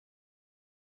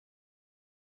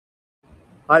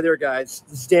Hi there, guys.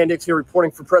 This is Dan Dix here reporting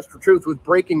for Press for Truth with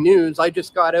breaking news. I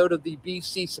just got out of the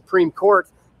BC Supreme Court,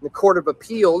 the Court of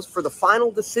Appeals, for the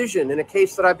final decision in a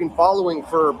case that I've been following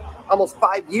for almost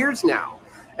 5 years now.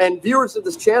 And viewers of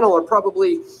this channel are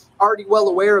probably already well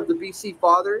aware of the BC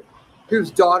father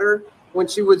whose daughter, when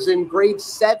she was in grade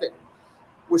 7,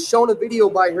 was shown a video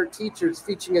by her teachers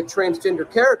featuring a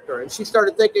transgender character. And she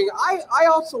started thinking, I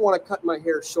also want to cut my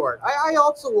hair short. I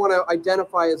also want to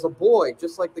identify as a boy,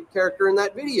 just like the character in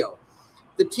that video.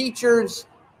 The teachers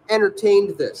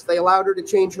entertained this. They allowed her to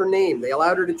change her name. They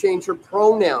allowed her to change her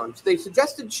pronouns. They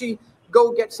suggested she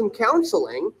go get some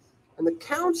counseling. And the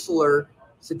counselor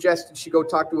suggested she go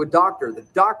talk to a doctor. The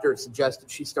doctor suggested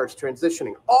she starts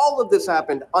transitioning. All of this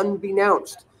happened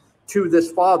unbeknownst to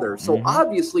this father. So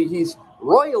obviously he's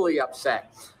royally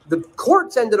upset. The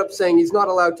courts ended up saying he's not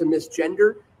allowed to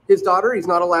misgender his daughter. He's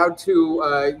not allowed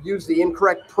to use the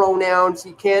incorrect pronouns.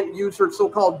 He can't use her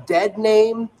so-called dead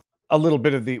name. A little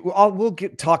bit of the, we'll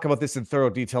talk about this in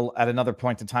thorough detail at another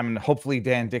point in time, and hopefully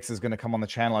Dan Dix is going to come on the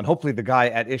channel, and hopefully the guy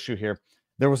at issue here.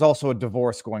 There was also a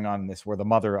divorce going on in this, where the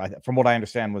mother, from what I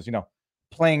understand, was,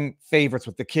 playing favorites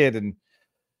with the kid and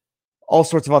all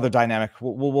sorts of other dynamic.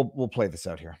 We'll play this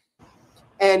out here.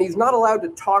 And he's not allowed to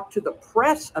talk to the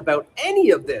press about any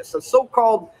of this. A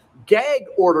so-called gag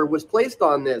order was placed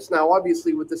on this. Now,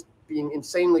 obviously, with this being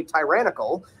insanely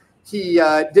tyrannical, he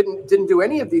didn't do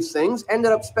any of these things,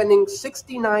 ended up spending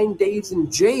 69 days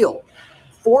in jail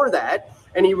for that.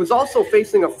 And he was also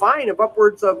facing a fine of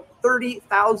upwards of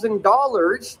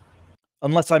 $30,000.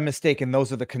 Unless I'm mistaken,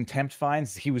 those are the contempt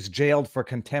fines. He was jailed for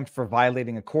contempt for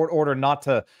violating a court order, not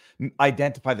to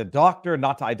identify the doctor,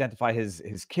 not to identify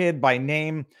his kid by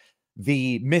name.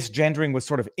 The misgendering was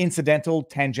sort of incidental,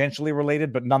 tangentially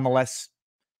related, but nonetheless,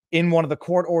 in one of the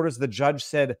court orders, the judge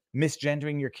said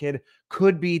misgendering your kid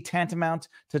could be tantamount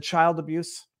to child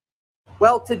abuse.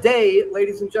 Well, today,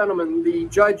 ladies and gentlemen, the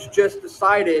judge just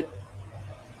decided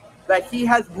that he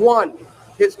has won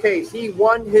his case. He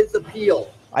won his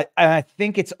appeal. I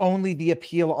think it's only the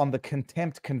appeal on the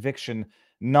contempt conviction,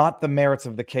 not the merits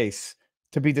of the case,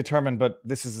 to be determined. But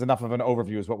this is enough of an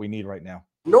overview is what we need right now.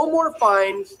 No more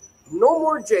fines, no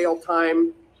more jail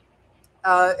time.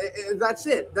 That's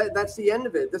it. That's the end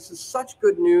of it. This is such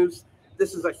good news.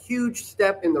 This is a huge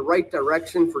step in the right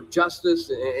direction for justice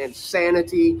and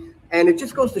sanity. And it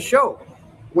just goes to show,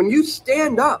 when you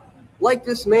stand up like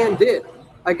this man did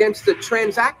against the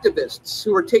trans activists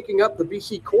who are taking up the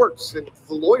BC courts and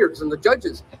the lawyers and the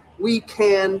judges, we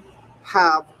can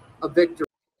have a victory.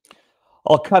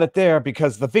 I'll cut it there,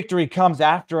 because the victory comes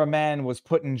after a man was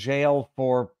put in jail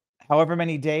for however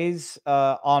many days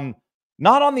not on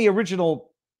the original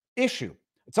issue.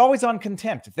 It's always on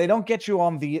contempt. If they don't get you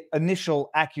on the initial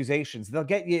accusations, they'll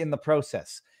get you in the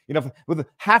process. With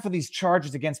half of these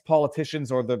charges against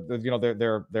politicians or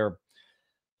their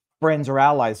friends or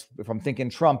allies, if I'm thinking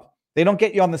Trump, they don't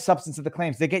get you on the substance of the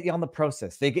claims. They get you on the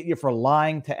process. They get you for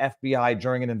lying to FBI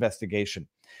during an investigation.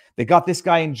 They got this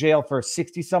guy in jail for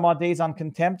 60 some odd days on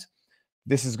contempt.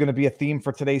 This is going to be a theme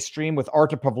for today's stream with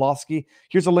Artur Pawlowski.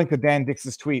 Here's a link to Dan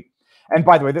Dix's tweet. And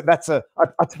by the way, that's a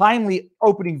timely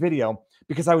opening video,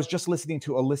 because I was just listening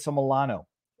to Alyssa Milano.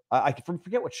 I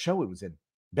forget what show it was in.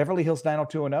 Beverly Hills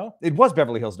 90210? It was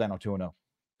Beverly Hills 90210.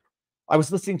 I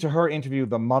was listening to her interview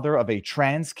the mother of a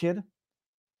trans kid.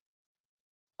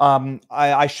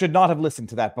 I should not have listened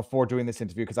to that before doing this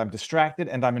interview, because I'm distracted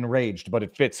and I'm enraged, but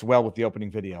it fits well with the opening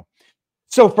video.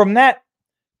 So from that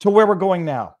to where we're going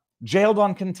now, jailed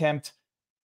on contempt,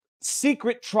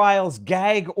 secret trials,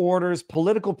 gag orders,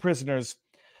 political prisoners.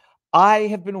 I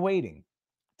have been waiting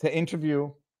to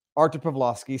interview Artur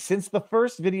Pawlowski since the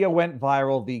first video went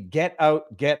viral, the Get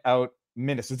Out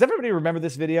Minister. Does everybody remember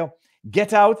this video?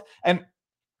 Get Out. And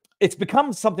it's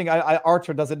become something,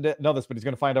 Artur doesn't know this, but he's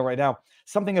going to find out right now,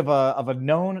 something of a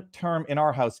known term in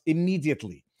our house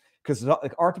immediately, because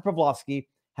Artur Pawlowski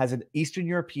has an Eastern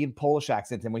European Polish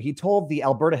accent, and when he told the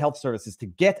Alberta Health Services to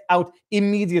get out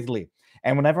immediately,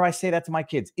 and whenever I say that to my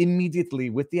kids, immediately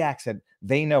with the accent,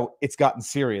 they know it's gotten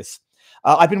serious.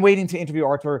 I've been waiting to interview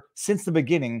Artur since the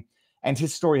beginning, and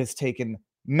his story has taken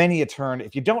many a turn.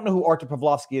 If you don't know who Artur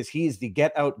Pawlowski is, he is the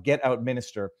Get Out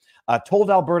Minister. Told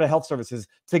Alberta Health Services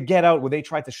to get out when they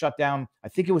tried to shut down, I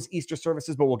think it was Easter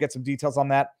services, but we'll get some details on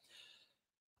that.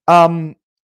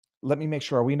 Let me make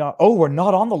sure. Are we not? Oh, we're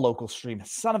not on the local stream.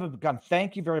 Son of a gun.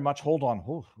 Thank you very much. Hold on.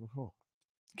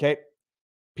 Okay.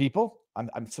 People,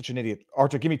 I'm such an idiot.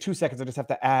 Artur, give me 2 seconds. I just have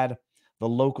to add the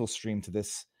local stream to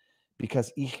this,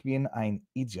 because ich bin ein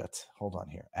Idiot. Hold on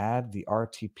here. Add the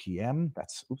RTPM.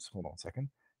 That's, oops, hold on a second.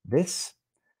 This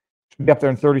should be up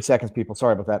there in 30 seconds, people.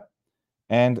 Sorry about that.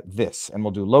 and this. And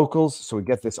we'll do locals. So we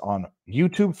get this on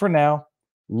YouTube for now.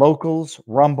 Locals,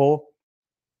 Rumble,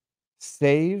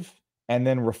 save, and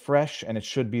then refresh. And it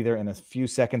should be there in a few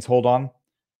seconds. Hold on.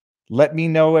 Let me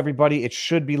know, everybody. It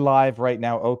should be live right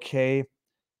now. Okay.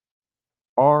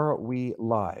 Are we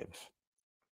live?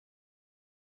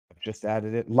 I've just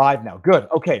added it. Live now. Good.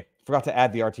 Okay. Forgot to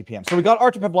add the RTPM. So we got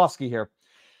Artur Pawlowski here.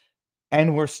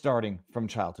 And we're starting from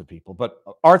childhood, people. But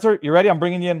Artur, you ready? I'm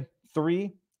bringing you in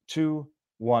 3, 2,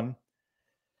 1.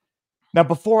 Now,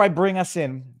 before I bring us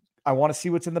in, I want to see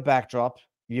what's in the backdrop.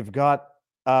 You've got,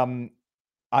 I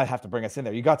have to bring us in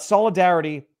there. You got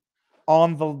Solidarity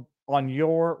on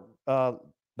your,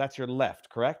 that's your left,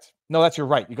 correct? No, that's your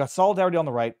right. You got Solidarity on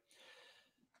the right.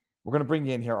 We're going to bring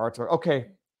you in here, Artur. Okay.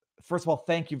 First of all,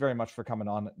 thank you very much for coming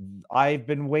on. I've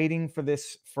been waiting for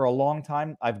this for a long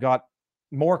time. I've got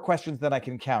more questions than I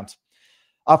can count.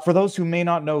 For those who may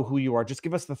not know who you are, just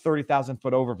give us the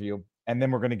 30,000-foot overview, and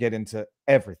then we're going to get into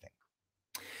everything.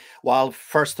 Well,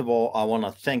 first of all, I want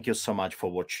to thank you so much for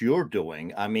what you're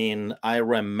doing. I mean, I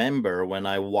remember when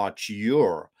I watched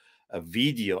your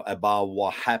video about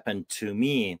what happened to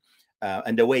me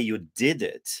and the way you did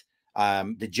it,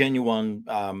 the genuine,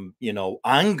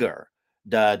 anger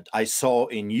that I saw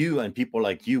in you and people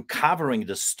like you covering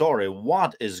the story,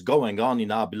 what is going on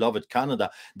in our beloved Canada,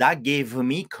 that gave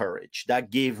me courage. That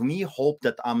gave me hope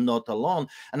that I'm not alone.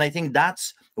 And I think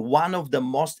that's one of the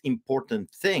most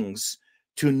important things,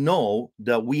 to know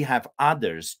that we have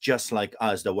others just like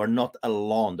us, that we're not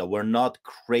alone, that we're not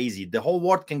crazy. The whole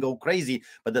world can go crazy,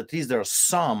 but at least there are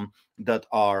some that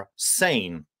are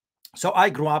sane. So I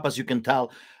grew up, as you can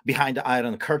tell, behind the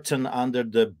Iron Curtain, under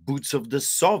the boots of the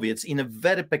Soviets, in a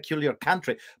very peculiar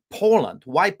country, Poland.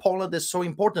 Why Poland is so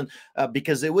important?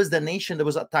 Because it was the nation that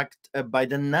was attacked by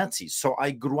the Nazis. So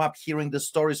I grew up hearing the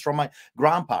stories from my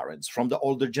grandparents, from the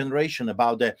older generation,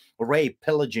 about the rape,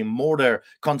 pillaging, murder,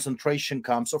 concentration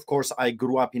camps. Of course, I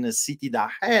grew up in a city that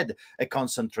had a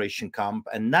concentration camp,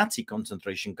 a Nazi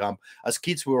concentration camp. As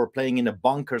kids, we were playing in the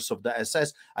bunkers of the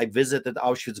SS. I visited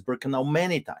Auschwitz-Birkenau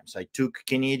many times. I took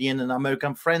Canadian and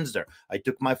American friends there. I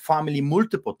took my family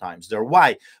multiple times there.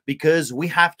 Why? Because we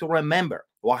have to remember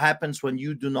what happens when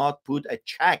you do not put a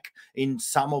check in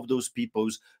some of those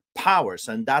people's powers.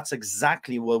 And that's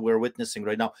exactly what we're witnessing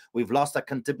right now. We've lost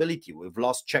accountability. We've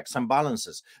lost checks and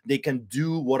balances. They can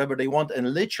do whatever they want.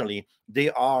 And literally, they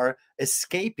are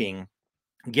escaping,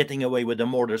 getting away with the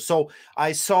murder. So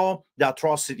I saw the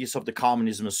atrocities of the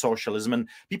communism and socialism. And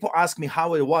people ask me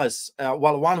how it was.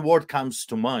 Well, one word comes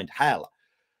to mind: hell.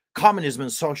 Communism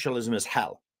and socialism is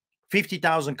hell.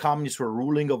 50,000 communists were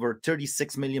ruling over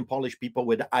 36 million Polish people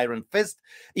with iron fist.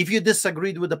 If you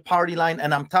disagreed with the party line,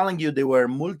 and I'm telling you, there were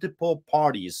multiple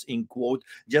parties, in quote,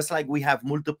 just like we have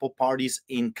multiple parties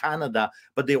in Canada,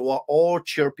 but they were all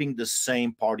chirping the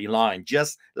same party line,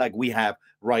 just like we have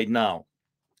right now.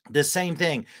 The same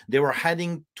thing. They were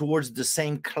heading towards the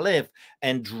same cliff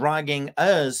and dragging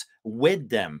us with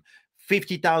them.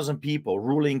 50,000 people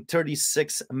ruling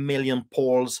 36 million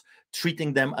Poles,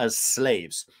 treating them as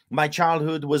slaves. My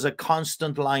childhood was a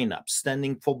constant lineup,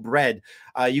 standing for bread.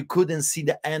 You couldn't see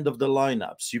the end of the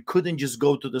lineups. You couldn't just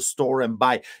go to the store and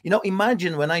buy.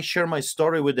 Imagine when I share my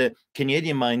story with the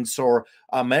Canadian minds or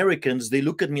Americans, they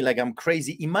look at me like I'm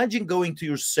crazy. Imagine going to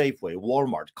your Safeway,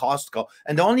 Walmart, Costco,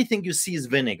 and the only thing you see is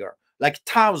vinegar, like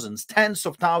thousands, tens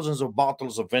of thousands of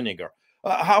bottles of vinegar.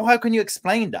 How can you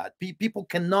explain that? People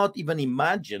cannot even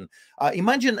imagine.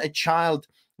 Imagine a child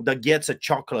that gets a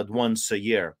chocolate once a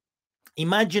year.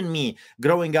 Imagine me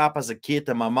growing up as a kid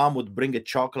and my mom would bring a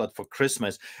chocolate for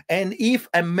Christmas. And if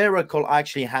a miracle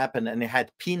actually happened and it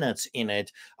had peanuts in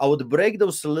it, I would break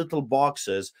those little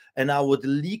boxes and I would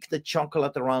leak the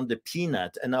chocolate around the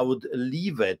peanut and I would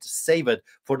leave it, save it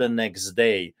for the next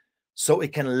day, so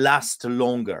it can last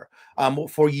longer.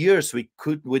 For years, we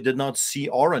did not see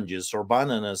oranges or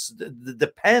bananas.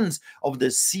 Depends of the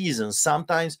season.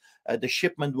 Sometimes the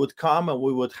shipment would come and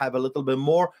we would have a little bit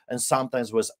more, and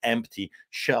sometimes was empty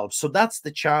shelves. So that's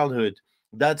the childhood.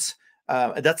 That's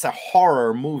a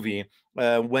horror movie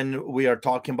when we are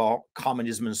talking about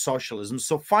communism and socialism.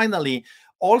 So finally,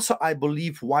 also, I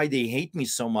believe why they hate me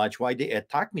so much, why they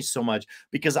attack me so much,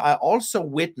 because I also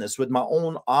witnessed with my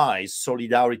own eyes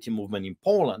Solidarity movement in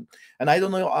Poland. And I don't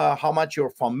know how much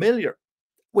you're familiar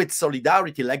with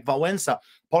Solidarity, like Wałęsa,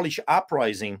 Polish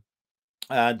uprising,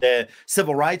 the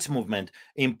civil rights movement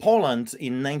in Poland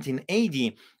in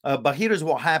 1980. But here is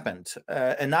what happened.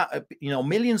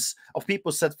 Millions of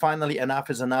people said, finally, enough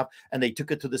is enough. And they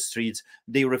took it to the streets.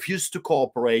 They refused to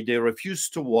cooperate. They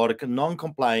refused to work,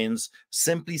 non-compliance,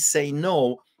 simply say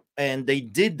no. and they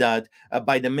did that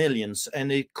by the millions,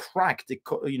 and it cracked,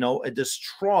 it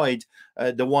destroyed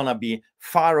the wannabe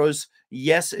pharaohs.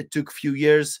 Yes, it took a few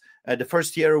years. The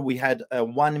first year we had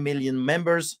 1 million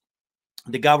members.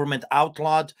 The government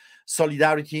outlawed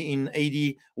solidarity in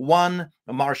 81.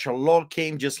 A martial law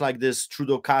came, just like this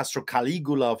Trudeau, Castro,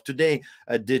 Caligula of today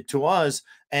did to us.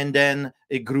 And then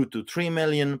it grew to 3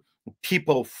 million.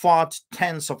 People fought,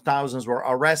 tens of thousands were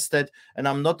arrested. And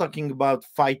I'm not talking about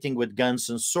fighting with guns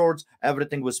and swords.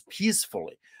 Everything was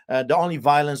peacefully. The only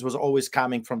violence was always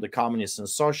coming from the communists and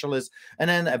socialists. And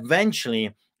then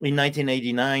eventually, in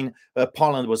 1989,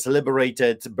 Poland was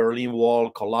liberated, Berlin Wall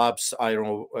collapsed,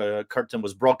 Iron Curtain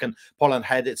was broken. Poland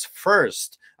had its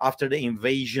first, after the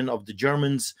invasion of the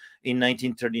Germans in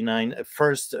 1939,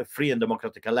 first free and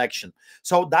democratic election.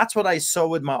 So that's what I saw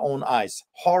with my own eyes.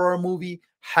 Horror movie,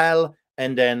 hell,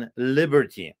 and then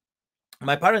liberty.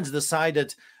 My parents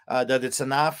decided that it's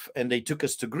enough, and they took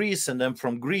us to Greece. And then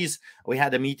from Greece, we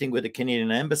had a meeting with the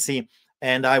Canadian embassy.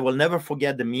 And I will never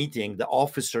forget the meeting. The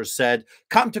officer said,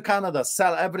 come to Canada,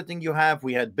 sell everything you have.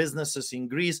 We had businesses in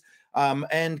Greece,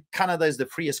 and Canada is the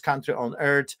freest country on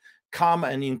earth. Come,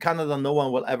 and in Canada, no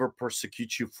one will ever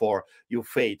persecute you for your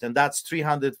faith. And that's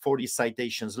 340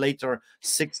 citations later,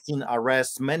 16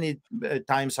 arrests. Many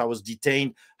times I was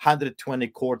detained, 120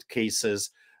 court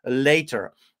cases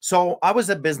later. So I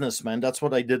was a businessman. That's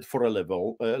what I did for a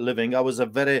living. I was a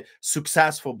very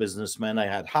successful businessman. I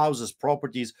had houses,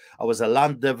 properties. I was a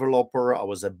land developer. I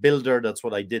was a builder. That's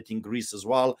what I did in Greece as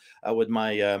well with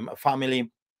my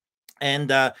family.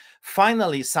 And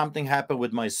finally, something happened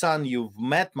with my son. You've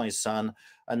met my son,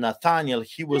 Nathaniel.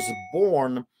 He was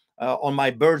born on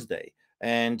my birthday,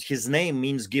 and his name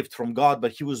means gift from God,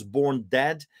 but he was born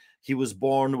dead. He was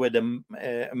born with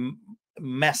a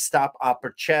messed up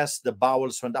upper chest. The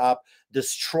bowels went up,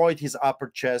 destroyed his upper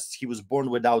chest. He was born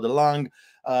without a lung.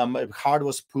 Heart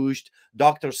was pushed.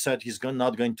 Doctor said he's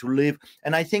not going to live.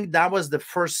 And I think that was the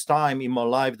first time in my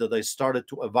life that I started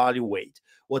to evaluate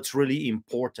what's really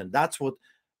important. That's what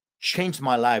changed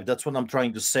my life. That's what I'm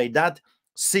trying to say. That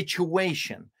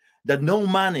situation that no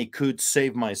money could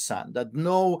save my son, that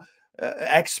no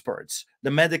experts,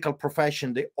 the medical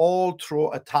profession, they all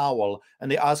throw a towel and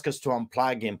they ask us to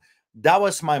unplug him. That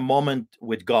was my moment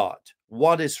with God.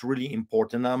 What is really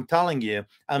important? I'm telling you,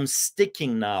 I'm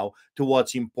sticking now to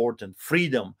what's important: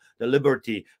 freedom, the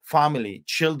liberty, family,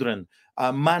 children,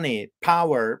 money,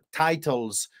 power,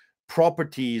 titles,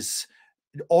 properties.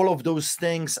 All of those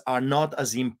things are not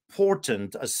as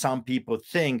important as some people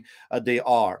think they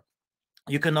are.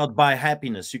 You cannot buy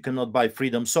happiness. You cannot buy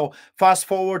freedom. So fast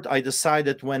forward, I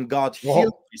decided when God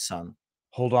healed my son.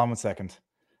 Hold on 1 second.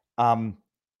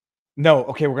 No,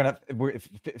 okay,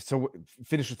 so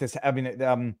finish with this. I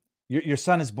mean, your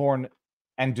son is born,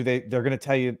 and they're going to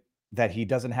tell you that he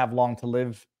doesn't have long to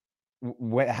live.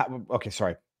 Okay,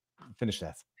 sorry. Finish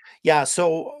that. Yeah.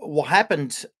 So what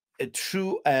happened?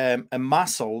 Through a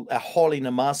muscle, a hole in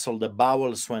a muscle, the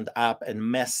bowels went up and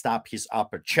messed up his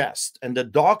upper chest. And the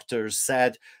doctors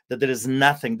said that there is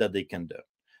nothing that they can do.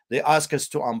 They asked us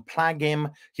to unplug him.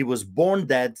 He was born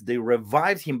dead. They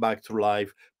revived him back to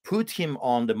life, put him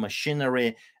on the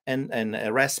machinery and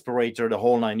a respirator, the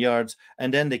whole 9 yards.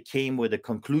 And then they came with a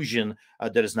conclusion,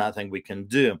 there is nothing we can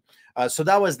do. So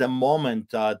that was the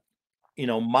moment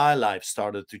my life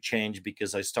started to change,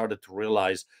 because I started to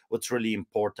realize what's really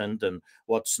important and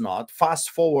what's not. Fast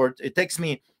forward, it takes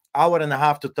me hour and a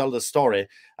half to tell the story,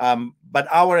 but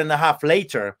hour and a half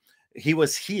later, he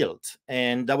was healed,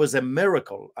 and that was a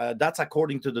miracle. That's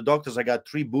according to the doctors. I got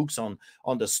 3 books on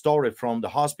the story from the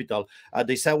hospital.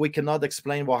 They said we cannot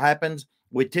explain what happened.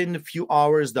 Within a few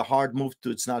hours, the heart moved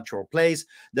to its natural place.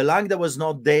 The lung that was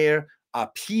not there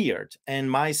appeared,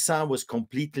 and my son was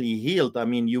completely healed. I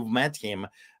mean, you've met him,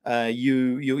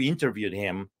 you interviewed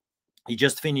him. He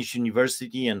just finished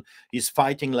university, and he's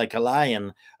fighting like a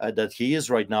lion that he is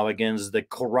right now against the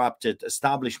corrupted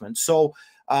establishment. So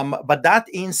but that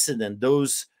incident,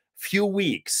 those few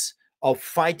weeks of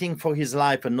fighting for his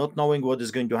life and not knowing what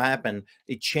is going to happen,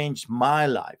 it changed my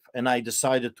life. And I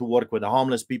decided to work with the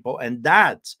homeless people, and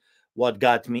that's what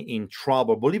got me in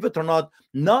trouble. Believe it or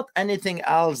not anything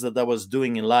else that I was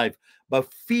doing in life,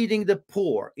 but feeding the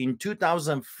poor. In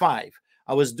 2005,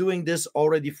 I was doing this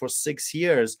already for 6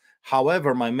 years.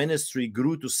 However, my ministry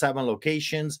grew to 7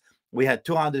 locations. We had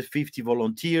 250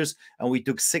 volunteers, and we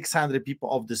took 600 people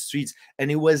off the streets.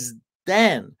 And it was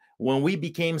then when we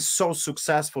became so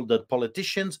successful that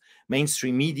politicians,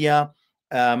 mainstream media,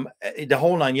 the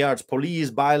whole 9 yards,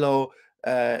 police, bylaw,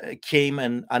 came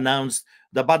and announced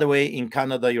that, by the way, in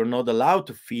Canada, you're not allowed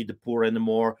to feed the poor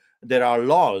anymore. there are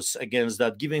laws against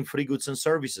that, giving free goods and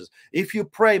services. If you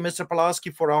pray, Mr.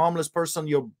 Pawlowski, for a homeless person,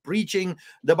 you're breaching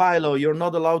the bylaw. You're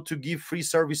not allowed to give free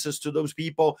services to those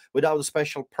people without a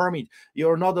special permit.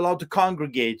 You're not allowed to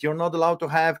congregate. You're not allowed to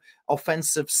have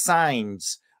offensive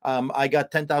signs. I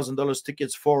got $10,000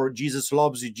 tickets for Jesus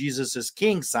Loves You, Jesus is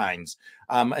King signs,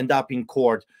 end up in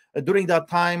court. During that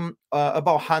time,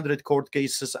 about 100 court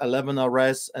cases, 11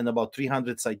 arrests, and about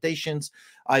 300 citations.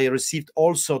 I received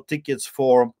also tickets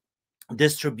for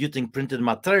distributing printed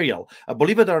material.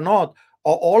 Believe it or not,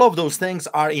 all of those things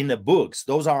are in the books.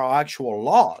 Those are actual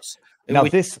laws. Now,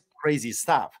 this crazy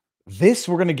stuff. This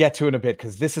we're going to get to in a bit,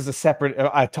 because this is a separate.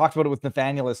 I talked about it with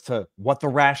Nathaniel as to what the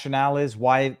rationale is,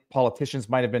 why politicians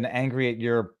might have been angry at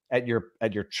your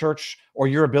church or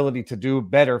your ability to do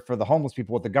better for the homeless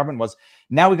people. What the government was.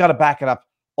 Now we got to back it up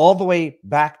all the way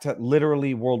back to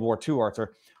literally World War II,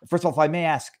 Artur. First of all, if I may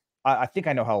ask, I think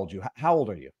I know how old you. How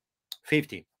old are you?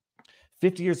 50.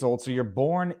 50 years old. So you're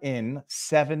born in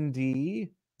 73.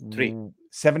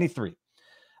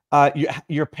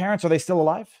 Your parents, are they still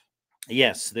alive?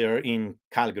 Yes, they're in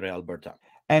Calgary, Alberta.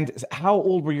 And how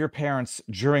old were your parents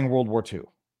during World War II?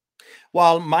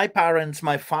 Well, my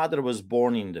father was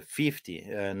born in the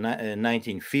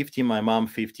 1950, my mom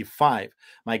 55.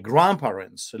 My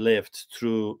grandparents lived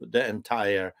through the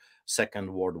entire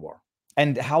Second World War.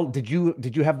 And how did you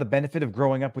have the benefit of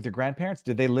growing up with your grandparents?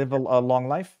 Did they live a long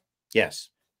life? Yes.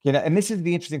 You know, and this is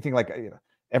the interesting thing. Like,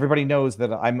 everybody knows that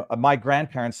my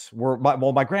grandparents were,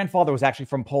 my grandfather was actually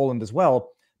from Poland as well.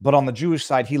 But on the Jewish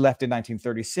side, he left in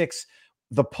 1936.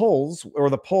 The Poles, or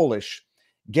the Polish,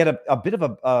 get a bit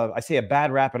of I say a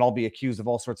bad rap, and I'll be accused of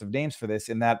all sorts of names for this,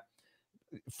 in that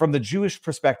from the Jewish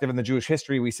perspective and the Jewish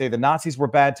history, we say the Nazis were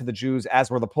bad to the Jews, as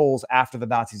were the Poles after the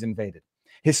Nazis invaded.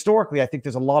 Historically, I think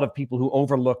there's a lot of people who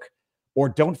overlook or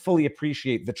don't fully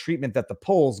appreciate the treatment that the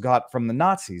Poles got from the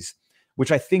Nazis,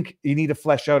 which I think you need to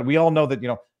flesh out. We all know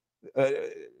that,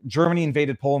 Germany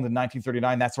invaded Poland in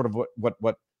 1939. That's sort of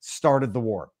what started the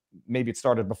war. Maybe it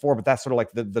started before, but that's sort of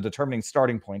like the determining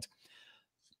starting point.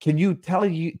 Can you tell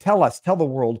the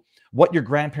world what your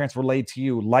grandparents relayed to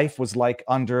you life was like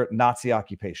under Nazi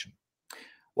occupation?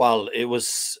 Well, it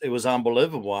was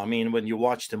unbelievable. I mean, when you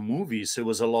watch the movies, it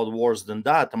was a lot worse than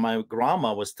that. My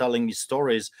grandma was telling me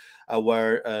stories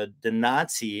where the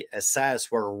Nazi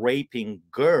SS were raping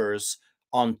girls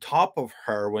on top of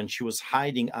her when she was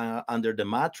hiding under the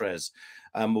mattress,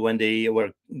 when they were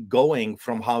going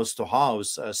from house to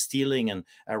house, stealing and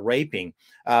raping.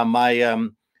 My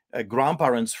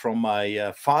grandparents from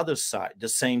my father's side, the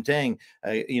same thing.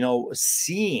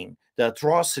 Seeing the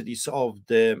atrocities of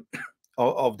the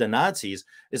Nazis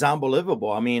is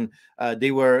unbelievable. I mean,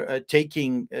 they were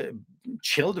taking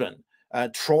children,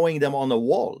 throwing them on the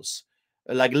walls,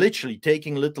 like literally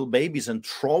taking little babies and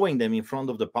throwing them in front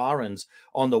of the parents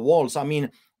on the walls. I mean,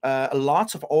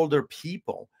 lots of older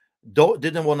people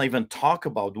didn't want to even talk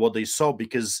about what they saw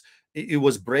because it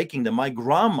was breaking them. My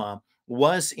grandma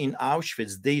was in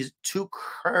Auschwitz. They took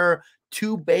her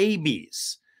 2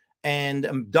 babies.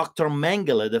 And Dr.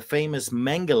 Mengele, the famous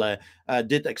Mengele,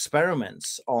 did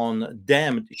experiments on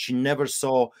them. She never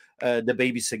saw the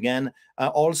babies again.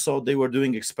 Also, they were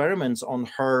doing experiments on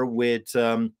her with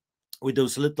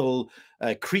those little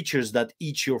creatures that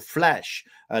eat your flesh.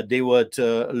 They would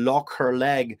lock her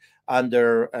leg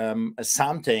under a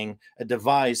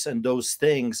device, and those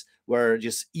things were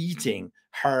just eating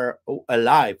her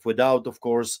alive without, of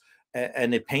course,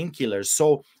 any painkillers.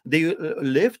 So they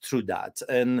lived through that.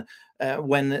 And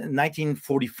when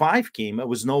 1945 came, it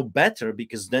was no better,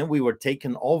 because then we were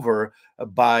taken over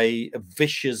by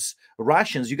vicious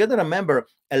Russians. You got to remember,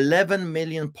 11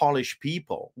 million Polish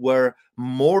people were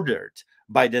murdered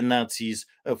by the Nazis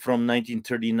from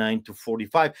 1939 to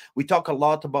 45. We talk a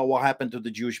lot about what happened to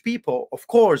the Jewish people, of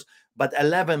course, but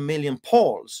 11 million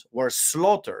Poles were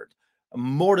slaughtered,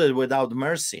 murdered without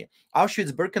mercy.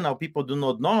 Auschwitz-Birkenau, people do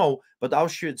not know, but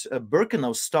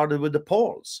Auschwitz-Birkenau started with the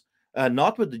Poles,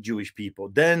 not with the Jewish people.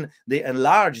 Then they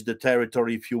enlarged the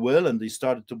territory, if you will, and they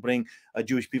started to bring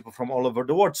Jewish people from all over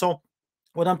the world. So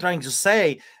what I'm trying to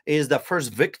say is the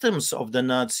first victims of the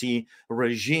Nazi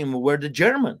regime were the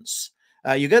Germans.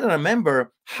 You got to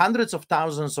remember, hundreds of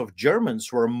thousands of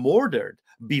Germans were murdered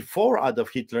before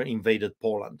Adolf Hitler invaded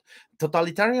Poland.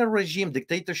 Totalitarian regime,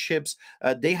 dictatorships,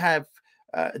 they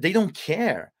don't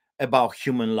care about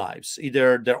human lives,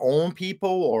 either their own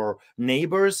people or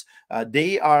neighbors.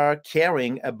 They are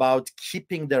caring about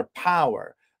keeping their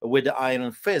power with the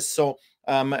iron fist. So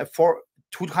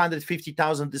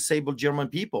 250,000 disabled German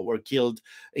people were killed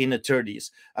in the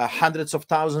 30s. Hundreds of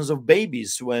thousands of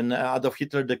babies when Adolf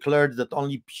Hitler declared that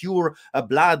only pure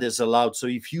blood is allowed. So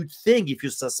if you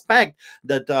suspect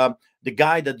that the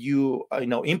guy that you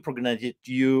impregnated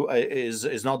you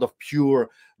is not of pure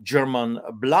German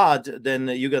blood, then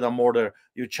you gotta murder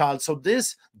your child. So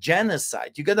this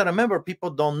genocide, you gotta remember,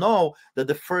 people don't know that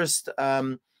the first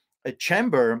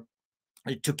chamber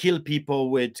to kill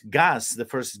people with gas, the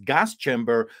first gas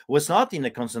chamber, was not in the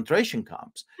concentration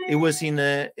camps. It was in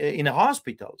the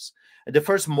hospitals. The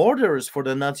first murderers for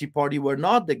the Nazi party were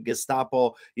not the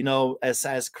Gestapo,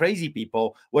 as crazy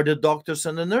people, were the doctors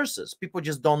and the nurses. People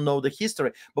just don't know the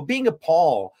history. But being a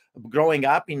Pole, growing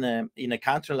up in a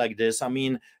country like this, I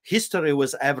mean, history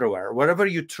was everywhere. Wherever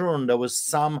you turn, there was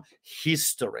some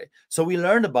history. So we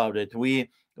learned about it. We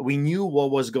knew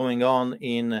what was going on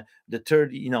in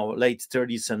the late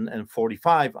 30s and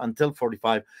 45 until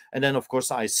 45. And then, of course,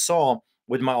 I saw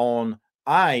with my own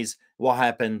eyes what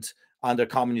happened under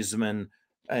communism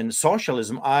and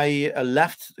socialism. I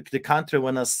left the country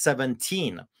when I was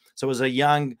 17. So I was a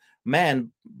young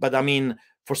man. But I mean,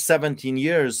 for 17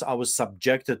 years, I was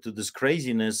subjected to this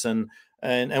craziness and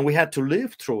we had to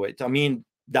live through it. I mean,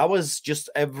 that was just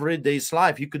everyday's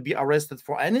life. You could be arrested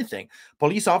for anything.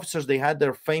 Police officers, they had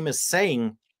their famous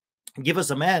saying, give us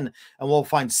a man and we'll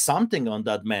find something on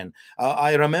that man.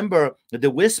 I remember the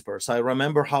whispers. I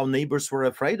remember how neighbors were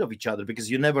afraid of each other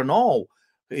because you never know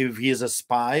if he is a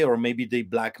spy, or maybe they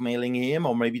blackmailing him,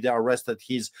 or maybe they arrested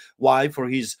his wife or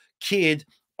his kid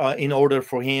in order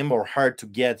for him or her to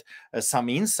get some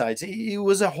insights. It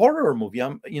was a horror movie.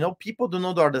 People do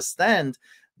not understand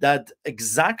that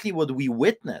exactly what we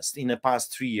witnessed in the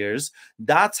past 3 years,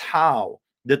 that's how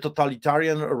the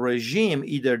totalitarian regime,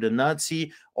 either the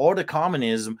Nazi or the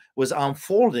communism, was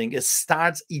unfolding. It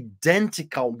starts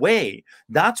identical way.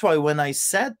 That's why when I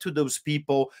said to those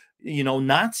people,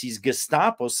 Nazis,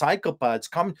 Gestapo, psychopaths,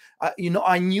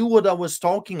 I knew what I was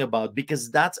talking about,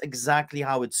 because that's exactly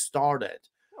how it started.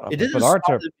 It didn't start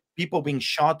with people being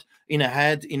shot in the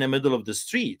head in the middle of the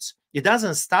streets. It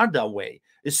doesn't start that way.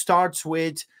 It starts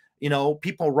with,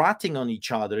 people ratting on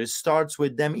each other. It starts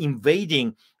with them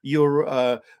invading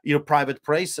your private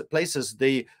places.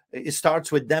 It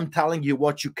starts with them telling you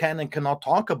what you can and cannot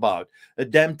talk about,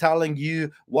 them telling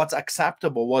you what's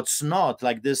acceptable, what's not.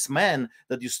 Like this man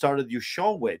that you started your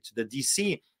show with, the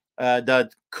DC,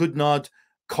 that could not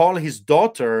call his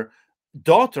daughter.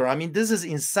 I mean, this is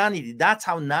insanity. That's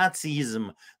how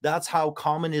Nazism, that's how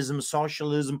communism,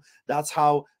 socialism, that's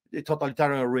how the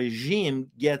totalitarian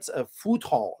regime gets a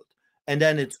foothold, and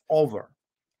then it's over.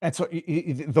 And so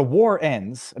the war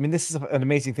ends. I mean, this is an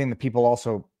amazing thing that people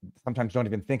also sometimes don't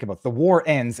even think about. The war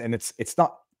ends, and it's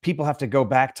not, people have to go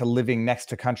back to living next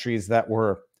to countries that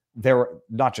were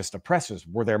not just oppressors,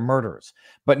 were their murderers.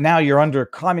 But now you're under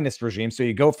communist regime, so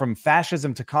you go from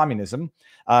fascism to communism,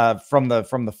 from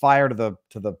the fire to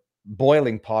the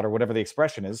boiling pot, or whatever the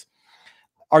expression is.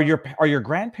 Are your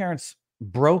grandparents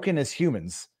broken as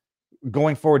humans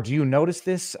going forward? Do you notice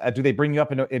this? Do they bring you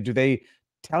up, and do they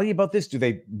tell you about this? Do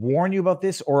they warn you about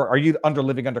this? Or are you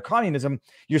living under communism?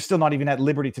 You're still not even at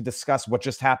liberty to discuss what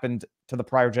just happened to the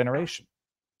prior generation.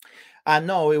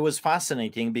 No, it was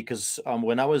fascinating because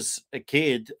when I was a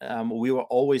kid, we were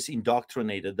always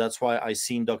indoctrinated. That's why I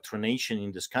see indoctrination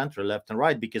in this country left and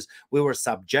right, because we were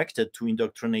subjected to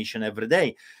indoctrination every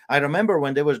day. I remember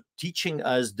when they were teaching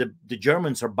us the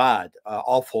Germans are bad,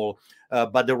 awful,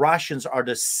 but the Russians are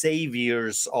the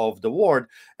saviors of the world.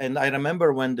 And I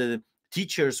remember when the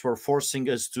teachers were forcing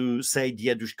us to say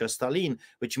Diedushka Stalin,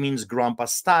 which means Grandpa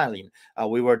Stalin.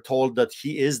 We were told that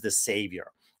he is the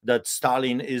savior, that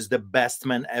Stalin is the best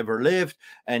man ever lived,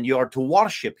 and you are to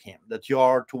worship him, that you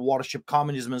are to worship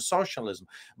communism and socialism.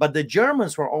 But the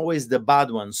Germans were always the bad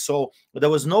ones. So there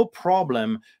was no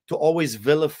problem to always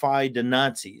vilify the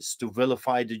Nazis, to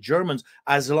vilify the Germans,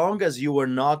 as long as you were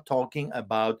not talking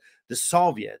about the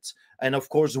Soviets. And of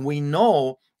course, we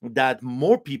know that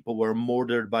more people were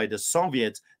murdered by the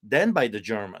Soviets than by the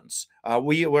Germans.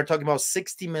 We were talking about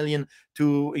 60 million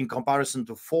in comparison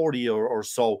to 40 or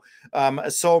so.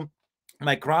 So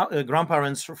my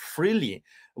grandparents freely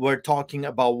were talking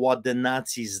about what the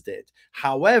Nazis did.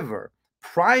 However,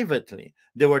 privately,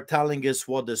 they were telling us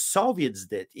what the Soviets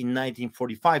did in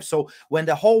 1945. So when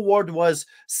the whole world was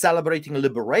celebrating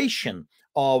liberation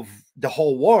of the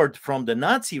whole world from the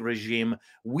Nazi regime,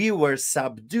 we were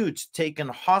subdued, taken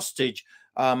hostage,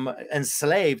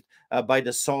 enslaved by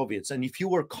the Soviets. And if you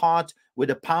were caught with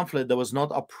a pamphlet that was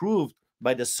not approved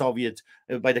by the Soviet,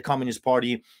 by the Communist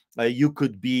Party, you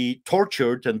could be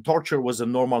tortured, and torture was a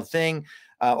normal thing.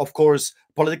 Of course,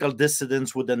 political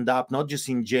dissidents would end up not just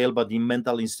in jail, but in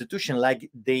mental institution, like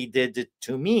they did it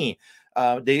to me.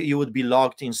 You would be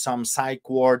locked in some psych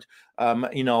ward, and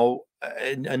no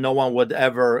one would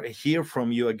ever hear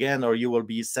from you again, or you will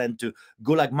be sent to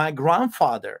Gulag. My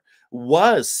grandfather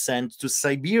was sent to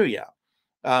Siberia,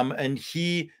 and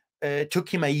he took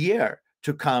him a year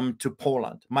to come to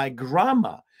Poland. My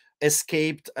grandma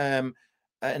escaped an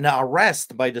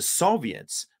arrest by the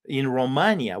Soviets in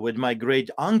Romania with my great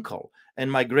uncle,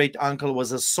 and my great uncle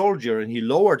was a soldier, and he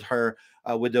lowered her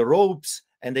with the ropes,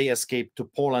 and they escaped to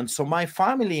Poland. So my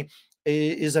family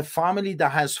is a family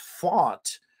that has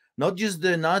fought not just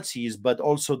the Nazis, but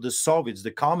also the Soviets,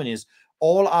 the communists.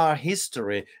 All our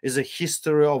history is a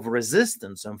history of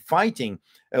resistance and fighting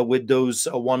with those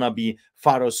wannabe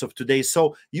pharaohs of today.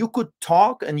 So you could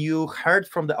talk, and you heard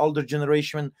from the older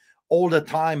generation all the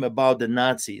time about the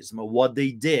Nazis, what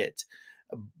they did.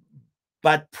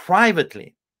 But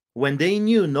privately, when they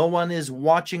knew no one is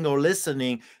watching or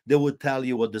listening, they would tell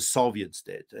you what the Soviets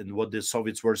did and what the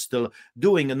Soviets were still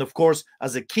doing. And of course,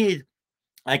 as a kid,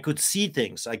 I could see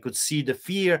things. I could see the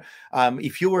fear.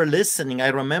 If you were listening, I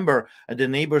remember the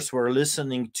neighbors were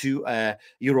listening to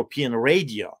European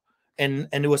radio, and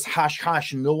it was hush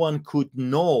hush. No one could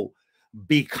know,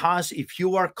 because if you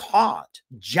were caught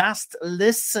just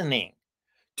listening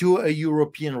to a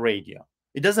European radio,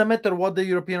 it doesn't matter what the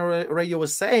European radio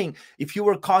was saying. If you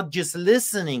were caught just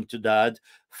listening to that,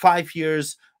 5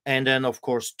 years, and then of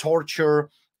course torture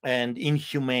and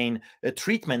inhumane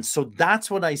treatment. So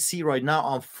that's what I see right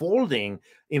now unfolding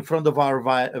in front of our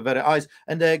very eyes.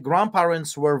 And the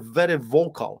grandparents were very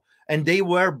vocal, and they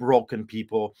were broken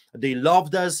people. They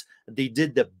loved us. They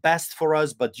did the best for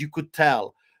us, but you could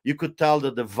tell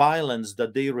that the violence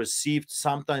that they received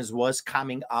sometimes was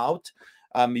coming out.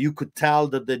 You could tell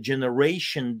that the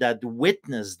generation that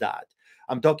witnessed that,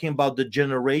 I'm talking about the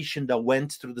generation that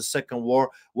went through the Second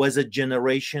War, was a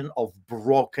generation of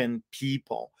broken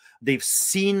people. They've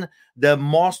seen the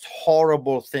most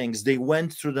horrible things. They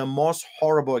went through the most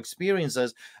horrible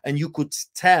experiences, and you could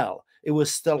tell it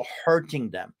was still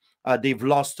hurting them. They've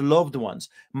lost loved ones.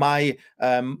 My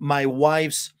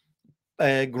wife's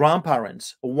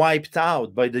grandparents wiped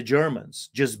out by the Germans,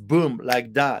 just boom,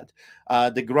 like that.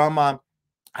 The grandma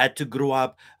had to grow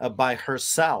up by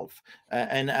herself.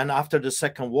 And after the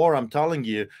Second War, I'm telling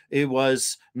you, it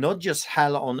was not just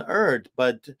hell on earth,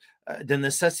 but the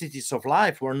necessities of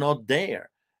life were not there.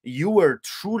 You were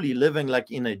truly living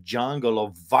like in a jungle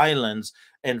of violence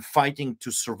and fighting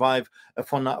to survive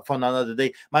for another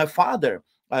day. My father,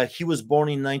 he was born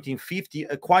in 1950.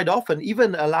 Quite often,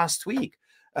 even last week,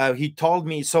 he told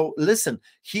me, so listen,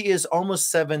 he is almost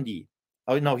 70.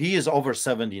 Oh, no, he is over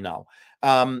 70 now.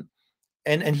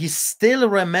 And he still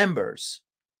remembers,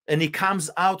 and he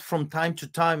comes out from time to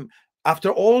time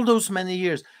after all those many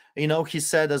years. He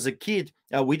said, as a kid,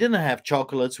 we didn't have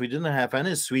chocolates, we didn't have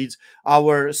any sweets.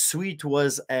 Our sweet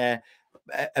was a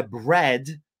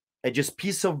bread, a just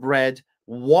piece of bread,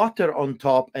 water on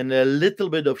top, and a little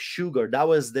bit of sugar. That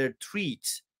was their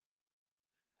treat.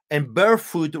 And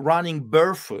barefoot, running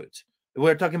barefoot.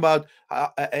 We're talking about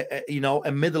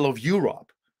a middle of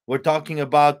Europe. We're talking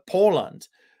about Poland.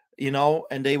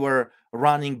 And they were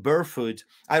running barefoot.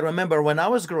 I remember when I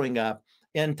was growing up,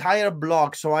 entire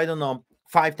block, so I don't know,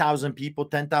 5,000 people,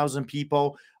 10,000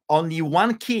 people, only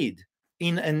one kid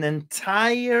in an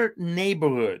entire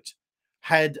neighborhood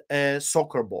had a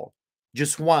soccer ball,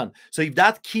 just one. So if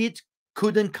that kid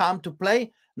couldn't come to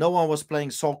play, no one was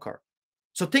playing soccer.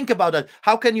 So think about that.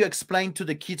 How can you explain to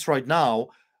the kids right now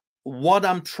what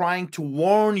I'm trying to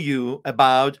warn you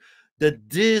about?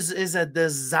 That this is a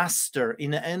disaster.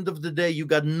 In the end of the day, you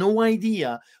got no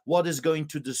idea what is going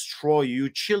to destroy you. Your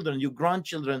children, your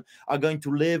grandchildren are going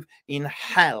to live in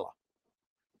hell.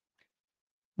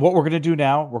 What we're going to do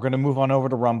now, we're going to move on over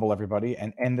to Rumble, everybody,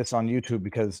 and end this on YouTube,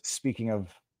 because speaking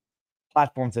of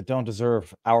platforms that don't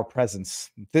deserve our presence,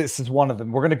 this is one of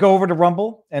them. We're going to go over to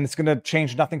Rumble, and it's going to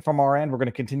change nothing from our end. We're going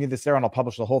to continue this there, and I'll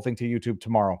publish the whole thing to YouTube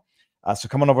tomorrow. So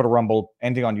come on over to Rumble,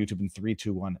 ending on YouTube in 3,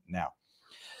 2, 1 now.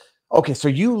 Okay, so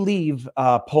you leave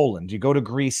Poland. You go to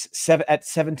Greece at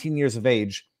 17 years of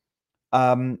age.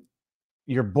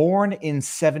 You're born in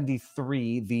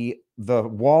 73. The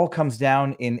wall comes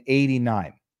down in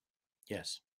 89.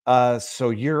 Yes.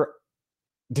 So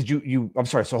I'm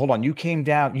sorry. So hold on. You came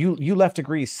down. You left to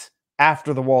Greece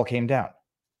after the wall came down.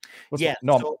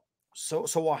 So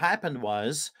what happened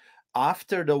was,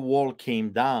 after the wall came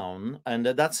down, and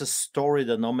that's a story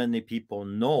that not many people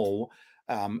know.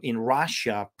 In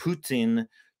Russia, Putin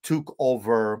took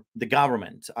over the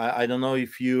government. I don't know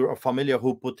if you are familiar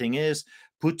who Putin is.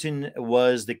 Putin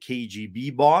was the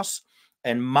KGB boss,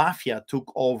 and mafia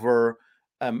took over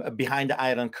behind the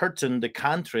Iron Curtain. The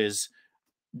countries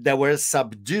that were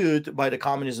subdued by the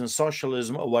communism and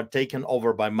socialism were taken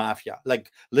over by mafia,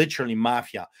 like literally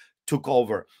mafia took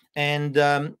over. And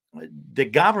the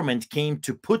government came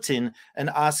to Putin and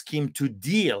asked him to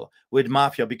deal with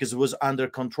mafia because it was under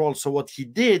control. So what he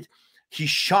did, he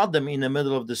shot them in the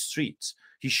middle of the streets.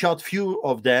 He shot few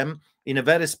of them in a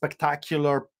very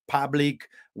spectacular public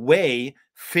way,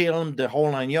 filmed the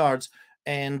whole 9 yards,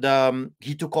 and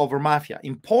he took over mafia.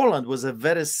 In Poland was a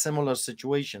very similar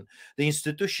situation. The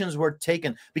institutions were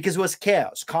taken because it was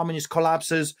chaos. Communist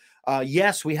collapses.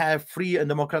 Yes, we have free and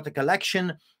democratic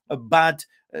election, but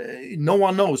no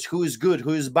one knows who is good,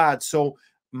 who is bad. So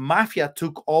mafia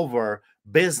took over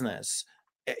business.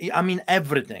 I mean,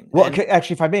 everything. Well,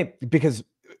 actually, if I may, because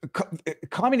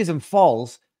communism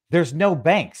falls, there's no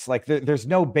banks, like there's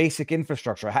no basic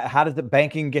infrastructure. How does the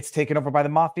banking gets taken over by the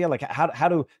mafia? Like how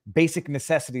do basic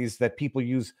necessities that people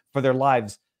use for their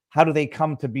lives, how do they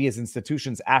come to be as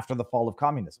institutions after the fall of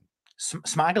communism?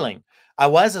 Smuggling. I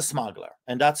was a smuggler,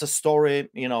 and that's a story,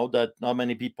 you know, that not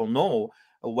many people know.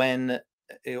 When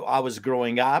I was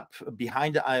growing up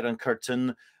behind the Iron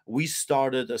Curtain, we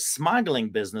started a smuggling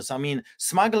business. I mean,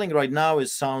 smuggling right now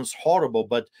sounds horrible,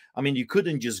 but I mean, you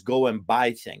couldn't just go and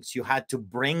buy things. You had to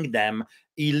bring them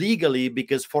illegally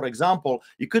because, for example,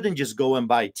 you couldn't just go and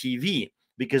buy TV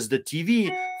because the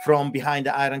TV from behind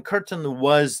the Iron Curtain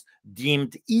was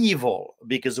deemed evil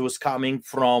because it was coming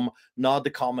from not the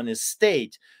communist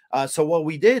state. So what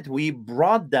we did, we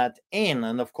brought that in.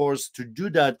 And of course, to do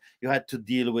that, you had to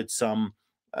deal with some,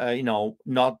 you know,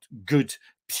 not good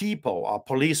people. Our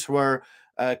police were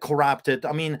corrupted.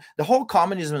 I mean, the whole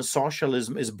communism and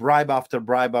socialism is bribe after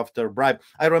bribe after bribe.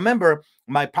 I remember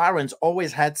my parents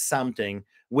always had something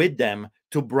with them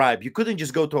to bribe. You couldn't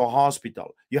just go to a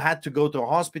hospital. You had to go to a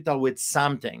hospital with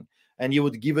something, and you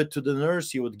would give it to the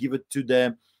nurse. You would give it to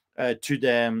the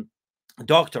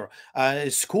doctor.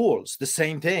 Schools, the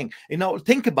same thing. You know,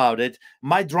 think about it.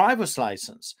 My driver's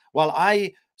license. Well,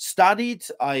 I studied,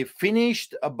 I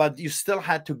finished, but you still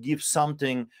had to give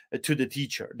something to the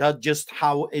teacher. That's just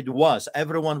how it was.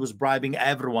 Everyone was bribing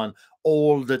everyone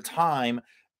all the time.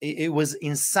 It was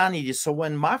insanity. So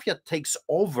when mafia takes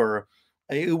over,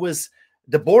 it was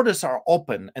the borders are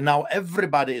open, and now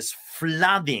everybody is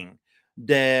flooding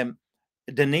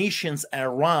the nations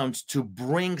around to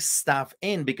bring stuff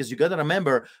in, because you got to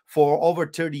remember, for over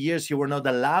 30 years you were not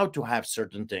allowed to have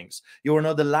certain things. You were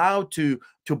not allowed to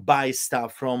buy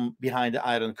stuff from behind the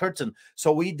Iron Curtain.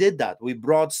 So we did that. We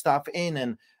brought stuff in,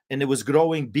 and it was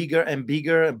growing bigger and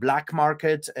bigger, black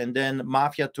market, and then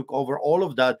mafia took over. All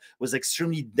of that was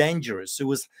extremely dangerous. It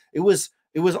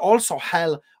was also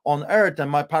hell on earth.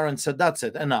 And my parents said, that's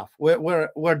it, enough.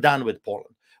 We're done with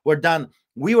Poland. We're done.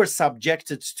 We were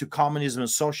subjected to communism and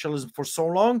socialism for so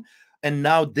long, and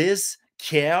now this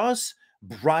chaos,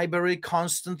 bribery,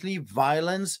 constantly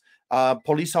violence,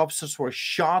 police officers were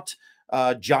shot,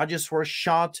 judges were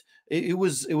shot. It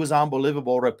was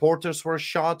unbelievable. Reporters were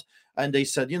shot, and they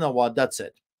said, you know what, that's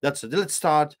it. Let's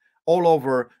start all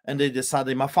over. And they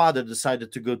decided, my father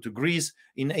decided to go to Greece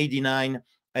in '89,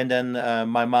 and then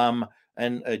my mom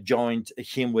and joined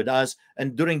him with us.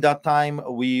 And during that time,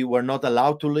 we were not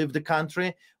allowed to leave the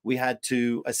country. We had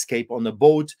to escape on a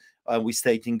boat. We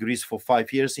stayed in Greece for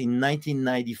 5 years. In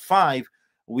 1995,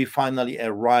 we finally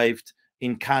arrived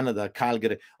in Canada,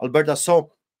 Calgary, Alberta.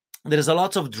 So there is a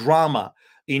lot of drama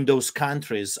in those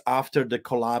countries after the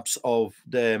collapse of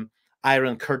the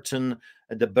Iron Curtain,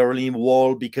 the Berlin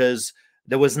Wall, because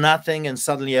there was nothing, and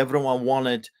suddenly everyone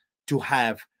wanted to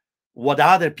have what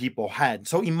other people had.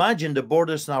 So imagine the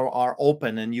borders now are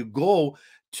open, and you go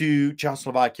to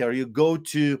Czechoslovakia, or you go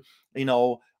to, you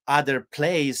know, other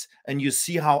place, and you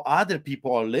see how other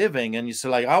people are living, and you say,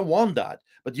 like, I want that,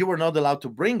 but you were not allowed to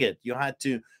bring it. You had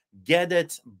to get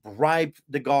it, bribe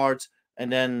the guards, and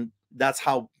then that's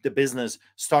how the business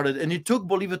started. And it took,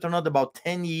 believe it or not, about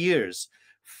 10 years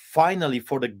finally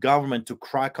for the government to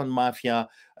crack on mafia,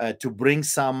 to bring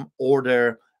some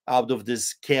order out of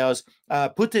this chaos.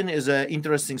 Putin is an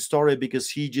interesting story because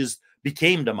he just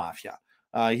became the mafia.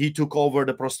 He took over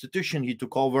the prostitution, he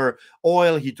took over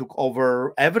oil, he took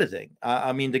over everything.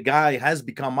 I mean, the guy has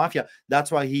become mafia.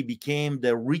 That's why he became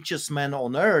the richest man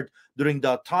on earth during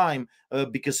that time,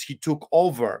 because he took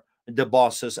over the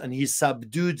bosses and he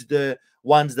subdued the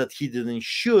ones that he didn't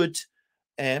shoot,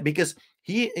 because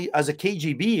he, as a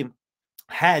KGB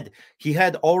he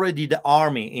had already the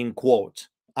army, in quote,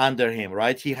 under him,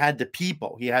 right? He had the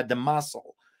people, he had the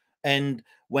muscle. And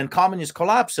when communist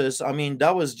collapses, I mean,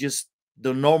 that was just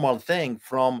the normal thing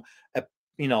from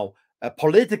a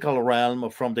political realm,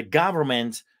 from the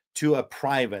government to a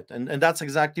private, and that's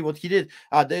exactly what he did.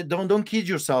 Don't kid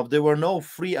yourself. There were no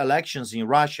free elections in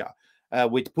Russia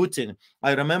with Putin.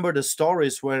 I remember the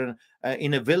stories where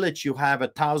in a village you have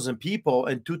 1,000 people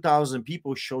and 2,000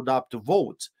 people showed up to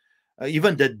vote.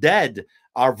 Even the dead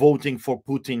are voting for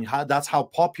Putin. That's how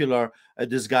popular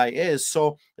this guy is.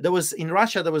 So there was, in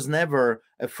Russia, there was never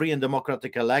a free and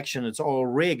democratic election. It's all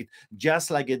rigged,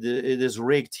 just like it is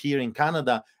rigged here in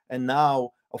Canada. And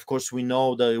now, of course, we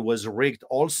know that it was rigged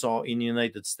also in the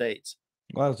United States.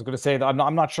 Well, I was going to say that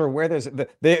I'm not sure where there's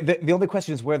the only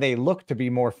question is where they look to be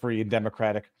more free and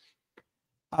democratic.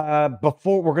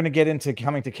 Before we're going to get into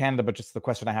coming to Canada, but just the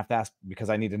question I have to ask because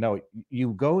I need to know: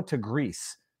 you go to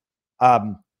Greece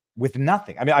with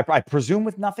nothing. I mean, I presume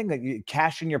with nothing, that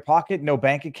cash in your pocket, no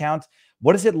bank account.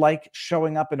 What is it like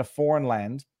showing up in a foreign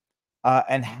land,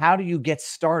 and how do you get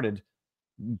started,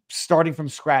 starting from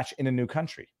scratch in a new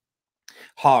country?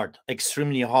 Hard,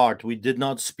 extremely hard. We did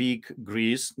not speak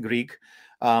Greek.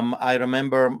 I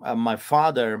remember my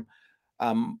father.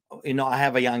 You know, I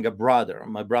have a younger brother.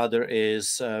 My brother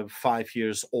is 5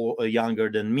 years younger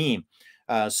than me.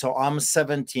 So I'm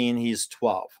 17, he's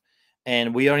 12.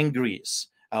 And we are in Greece.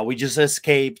 We just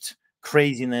escaped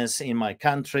craziness in my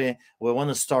country. We want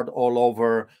to start all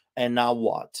over. And now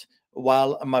what?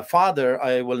 While my father,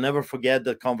 I will never forget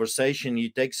the conversation. He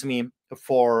takes me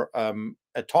for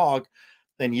a talk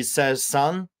and he says,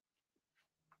 son,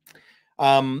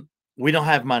 we don't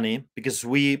have money because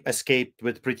we escaped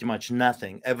with pretty much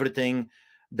nothing. Everything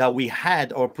that we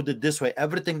had, or put it this way,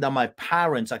 everything that my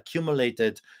parents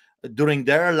accumulated during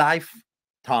their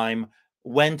lifetime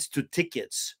went to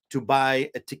tickets, to buy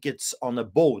tickets on a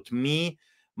boat. Me,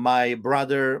 my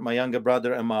brother, my younger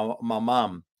brother, and my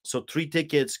mom. So 3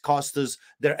 tickets cost us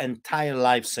their entire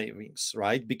life savings,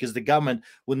 right? Because the government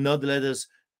would not let us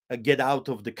get out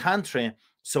of the country.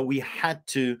 So we had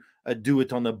to do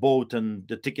it on a boat, and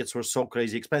the tickets were so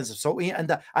crazy expensive. So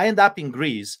I end up in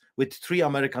Greece with $3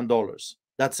 American.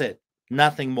 That's it,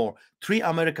 nothing more. $3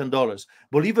 American.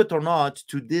 Believe it or not,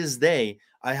 to this day,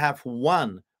 I have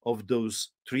one of those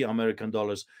 $3 American.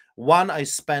 One I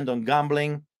spent on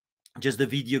gambling, just a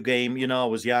video game. You know, I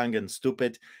was young and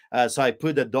stupid. So I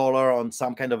put $1 on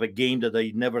some kind of a game that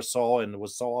I never saw, and it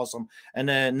was so awesome. And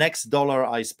the next dollar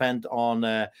I spent on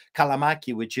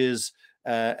kalamaki, which is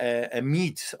a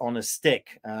meat on a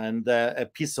stick and a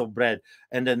piece of bread.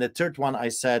 And then the third one, I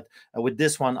said, with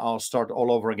this one, I'll start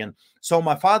all over again. So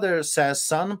my father says,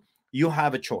 son, you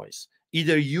have a choice.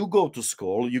 Either you go to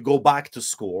school, you go back to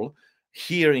school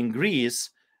here in Greece,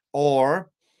 or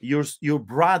your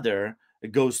brother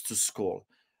goes to school,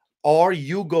 or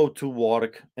you go to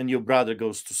work and your brother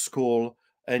goes to school.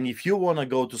 And if you want to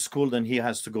go to school, then he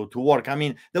has to go to work. I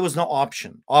mean, there was no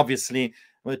option. Obviously,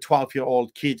 a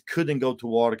 12-year-old kid couldn't go to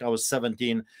work. I was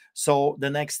 17. So the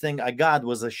next thing I got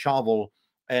was a shovel,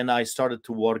 and I started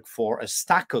to work for a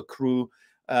stacker crew.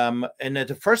 And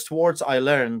the first words I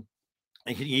learned,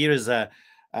 here is a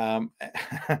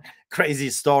crazy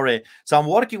story. So I'm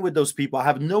working with those people. I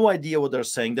have no idea what they're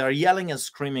saying. They're yelling and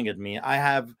screaming at me. I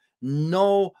have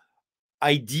no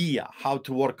idea how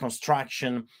to work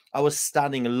construction. I was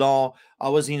studying law. I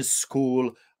was in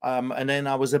school. And then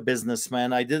I was a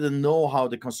businessman. I didn't know how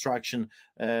the construction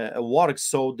works.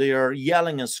 So they are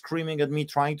yelling and screaming at me,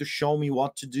 trying to show me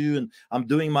what to do. And I'm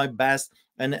doing my best.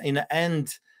 And in the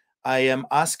end, I am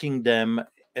asking them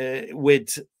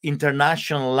with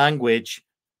international language,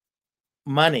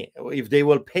 money, if they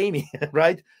will pay me,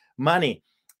 right? Money.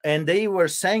 And they were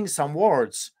saying some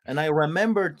words. And I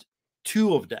remembered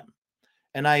 2 of them.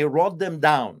 And I wrote them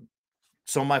down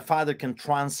so my father can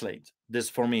translate this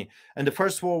for me. And the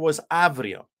first word was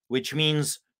avril, which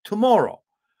means tomorrow.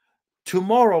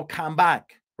 Tomorrow, come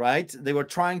back, right? They were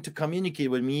trying to communicate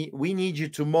with me. We need you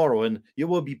tomorrow and you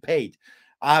will be paid.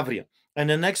 Avril. And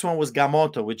the next one was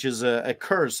gamoto, which is a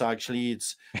curse, actually.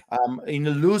 It's in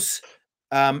a loose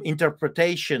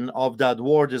interpretation of that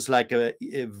word is like a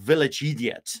village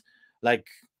idiot. Like,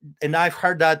 and I've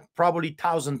heard that probably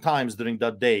 1,000 times during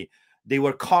that day. They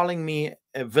were calling me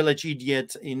a village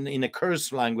idiot in a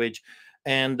curse language,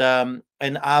 and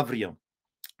avril.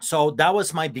 So that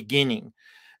was my beginning.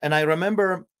 And I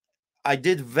remember I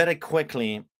did very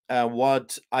quickly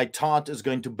what I thought is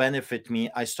going to benefit me.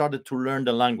 I started to learn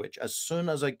the language as soon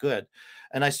as I could.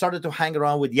 And I started to hang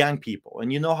around with young people.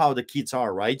 And you know how the kids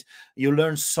are, right? You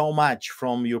learn so much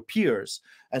from your peers.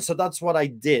 And so that's what I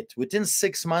did. Within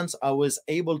 6 months, I was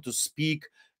able to speak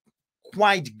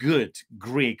quite good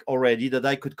Greek already, that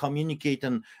I could communicate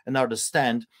and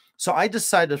understand. So I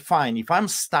decided, fine, if I'm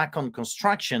stuck on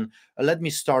construction, let me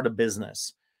start a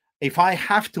business. If I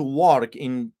have to work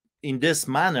in in this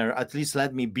manner, at least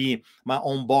let me be my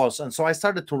own boss. And so I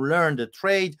started to learn the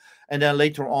trade. And then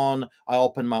later on, I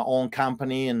opened my own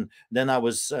company. And then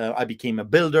I became a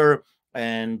builder,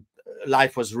 and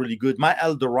life was really good. My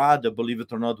El Dorado, believe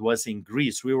it or not, was in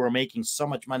Greece. We were making so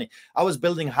much money. I was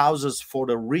building houses for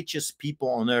the richest people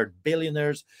on earth,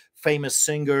 billionaires, famous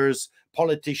singers,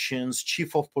 politicians,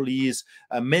 chief of police,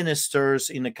 ministers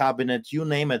in the cabinet, you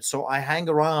name it. So I hang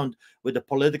around with the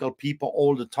political people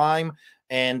all the time.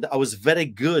 And I was very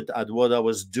good at what I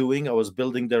was doing. I was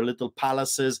building their little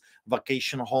palaces,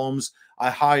 vacation homes. I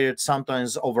hired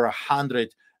sometimes over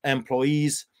 100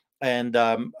 employees, and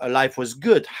life was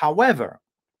good. However,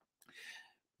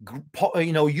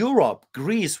 Europe,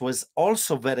 Greece was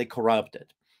also very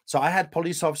corrupted. So I had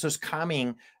police officers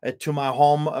coming to my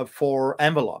home for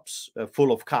envelopes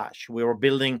full of cash. We were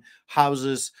building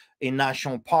houses in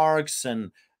national parks,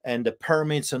 and the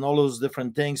permits and all those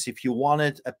different things. If you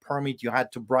wanted a permit, you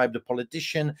had to bribe the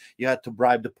politician, you had to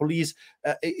bribe the police.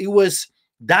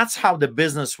 That's how the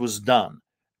business was done.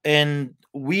 And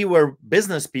we were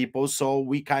business people, so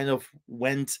we kind of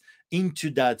went into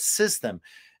that system,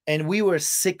 and we were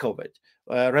sick of it.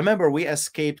 Remember, we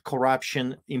escaped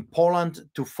corruption in Poland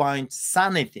to find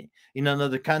sanity in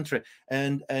another country,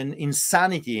 and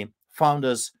insanity found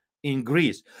us in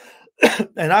Greece.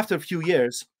 And after a few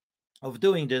years of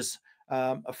doing this,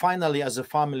 finally, as a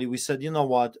family, we said, you know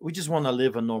what, we just want to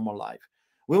live a normal life.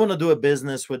 We want to do a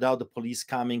business without the police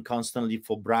coming constantly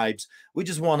for bribes. We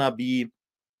just want to be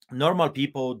normal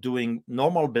people doing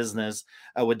normal business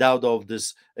without all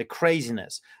this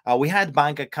craziness. We had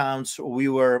bank accounts. We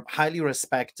were highly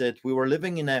respected. We were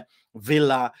living in a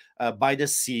villa by the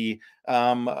sea.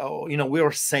 We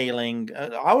were sailing.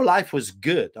 Our life was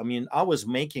good. I mean, I was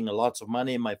making lots of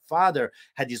money. My father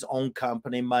had his own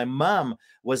company. My mom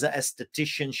was an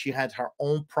esthetician. She had her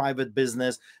own private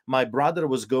business. My brother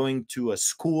was going to a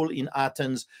school in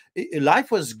Athens. Life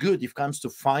was good if it comes to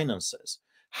finances.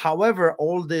 However,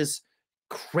 all this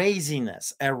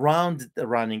craziness around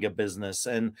running a business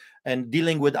and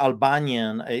dealing with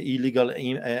Albanian illegal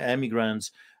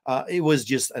immigrants, it was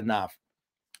just enough.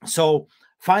 So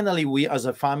finally, we as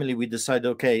a family, we decided,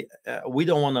 okay, we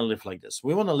don't want to live like this.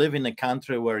 We want to live in a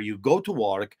country where you go to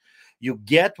work, you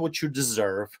get what you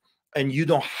deserve, and you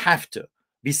don't have to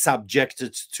be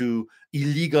subjected to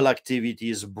illegal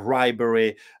activities,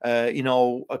 bribery,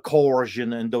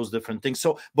 coercion, and those different things.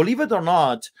 So believe it or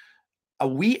not,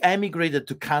 we emigrated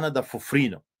to Canada for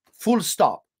freedom, full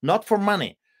stop, not for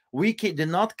money. We did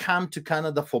not come to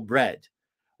Canada for bread.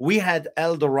 We had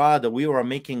El Dorado. We were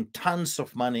making tons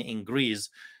of money in Greece.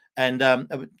 And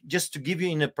just to give you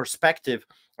in a perspective,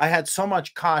 I had so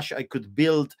much cash, I could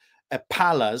build a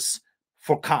palace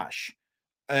for cash.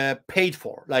 Paid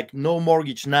for, like no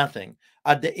mortgage, nothing,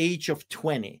 at the age of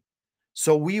 20.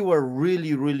 So we were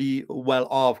really, really well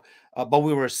off, but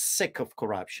we were sick of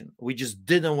corruption. We just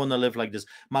didn't want to live like this.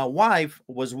 My wife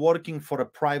was working for a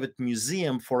private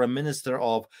museum for a minister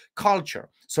of culture.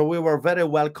 So we were very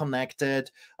well connected,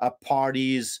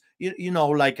 parties,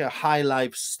 like a high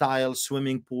lifestyle,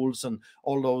 swimming pools and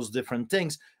all those different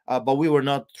things. But we were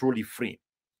not truly free.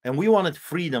 And we wanted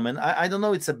freedom. And I don't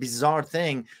know, it's a bizarre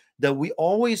thing that we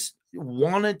always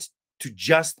wanted to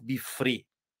just be free.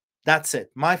 That's it.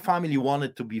 My family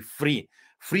wanted to be free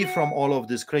from all of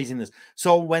this craziness.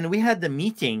 So when we had the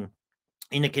meeting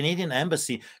in the Canadian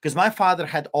embassy, because my father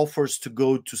had offers to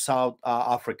go to South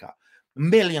Africa,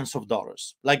 millions of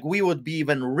dollars. Like we would be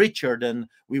even richer than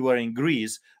we were in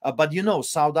Greece. But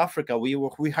South Africa, we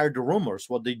heard the rumors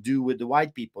what they do with the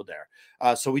white people there.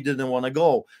 So we didn't want to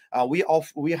go.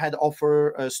 We had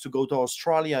offers to go to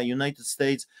Australia, United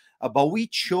States, but we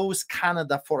chose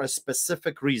Canada for a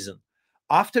specific reason.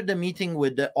 After the meeting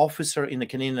with the officer in the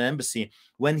Canadian embassy,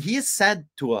 when he said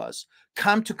to us,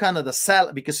 come to Canada,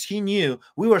 because he knew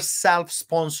we were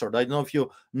self-sponsored. I don't know if you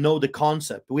know the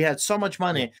concept. We had so much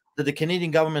money that the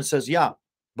Canadian government says, yeah,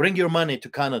 bring your money to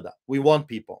Canada. We want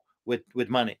people with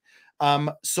money.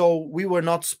 So we were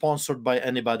not sponsored by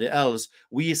anybody else.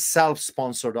 We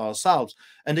self-sponsored ourselves.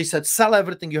 And they said, sell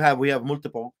everything you have. We have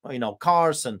multiple,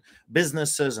 cars and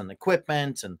businesses and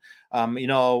equipment. And,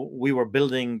 we were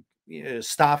building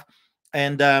stuff.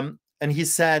 And he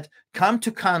said, come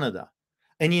to Canada.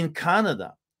 And in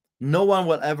Canada, no one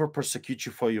will ever persecute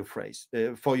you for your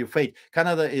faith.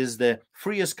 Canada is the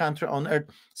freest country on earth.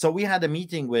 So we had a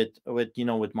meeting with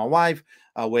my wife,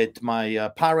 with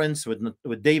my parents,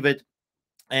 with David.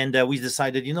 And we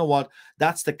decided, you know what,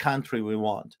 that's the country we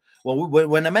want. Well,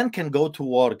 when a man can go to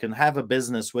work and have a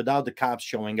business without the cops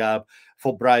showing up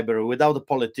for bribery, without the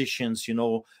politicians,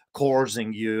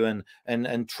 coercing you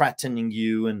and threatening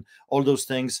you and all those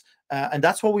things, And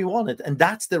that's what we wanted. And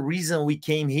that's the reason we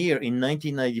came here in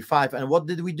 1995. And what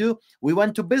did we do? We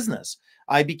went to business.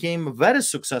 I became a very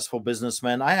successful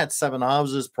businessman. I had 7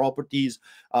 houses, properties,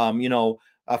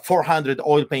 400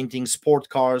 oil painting sport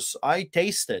cars. I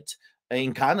tasted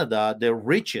in Canada the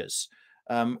riches.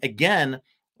 Again,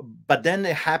 but then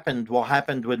it happened what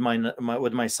happened with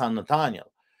my son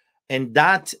Nathaniel. And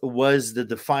that was the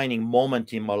defining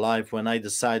moment in my life when I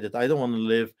decided I don't want to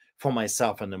live for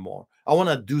myself anymore. I want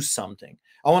to do something.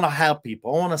 I want to help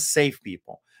people. I want to save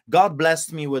people. God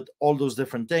blessed me with all those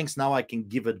different things. Now I can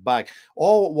give it back.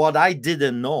 All what I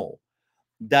didn't know,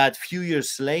 that few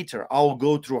years later, I'll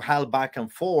go through hell back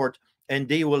and forth, and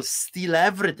they will steal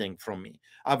everything from me.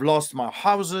 I've lost my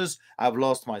houses. I've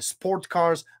lost my sport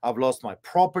cars. I've lost my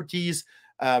properties,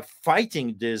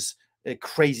 fighting this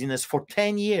craziness for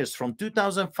 10 years. From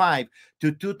 2005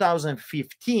 to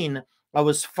 2015, I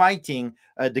was fighting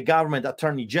the government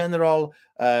attorney general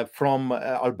from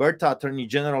Alberta, attorney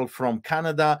general from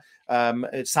Canada.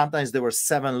 Sometimes there were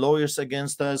 7 lawyers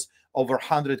against us, over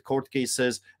 100 court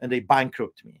cases, and they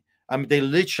bankrupted me. I mean, they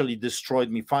literally destroyed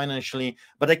me financially,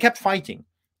 but I kept fighting.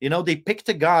 You know, they picked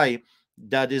a guy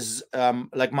that is,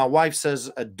 like my wife says,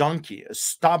 a donkey,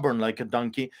 stubborn like a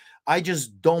donkey. I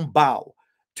just don't bow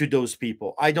to those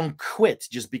people. I don't quit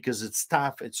just because it's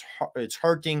tough, it's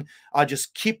hurting. I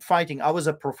just keep fighting. I was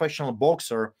a professional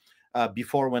boxer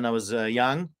before, when I was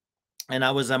young, and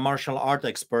I was a martial art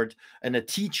expert and a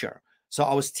teacher. So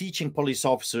I was teaching police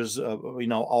officers,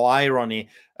 irony,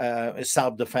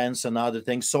 self-defense and other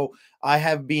things. So I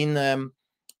have been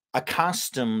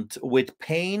accustomed with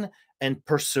pain and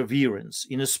perseverance.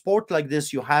 In a sport like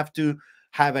this, you have to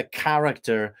have a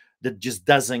character that just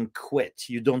doesn't quit.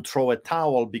 You don't throw a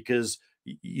towel because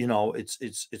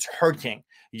it's hurting.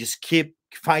 You just keep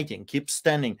fighting, keep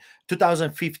standing.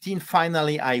 2015,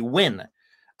 finally, I win.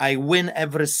 I win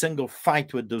every single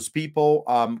fight with those people.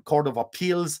 Court of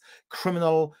Appeals,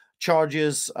 criminal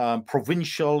charges,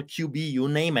 provincial, QB, you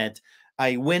name it.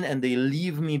 I win, and they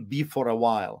leave me be for a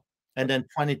while. And then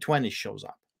 2020 shows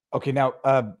up. Okay, now,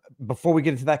 before we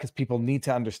get into that, because people need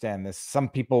to understand this, some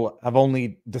people have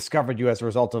only discovered you as a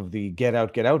result of the Get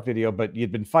Out video, but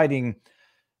you'd been fighting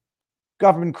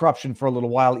government corruption for a little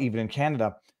while, even in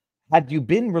Canada. Had you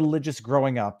been religious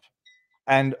growing up,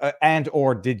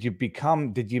 or did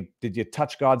you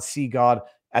touch God, see God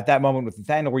at that moment with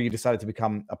Nathaniel, where you decided to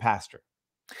become a pastor?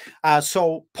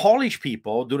 So Polish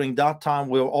people during that time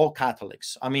were all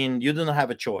Catholics. I mean, you didn't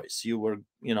have a choice. You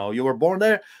were born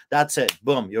there. That's it.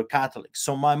 Boom, you're Catholic.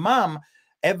 So my mom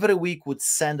every week would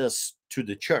send us to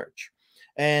the church,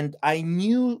 and I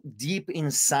knew deep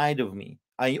inside of me,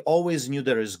 I always knew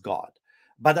there is God,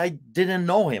 but I didn't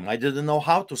know him. I didn't know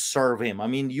how to serve him. I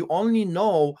mean, you only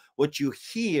know what you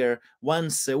hear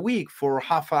once a week for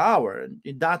half an hour,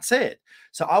 and that's it.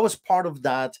 So I was part of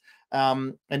that,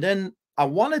 and then I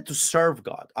wanted to serve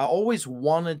God. I always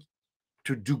wanted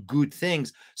to do good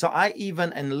things. So I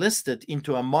even enlisted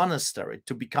into a monastery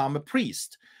to become a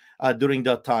priest during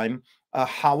that time.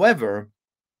 However,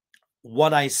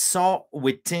 what I saw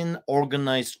within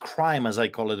organized crime, as I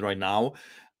call it right now,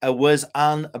 was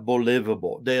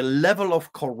unbelievable. The level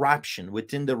of corruption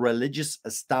within the religious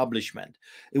establishment,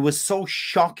 it was so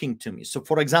shocking to me. So,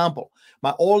 for example,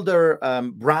 my older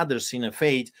brothers in the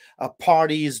faith,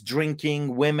 parties,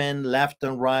 drinking, women left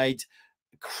and right,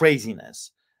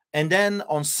 craziness. And then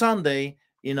on Sunday,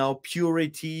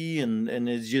 purity, and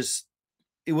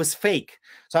it was fake.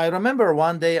 So I remember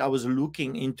one day I was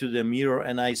looking into the mirror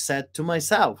and I said to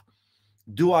myself,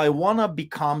 do I want to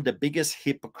become the biggest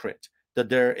hypocrite that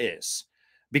there is?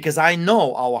 Because I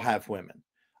know I will have women.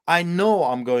 I know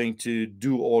I'm going to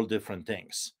do all different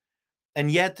things. And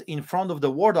yet in front of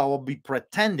the world, I will be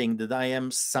pretending that I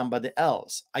am somebody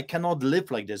else. I cannot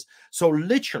live like this. So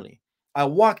literally, I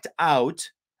walked out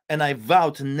and I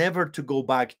vowed never to go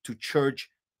back to church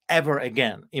ever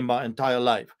again in my entire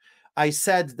life. I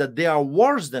said that they are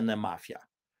worse than the mafia.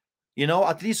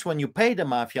 At least when you pay the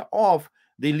mafia off,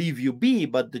 they leave you be,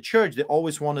 but the church, they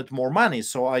always wanted more money.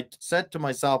 So I said to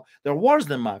myself, they're worse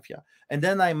than mafia. And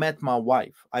then I met my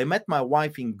wife. I met my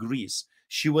wife in Greece.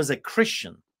 She was a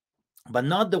Christian, but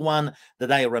not the one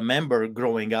that I remember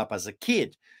growing up as a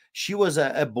kid. She was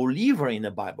a believer in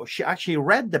the Bible. She actually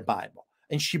read the Bible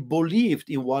and she believed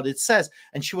in what it says.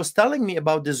 And she was telling me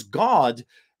about this God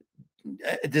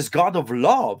of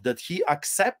love, that he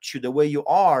accepts you the way you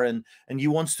are, and he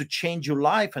wants to change your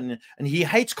life, and he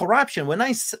hates corruption. When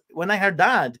I heard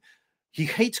that, he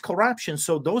hates corruption.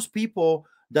 So those people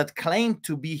that claim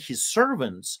to be his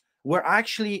servants were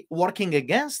actually working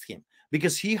against him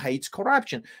because he hates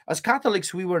corruption. As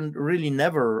Catholics, we were really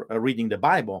never reading the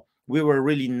Bible. we were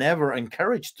really never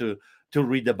encouraged to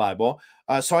read the Bible.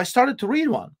 So I started to read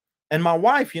one. And my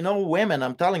wife, you know, women,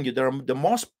 I'm telling you, they're the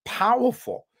most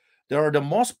powerful. They are the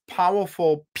most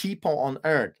powerful people on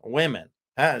earth, women.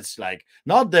 It's like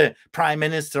not the prime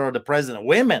minister or the president,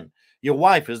 women. Your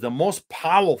wife is the most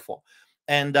powerful.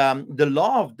 And the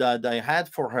love that I had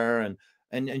for her,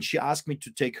 and she asked me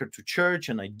to take her to church,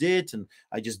 and I did, and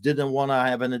I just didn't want to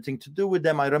have anything to do with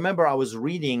them. I remember I was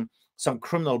reading some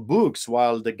criminal books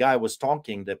while the guy was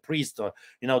talking, the priest, or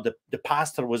you know, the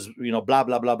pastor was, you know, blah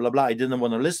blah blah blah blah. I didn't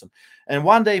want to listen. And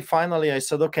one day finally I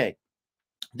said, okay,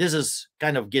 this is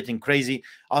kind of getting crazy.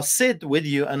 I'll sit with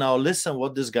you and I'll listen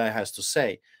what this guy has to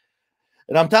say.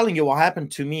 And I'm telling you what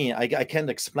happened to me. I can't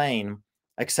explain,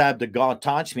 except that God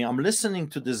touched me. I'm listening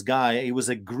to this guy. He was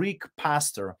a Greek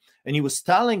pastor, and he was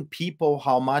telling people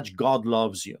how much God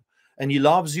loves you, and he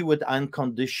loves you with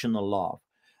unconditional love.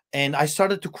 And I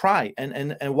started to cry.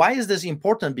 And why is this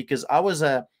important? Because I was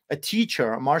a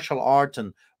teacher, a martial art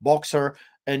and boxer,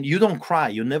 and you don't cry.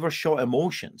 You never show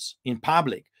emotions in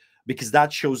public, because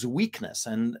that shows weakness.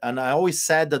 And I always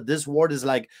said that this world is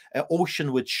like an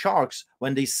ocean with sharks.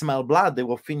 When they smell blood, they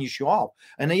will finish you off.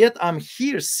 And yet I'm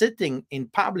here sitting in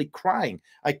public crying.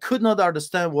 I could not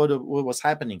understand what was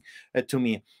happening to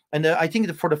me. And I think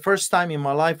that for the first time in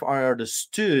my life, I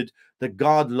understood that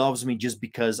God loves me just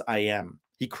because I am.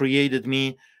 He created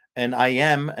me, and I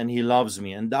am, and he loves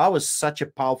me. And that was such a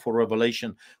powerful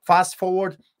revelation. Fast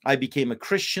forward, I became a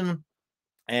Christian.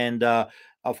 And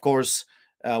of course,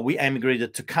 we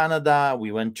emigrated to Canada.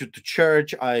 We went to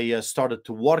church. I started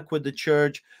to work with the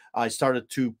church. I started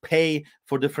to pay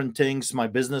for different things. My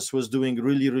business was doing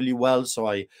really, really well. So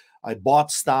I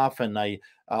bought stuff, and I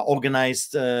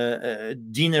organized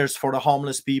dinners for the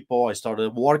homeless people. I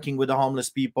started working with the homeless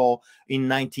people in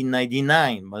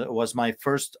 1999. It was my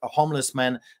first homeless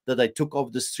man that I took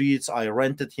off the streets. I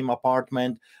rented him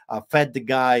apartment, fed the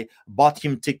guy, bought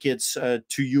him tickets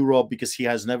to Europe because he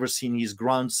has never seen his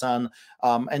grandson.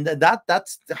 And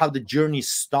that's how the journey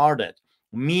started.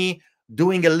 Me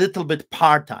doing a little bit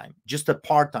part-time, just a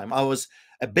part-time. I was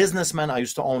a businessman. I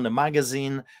used to own a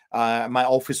magazine. My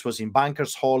office was in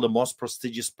Bankers Hall, the most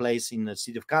prestigious place in the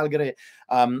city of Calgary.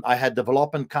 I had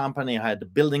development company. I had a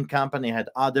building company. I had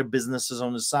other businesses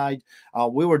on the side.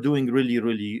 We were doing really,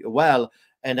 really well.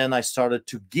 And then I started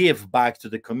to give back to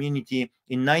the community.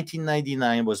 In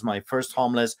 1999 was my first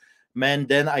homeless man.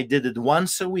 Then I did it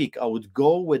once a week. I would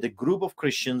go with a group of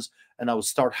Christians, and I would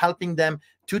start helping them.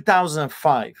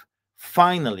 2005,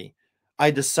 finally,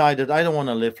 I decided I don't want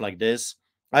to live like this.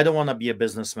 I don't want to be a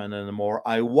businessman anymore.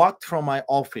 I walked from my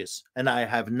office, and I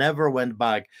have never went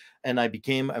back. And I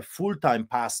became a full-time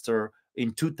pastor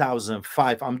in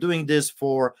 2005. I'm doing this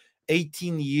for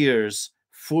 18 years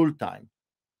full-time.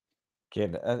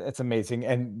 Kid, it's amazing.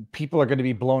 And people are going to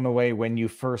be blown away when you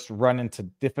first run into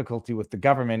difficulty with the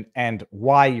government and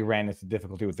why you ran into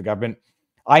difficulty with the government.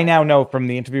 I now know from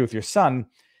the interview with your son,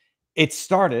 it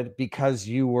started because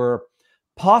you were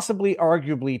possibly,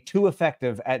 arguably, too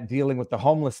effective at dealing with the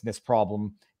homelessness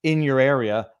problem in your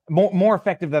area, more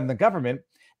effective than the government.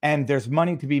 And there's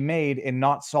money to be made in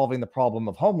not solving the problem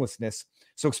of homelessness.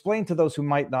 So explain to those who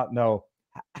might not know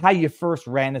how you first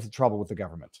ran into trouble with the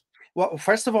government. Well,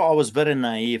 first of all, I was very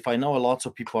naive. I know lots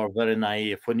of people are very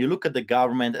naive. When you look at the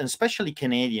government, and especially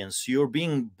Canadians, you're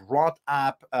being brought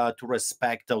up to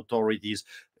respect authorities,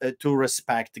 to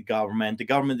respect the government. The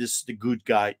government is the good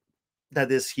guy that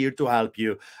is here to help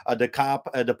you. The cop,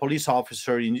 the police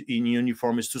officer in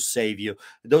uniform is to save you.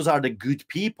 Those are the good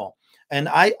people. And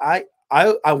I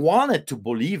wanted to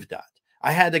believe that.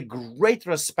 I had a great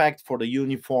respect for the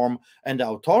uniform and the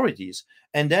authorities.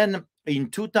 And then in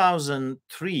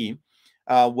 2003,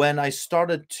 when I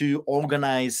started to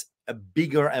organize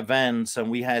bigger events,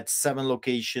 and we had 7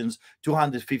 locations,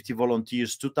 250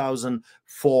 volunteers,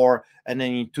 2004, and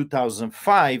then in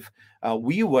 2005,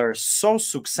 we were so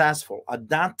successful. At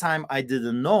that time, I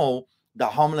didn't know that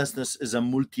homelessness is a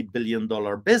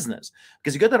multi-billion-dollar business.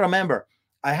 Because you got to remember,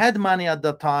 I had money at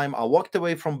that time. I walked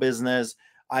away from business.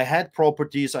 I had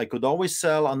properties. I could always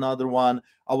sell another one.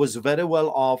 I was very well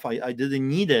off. I didn't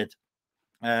need it,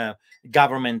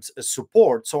 government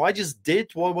support. So I just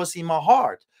did what was in my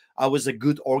heart. I was a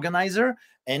good organizer,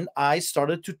 and I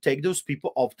started to take those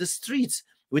people off the streets.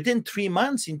 Within 3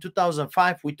 months, in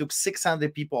 2005, we took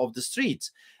 600 people off the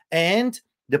streets, and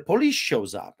the police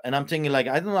shows up. And I'm thinking, like,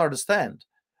 I don't understand.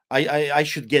 I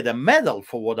should get a medal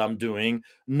for what I'm doing,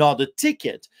 not a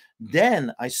ticket.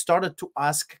 Then I started to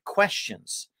ask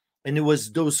questions. And it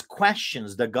was those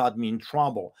questions that got me in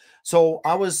trouble. So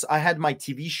I had my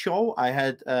TV show, I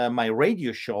had my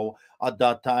radio show at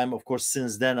that time. Of course,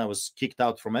 since then I was kicked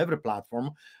out from every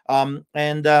platform, and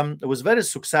it was very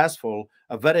successful,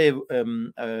 very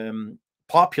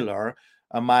popular.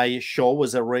 My show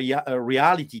was a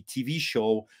reality TV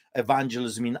show,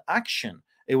 Evangelism in Action.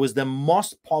 It was the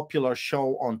most popular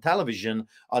show on television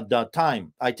at that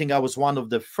time. I think I was one of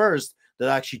the first that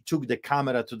actually took the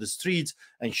camera to the streets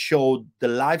and showed the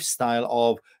lifestyle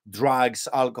of drugs,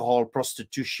 alcohol,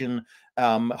 prostitution,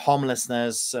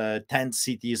 homelessness, tent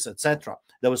cities, etc.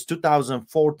 That was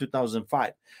 2004,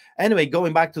 2005. Anyway,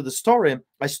 going back to the story,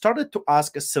 I started to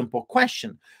ask a simple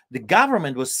question. The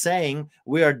government was saying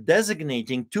we are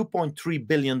designating $2.3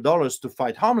 billion to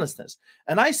fight homelessness.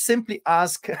 And I simply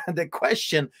asked the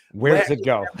question, where does it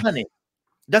go? Money?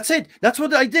 That's it. That's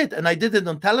what I did. And I did it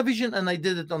on television and I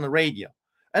did it on the radio.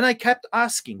 And I kept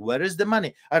asking, where is the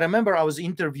money? I remember I was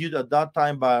interviewed at that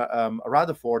time by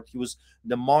Rutherford. He was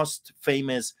the most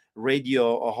famous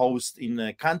radio host in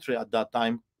the country at that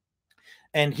time.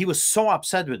 And he was so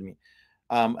upset with me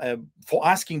for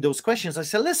asking those questions. I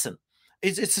said, listen,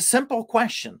 it's a simple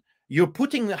question. You're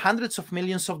putting hundreds of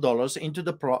millions of dollars into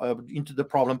the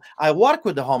problem. I work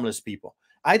with the homeless people.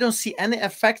 I don't see any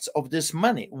effects of this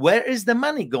money. Where is the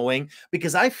money going?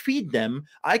 Because I feed them,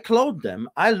 I clothe them,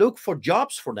 I look for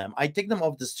jobs for them, I take them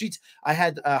off the streets. I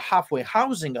had halfway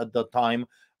housing at that time,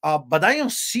 but I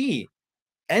don't see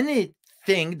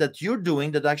anything that you're doing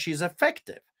that actually is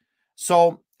effective.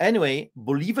 So anyway,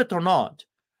 believe it or not,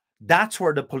 that's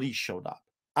where the police showed up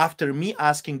after me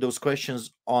asking those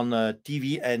questions on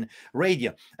TV and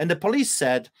radio. And the police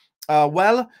said,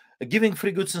 well, giving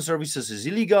free goods and services is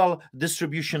illegal,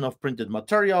 distribution of printed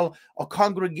material, or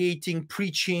congregating,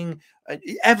 preaching,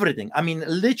 everything. I mean,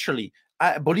 literally,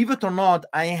 believe it or not,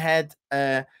 I had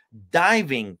a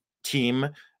diving team,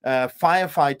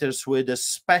 firefighters with a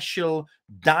special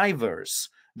divers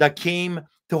that came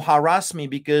to harass me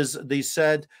because they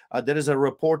said there is a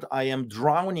report I am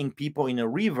drowning people in a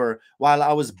river while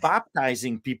I was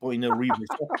baptizing people in a river.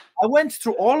 So I went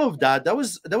through all of that. That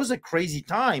was a crazy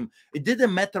time. It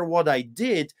didn't matter what I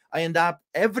did. I ended up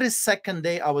every second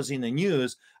day I was in the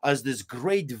news as this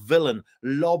great villain,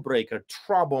 lawbreaker,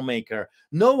 troublemaker.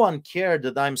 No one cared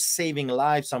that I'm saving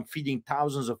lives. I'm feeding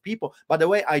thousands of people. By the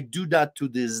way, I do that to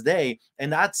this day.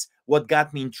 And that's what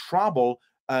got me in trouble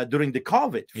during the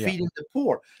COVID, feeding the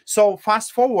poor. So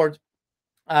fast forward,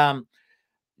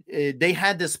 they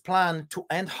had this plan to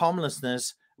end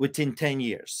homelessness within 10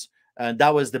 years.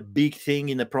 That was the big thing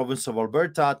in the province of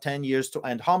Alberta, 10 years to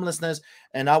end homelessness.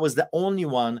 And I was the only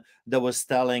one that was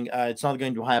telling it's not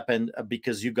going to happen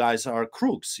because you guys are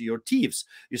crooks, you're thieves,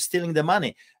 you're stealing the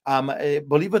money.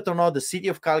 Believe it or not, the city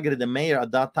of Calgary, the mayor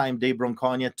at that time, Dave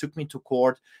Bronconia, took me to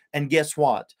court. And guess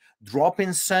what?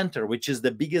 Drop-in Center, which is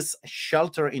the biggest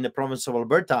shelter in the province of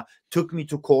Alberta, took me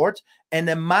to court. And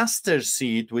the Master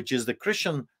Seat, which is the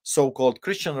Christian, so-called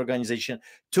Christian organization,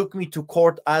 took me to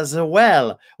court as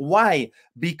well. Why?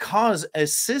 Because a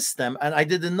system, and I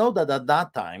didn't know that at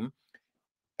that time,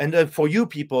 and for you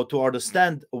people to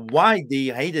understand why they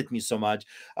hated me so much,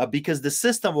 because the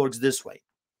system works this way.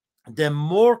 The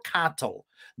more cattle,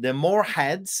 the more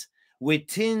heads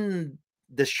within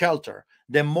the shelter,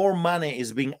 the more money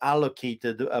is being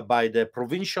allocated by the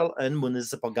provincial and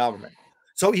municipal government.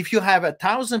 So if you have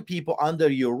 1,000 people under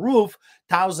your roof,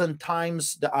 1,000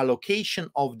 times the allocation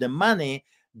of the money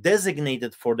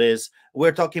designated for this,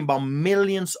 we're talking about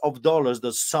millions of dollars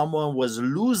that someone was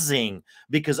losing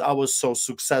because I was so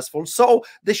successful. So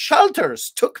the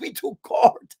shelters took me to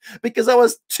court because I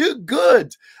was too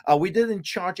good. We didn't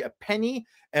charge a penny,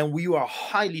 and we were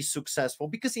highly successful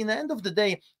because in the end of the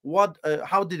day,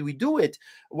 how did we do it?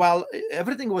 Well,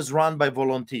 everything was run by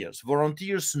volunteers.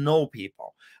 Volunteers know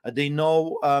people. They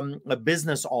know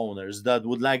business owners that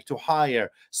would like to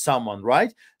hire someone,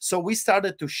 right? So we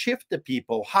started to shift the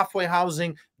people, halfway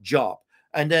housing, job,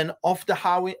 and then off the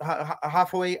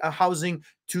halfway housing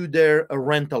to their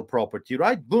rental property,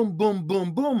 right? Boom, boom,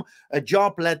 boom, boom. A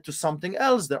job led to something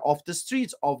else. They're off the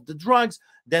streets, off the drugs.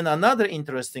 Then another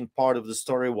interesting part of the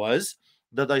story was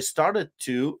that I started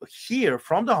to hear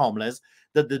from the homeless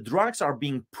that the drugs are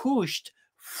being pushed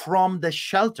from the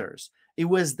shelters. It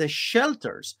was the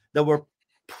shelters that were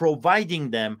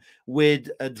providing them with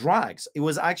drugs. It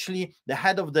was actually the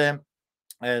head of the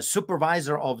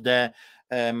supervisor of the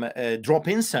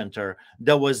drop-in center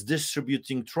that was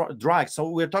distributing drugs. So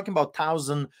we're talking about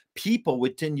 1,000 people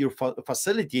within your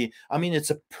facility. I mean, it's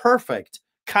a perfect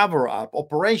cover-up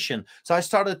operation. So I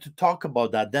started to talk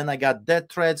about that. Then I got death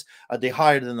threats. They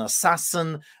hired an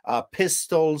assassin,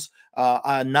 pistols,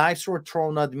 knives were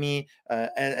thrown at me,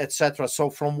 etc. So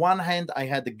from one hand, I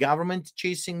had the government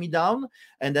chasing me down,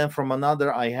 and then from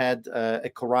another, I had a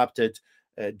corrupted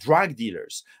drug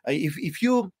dealers. If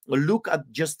you look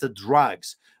at just the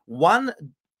drugs, one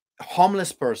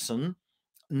homeless person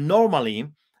normally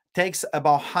takes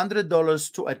about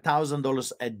 $100 to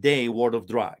 $1,000 a day worth of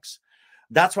drugs.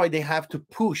 That's why they have to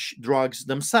push drugs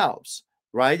themselves,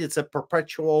 right? It's a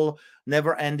perpetual,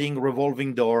 never-ending,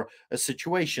 revolving door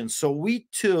situation. So we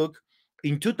took,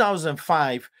 in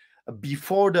 2005,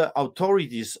 before the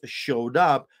authorities showed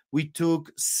up, we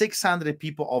took 600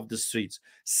 people off the streets.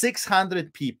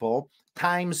 600 people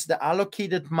times the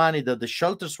allocated money that the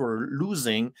shelters were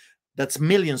losing, that's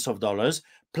millions of dollars,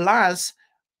 plus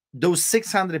those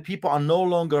 600 people are no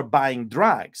longer buying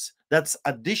drugs. That's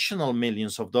additional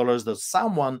millions of dollars that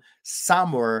someone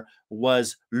somewhere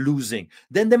was losing.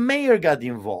 Then the mayor got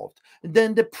involved.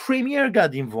 Then the premier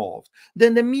got involved.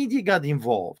 Then the media got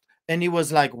involved. And it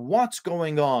was like, what's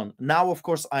going on? Now, of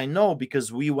course, I know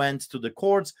because we went to the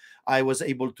courts. I was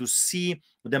able to see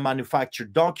the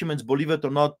manufactured documents. Believe it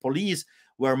or not, police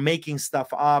were making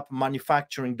stuff up,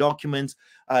 manufacturing documents.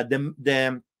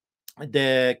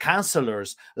 The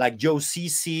counselors like Joe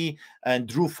Cece and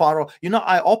Drew Farrell, you know,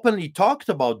 I openly talked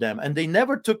about them, and they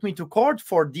never took me to court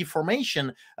for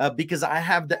defamation because I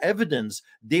have the evidence.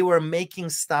 They were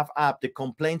making stuff up. The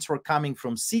complaints were coming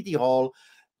from City Hall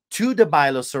to the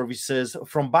bylaw services,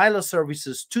 from bylaw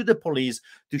services to the police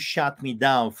to shut me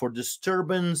down for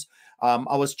disturbance.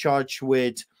 I was charged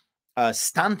with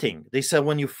stunting. They said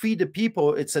when you feed the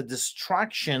people, it's a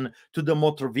distraction to the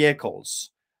motor vehicles,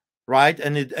 right?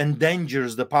 And it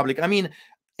endangers the public. I mean,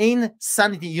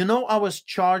 insanity. You know, I was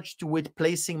charged with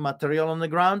placing material on the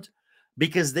ground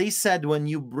because they said when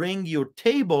you bring your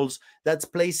tables, that's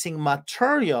placing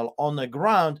material on the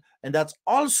ground, and that's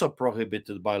also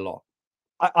prohibited by law.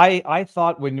 I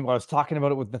thought when I was talking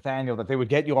about it with Nathaniel that they would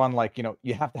get you on, like, you know,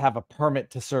 you have to have a permit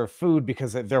to serve food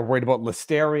because they're worried about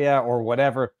listeria or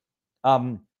whatever.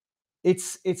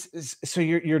 It's so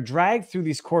you're dragged through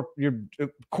these court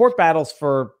battles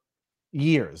for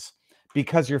years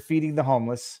because you're feeding the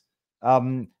homeless,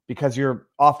 because you're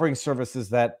offering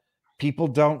services that people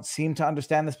don't seem to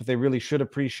understand this, but they really should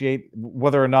appreciate.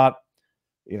 Whether or not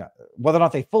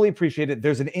they fully appreciate it,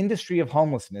 there's an industry of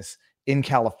homelessness in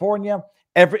California,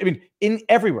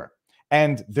 everywhere.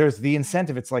 And there's the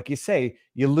incentive. It's like you say,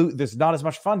 there's not as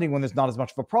much funding when there's not as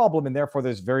much of a problem, and therefore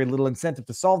there's very little incentive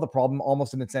to solve the problem,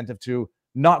 almost an incentive to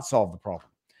not solve the problem.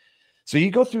 So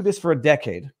you go through this for a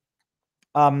decade.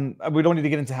 We don't need to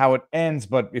get into how it ends,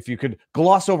 but if you could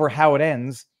gloss over how it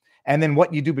ends, and then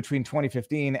what you do between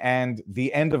 2015 and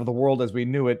the end of the world as we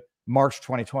knew it, March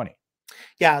 2020.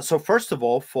 Yeah, so first of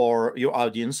all, for your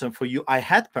audience and for you, I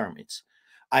had permits.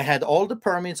 I had all the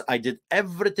permits. I did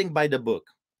everything by the book.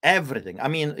 Everything. I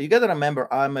mean, you got to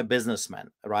remember, I'm a businessman,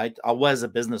 right? I was a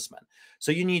businessman.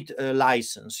 So you need a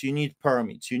license, you need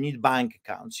permits, you need bank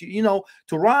accounts. You know,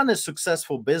 to run a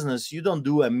successful business, you don't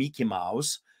do a Mickey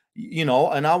Mouse, you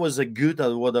know, and I was good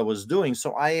at what I was doing.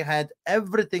 So I had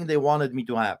everything they wanted me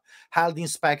to have. Health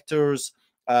inspectors,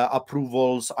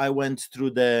 approvals. I went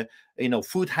through the, you know,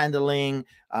 food handling.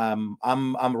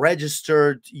 I'm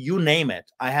registered, you name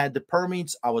it. I had the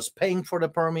permits. I was paying for the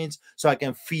permits so I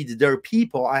can feed their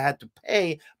people. I had to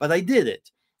pay, but I did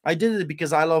it. I did it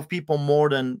because I love people more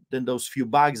than those few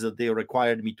bucks that they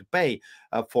required me to pay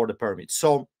for the permits.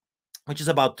 So, which is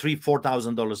about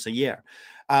 $3,000-4,000 a year.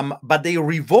 But they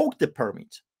revoked the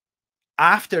permit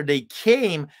after they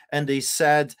came and they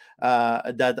said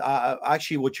that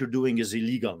actually what you're doing is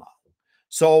illegal now.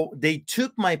 So they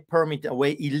took my permit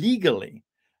away illegally,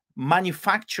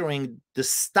 manufacturing the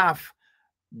stuff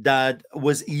that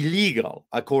was illegal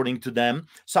according to them.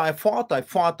 So I fought.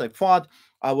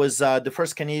 I was the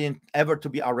first Canadian ever to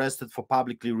be arrested for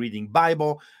publicly reading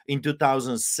Bible. In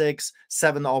 2006,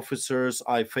 7 officers,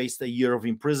 I faced a year of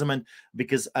imprisonment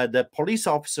because the police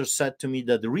officer said to me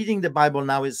that reading the Bible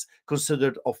now is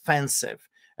considered offensive,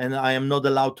 and I am not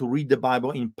allowed to read the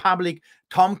Bible in public.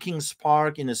 Tompkins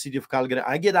Park in the city of Calgary,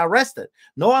 I get arrested.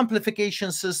 No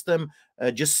amplification system,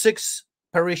 just 6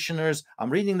 parishioners.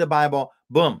 I'm reading the Bible,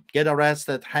 boom, get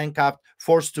arrested, handcuffed,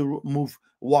 forced to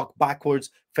walk backwards,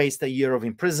 faced a year of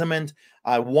imprisonment.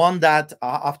 I won that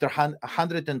after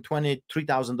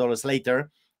 $123,000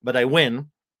 later, but I win,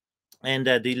 and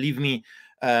they leave me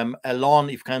alone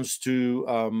if it comes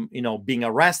to you know, being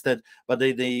arrested, but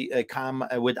they come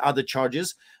with other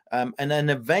charges. And then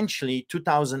eventually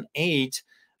 2008,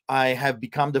 I have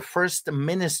become the first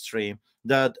ministry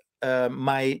that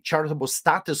my charitable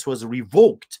status was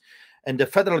revoked, and the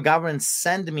federal government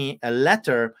sent me a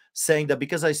letter saying that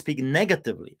because I speak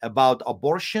negatively about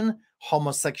abortion,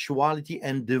 homosexuality,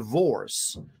 and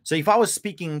divorce. So if I was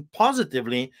speaking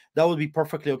positively, that would be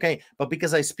perfectly okay. But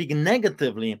because I speak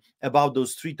negatively about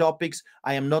those three topics,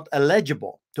 I am not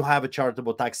eligible to have a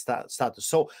charitable tax status.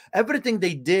 So everything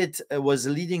they did was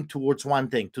leading towards one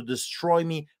thing: to destroy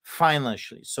me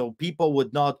financially. So people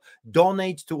would not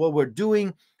donate to what we're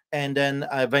doing, and then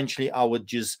eventually I would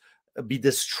just be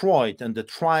destroyed, and the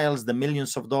trials, the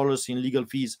millions of dollars in legal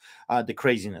fees, the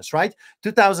craziness, right?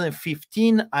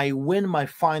 2015, I win my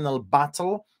final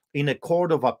battle in a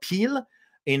court of appeal,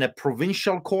 in a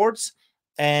provincial courts,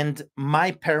 and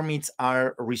my permits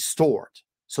are restored.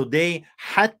 So they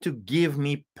had to give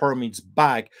me permits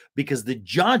back because the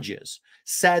judges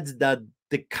said that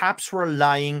the cops were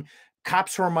lying,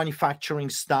 cops were manufacturing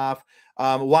stuff.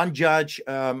 One judge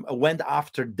went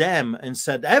after them and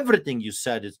said, everything you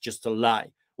said is just a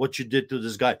lie, what you did to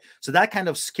this guy. So that kind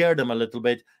of scared them a little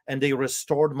bit, and they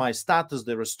restored my status.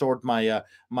 They restored my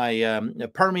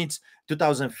permits.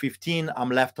 2015, I'm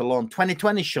left alone.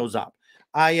 2020 shows up.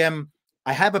 I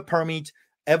have a permit.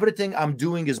 Everything I'm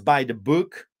doing is by the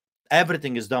book.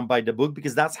 Everything is done by the book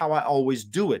because that's how I always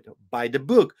do it, by the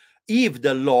book. If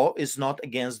the law is not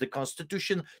against the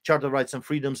Constitution, Charter of Rights and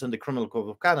Freedoms, and the Criminal Code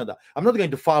of Canada. I'm not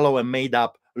going to follow a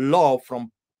made-up law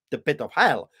from the pit of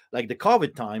hell, like the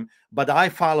COVID time, but I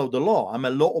follow the law. I'm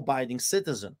a law-abiding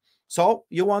citizen. So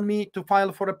you want me to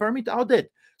file for a permit? I did.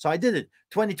 So I did it.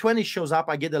 2020 shows up.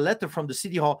 I get a letter from the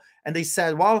City Hall, and they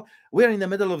said, well, we're in the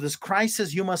middle of this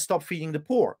crisis. You must stop feeding the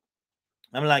poor.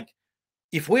 I'm like,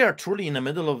 if we are truly in the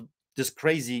middle of this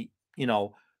crazy,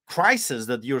 crisis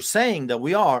that you're saying that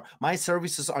we are, my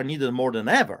services are needed more than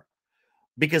ever,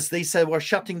 because they said we're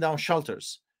shutting down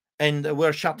shelters and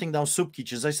we're shutting down soup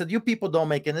kitchens. I said, you people don't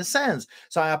make any sense.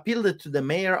 So I appealed it to the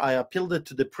mayor, I appealed it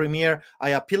to the premier, I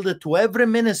appealed it to every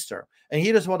minister. And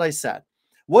here is what I said: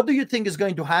 what do you think is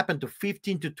going to happen to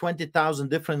 15 to 20,000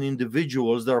 different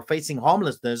individuals that are facing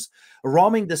homelessness,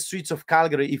 roaming the streets of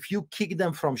Calgary, if you kick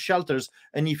them from shelters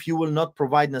and if you will not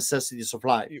provide necessities of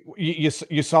life?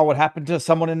 You saw what happened to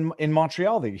someone in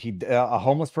Montreal. A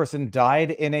homeless person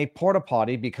died in a porta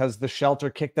potty because the shelter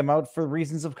kicked them out for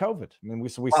reasons of COVID. I mean, we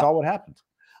saw what happened.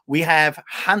 We have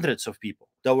hundreds of people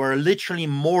that were literally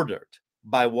murdered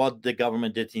by what the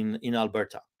government did in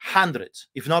Alberta. Hundreds,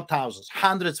 if not thousands,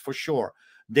 hundreds for sure.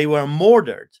 They were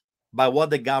murdered by what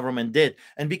the government did.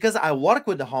 And because I work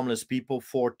with the homeless people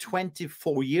for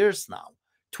 24 years now,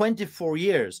 24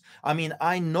 years, I mean,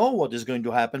 I know what is going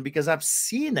to happen because I've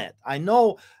seen it. I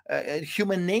know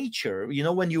human nature.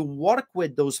 When you work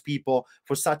with those people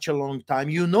for such a long time,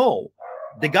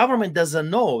 the government doesn't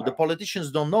know. The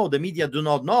politicians don't know. The media do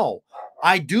not know.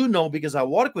 I do know because I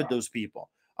work with those people.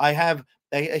 I have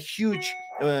a huge,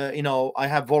 I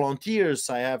have volunteers,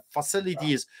 I have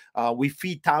facilities. We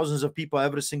feed thousands of people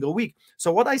every single week.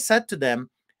 So what I said to them,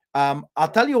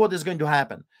 I'll tell you what is going to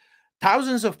happen.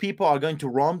 Thousands of people are going to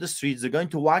roam the streets. They're going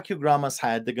to whack your grandma's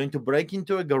head. They're going to break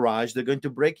into a garage. They're going to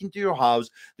break into your house.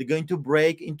 They're going to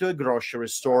break into a grocery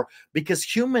store because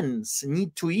humans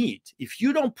need to eat. If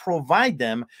you don't provide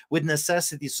them with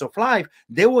necessities of life,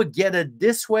 they will get it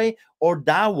this way or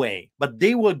that way, but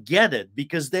they will get it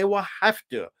because they will have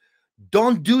to.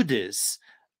 Don't do this.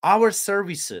 Our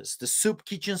services, the soup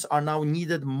kitchens, are now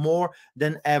needed more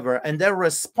than ever. And their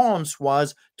response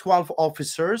was 12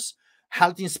 officers,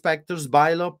 health inspectors,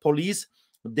 bylaw, police.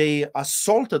 They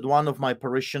assaulted one of my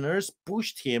parishioners,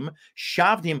 pushed him,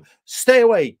 shoved him, stay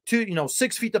away,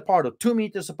 6 feet apart or 2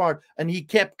 meters apart. And he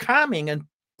kept coming and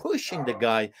pushing the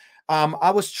guy.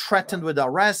 I was threatened with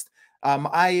arrest.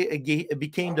 I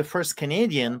became the first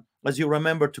Canadian, as you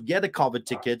remember, to get a COVID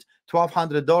ticket,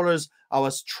 $1,200. I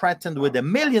was threatened with $1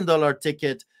 million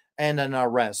ticket and an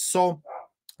arrest. So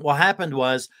what happened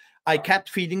was I kept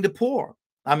feeding the poor.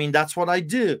 I mean, that's what I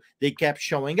do. They kept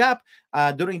showing up.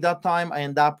 During that time, I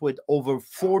ended up with over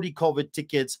 40 COVID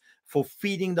tickets for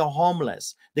feeding the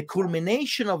homeless. The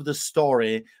culmination of the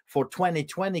story for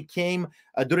 2020 came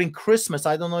during Christmas.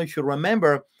 I don't know if you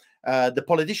remember, the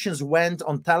politicians went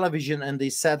on television and they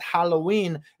said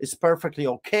Halloween is perfectly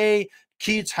okay.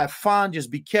 Kids have fun, just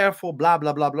be careful, blah,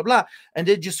 blah, blah, blah, blah. And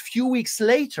then just a few weeks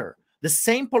later, the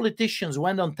same politicians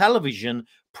went on television,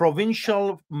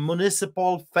 provincial,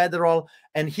 municipal, federal,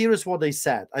 and here is what they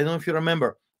said. I don't know if you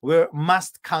remember. We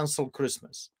must cancel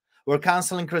Christmas. We're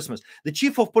canceling Christmas. The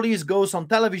chief of police goes on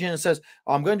television and says,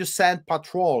 I'm going to send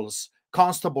patrols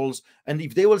constables, and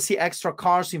if they will see extra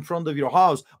cars in front of your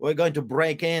house, we're going to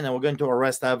break in and we're going to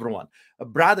arrest everyone. A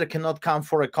brother cannot come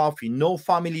for a coffee. No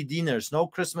family dinners, no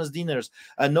Christmas dinners,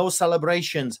 no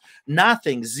celebrations,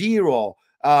 nothing, zero.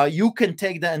 You can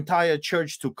take the entire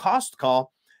church to Costco.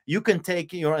 You can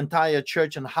take your entire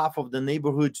church and half of the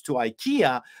neighborhood to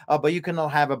IKEA, but you cannot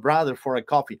have a brother for a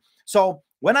coffee. So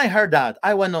when I heard that,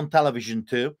 I went on television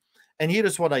too. And here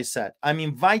is what I said. I'm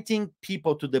inviting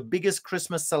people to the biggest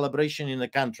Christmas celebration in the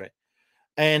country.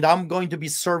 And I'm going to be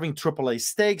serving AAA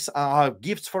steaks. I'll have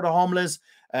gifts for the homeless.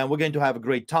 And we're going to have a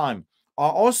great time. I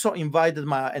also invited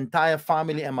my entire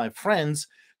family and my friends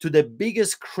to the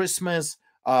biggest Christmas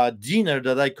dinner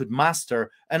that I could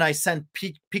muster. And I sent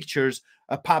pictures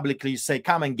publicly, say,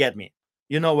 come and get me.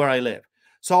 You know where I live.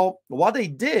 So what they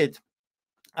did,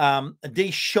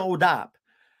 they showed up.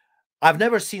 I've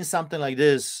never seen something like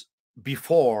this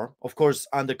before. Of course,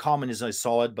 under communism I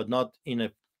saw it, but not in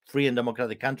a free and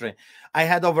democratic country. I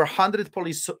had over 100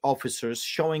 police officers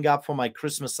showing up for my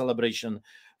Christmas celebration,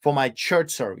 for my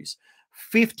church service.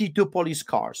 52 police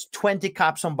cars, 20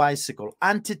 cops on bicycle,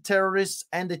 anti-terrorists,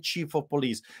 and the chief of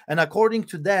police. And according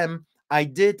to them, I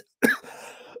did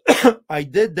I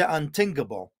did the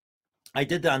unthinkable.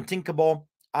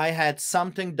 I had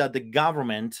something that the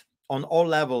government on all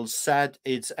levels said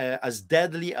it's as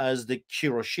deadly as the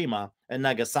Hiroshima and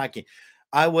Nagasaki.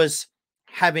 I was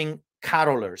having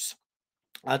carolers.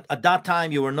 At that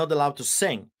time, you were not allowed to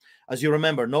sing. As you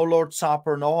remember, no Lord's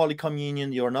Supper, no Holy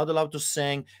Communion. You are not allowed to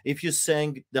sing. If you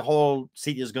sing, the whole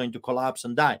city is going to collapse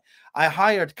and die. I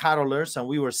hired carolers, and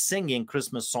we were singing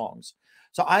Christmas songs.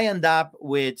 So I end up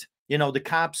with, the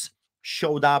cops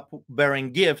showed up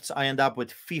bearing gifts. I end up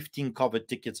with 15 COVID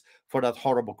tickets for that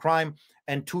horrible crime.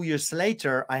 And 2 years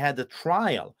later, I had a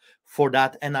trial for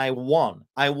that, and I won.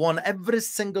 I won every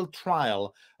single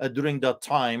trial during that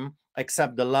time,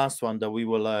 except the last one that we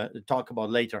will talk about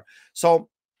later. So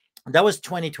that was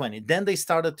 2020. Then they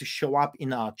started to show up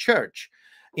in our church,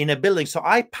 in a building. So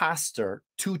I pastor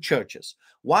 2 churches.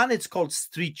 One, it's called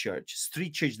Street Church,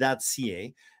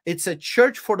 streetchurch.ca. It's a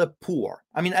church for the poor.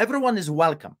 I mean, everyone is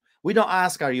welcome. We don't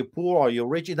ask, are you poor, are you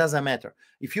rich? It doesn't matter.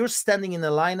 If you're standing in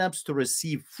the lineups to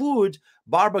receive food,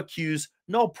 barbecues,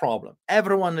 no problem.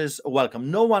 Everyone is welcome.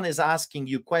 No one is asking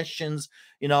you questions,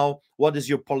 what is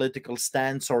your political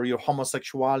stance or your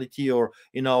homosexuality or,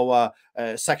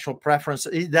 sexual preference.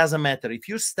 It doesn't matter. If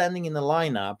you're standing in the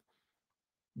lineup,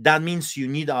 that means you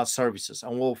need our services,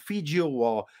 and we'll feed you,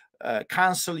 we'll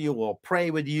counsel you, we'll pray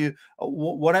with you,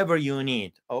 whatever you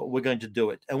need, we're going to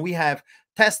do it. And we have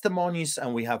testimonies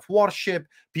and we have worship.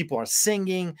 People are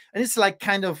singing, and it's like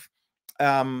kind of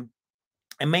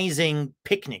amazing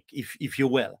picnic, if you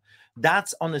will.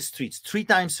 That's on the streets. 3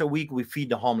 times a week we feed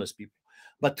the homeless people,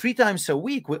 but 3 times a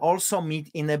week we also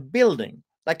meet in a building,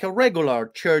 like a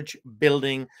regular church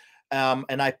building,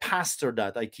 and I pastor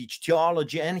that. I teach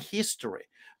theology and history,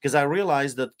 because I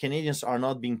realized that Canadians are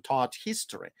not being taught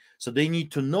history. So they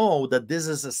need to know that this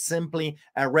is simply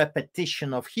a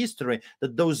repetition of history,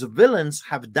 that those villains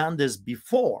have done this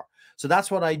before. So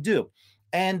that's what I do.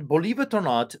 And believe it or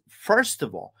not, first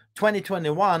of all,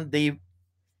 2021,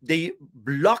 they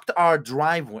blocked our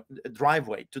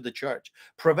driveway to the church,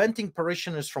 preventing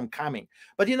parishioners from coming.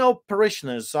 But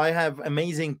parishioners, I have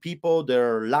amazing people.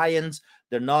 They're lions.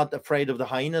 They're not afraid of the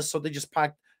hyenas. So they just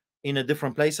packed in a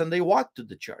different place and they walked to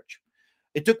the church.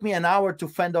 It took me an hour to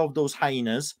fend off those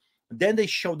hyenas. Then they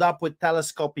showed up with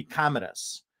telescopic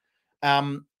cameras,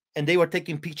 and they were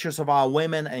taking pictures of our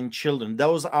women and children.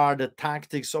 Those are the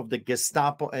tactics of the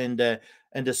Gestapo and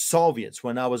the Soviets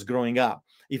when I was growing up.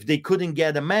 If they couldn't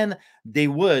get a man, they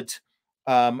would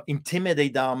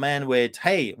intimidate our men with,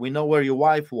 hey, we know where your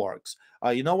wife works.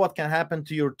 You know what can happen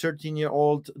to your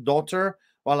 13-year-old daughter?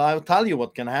 Well, I'll tell you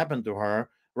what can happen to her,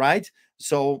 right?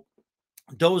 So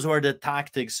those were the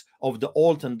tactics of the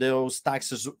old, and those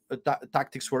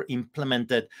tactics were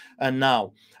implemented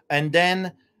now. And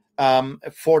then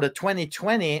for the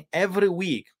 2020, every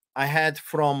week I had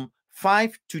from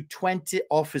 5 to 20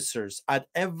 officers at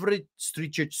every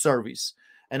street church service,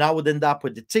 and I would end up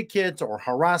with the ticket or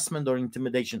harassment or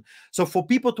intimidation. So for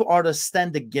people to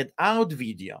understand the Get Out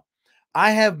video,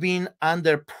 I have been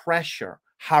under pressure,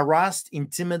 harassed,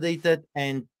 intimidated,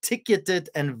 and ticketed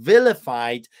and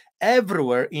vilified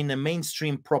everywhere in the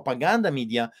mainstream propaganda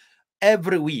media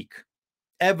every week.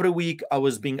 Every week I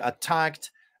was being attacked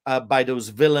by those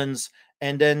villains.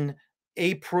 And then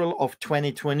April of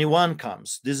 2021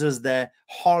 comes. This is the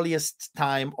holiest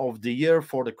time of the year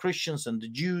for the Christians and the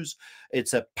Jews.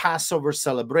 It's a Passover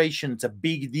celebration. It's a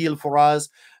big deal for us.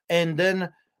 And then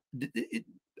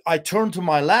I turn to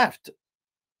my left.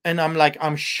 And I'm like,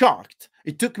 I'm shocked.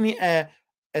 It took me a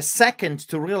second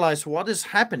to realize what is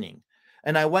happening.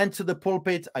 And I went to the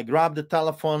pulpit, I grabbed the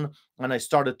telephone, and I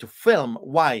started to film.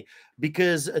 Why?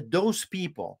 Because those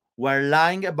people were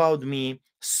lying about me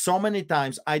so many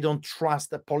times. I don't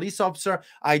trust a police officer.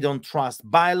 I don't trust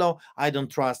bylaw. I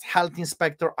don't trust health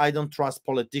inspector. I don't trust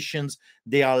politicians.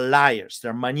 They are liars.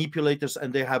 They're manipulators,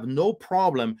 and they have no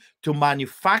problem to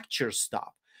manufacture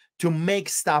stuff, to make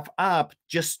stuff up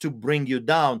just to bring you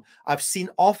down. I've seen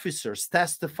officers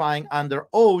testifying under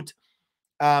oath,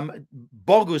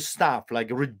 bogus stuff,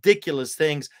 like ridiculous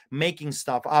things, making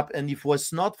stuff up. And if it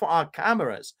was not for our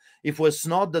cameras, if it was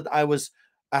not that I was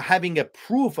having a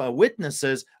proof,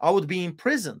 witnesses, I would be in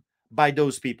prison by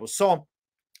those people. So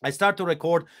I start to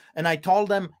record, and I told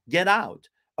them, get out.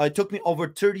 It took me over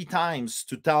 30 times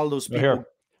to tell those people Here,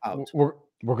 out.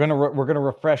 we're gonna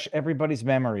refresh everybody's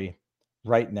memory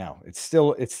right now. It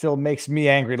still makes me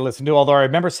angry to listen to. Although I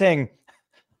remember saying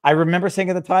at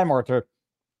the time, Artur,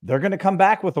 they're going to come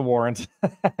back with a warrant,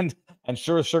 and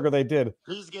sure as sugar they did.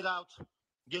 Please get out.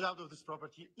 Get out of this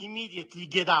property immediately.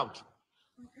 Get out.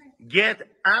 Get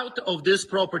out of this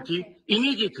property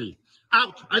immediately.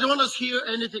 Out. I don't want to hear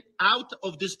anything. Out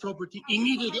of this property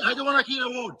immediately. I don't want to hear a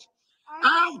word.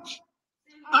 Out.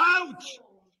 Out.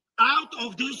 Out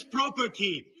of this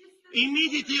property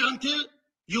immediately until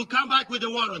you come back with a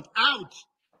warrant. Out.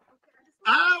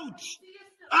 Out.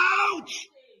 Out.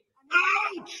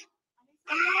 Out.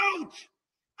 Out.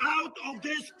 Out of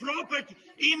this property.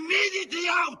 Immediately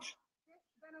out.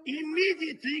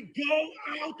 Immediately go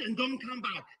out and don't come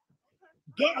back.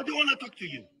 I don't want to talk to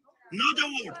you. Not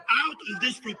a word.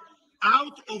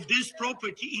 Out of this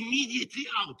property. Immediately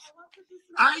out.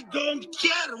 I don't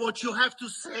care what you have to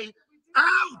say.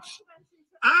 Out.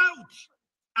 Out.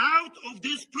 Out of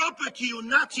this property, you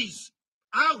Nazis.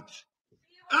 Out.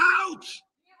 Out.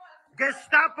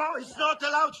 Gestapo is not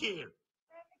allowed here.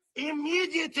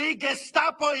 Immediately,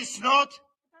 Gestapo is not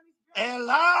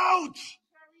allowed.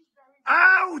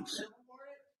 Out.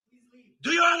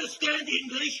 Do you understand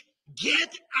English?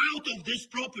 Get out of this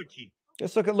property.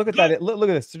 Just look at that. Look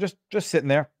at this. Just sitting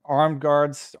there, armed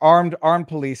guards, armed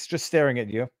police, just staring at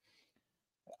you.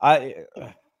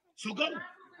 So go,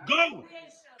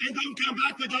 and don't come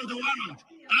back without the warrant.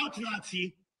 Out,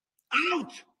 Nazi.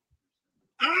 Out.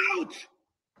 Out.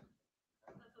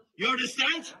 You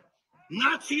understand?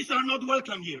 Nazis are not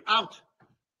welcome here. Out.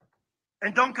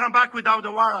 And don't come back without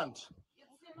the warrant.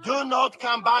 Do not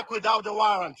come back without the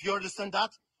warrant. You understand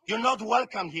that? You're not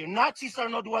welcome here. Nazis are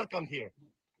not welcome here.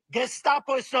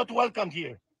 Gestapo is not welcome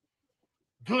here.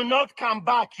 Do not come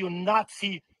back, you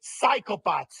Nazi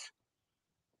psychopaths.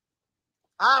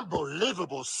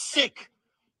 Unbelievable, sick,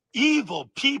 evil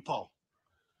people.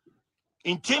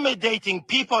 Intimidating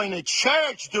people in a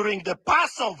church during the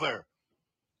Passover.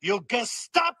 You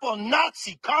Gestapo,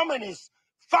 Nazi, communists,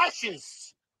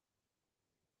 fascists.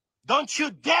 Don't you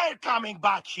dare coming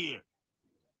back here.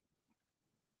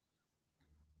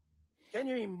 Can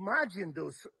you imagine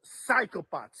those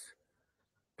psychopaths?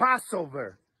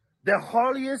 Passover, the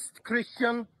holiest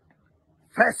Christian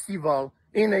festival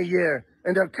in a year,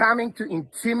 and they're coming to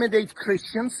intimidate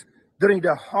Christians during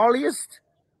the holiest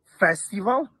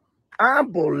festival?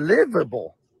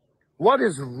 Unbelievable. What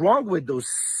is wrong with those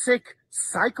sick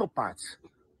psychopaths?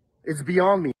 It's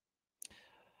beyond me.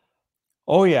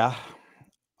 Oh yeah,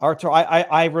 Artur,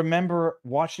 I remember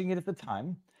watching it at the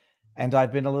time, and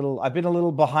I've been a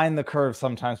little behind the curve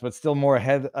sometimes, but still more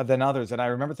ahead than others. And I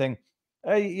remember thinking,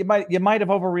 hey, you might have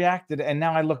overreacted. And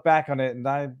now I look back on it,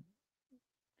 and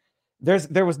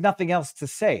there was nothing else to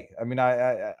say. I mean,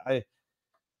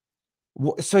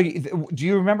 so do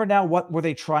you remember now? What were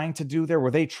they trying to do there?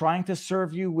 Were they trying to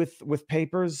serve you with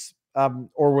papers,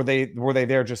 or were they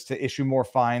there just to issue more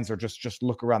fines, or just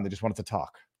look around? They just wanted to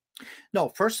talk. No,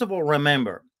 first of all,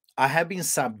 remember, I have been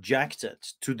subjected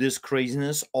to this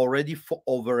craziness already for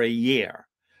over a year.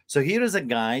 So here is a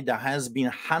guy that has been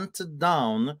hunted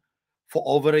down for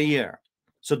over a year.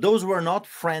 So those were not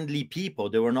friendly people.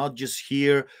 They were not just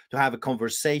here to have a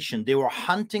conversation. They were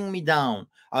hunting me down.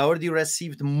 I already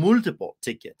received multiple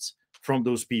tickets from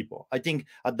those people. I think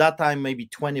at that time, maybe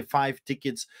 25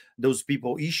 tickets those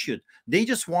people issued. They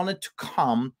just wanted to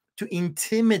come to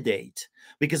intimidate,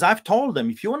 because I've told them,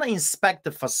 if you want to inspect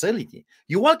the facility,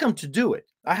 you're welcome to do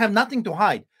it. I have nothing to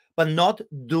hide, but not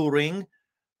during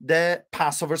the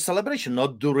Passover celebration,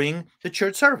 not during the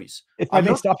church service. If I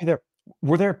may stop you there,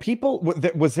 were there people?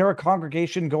 Was there a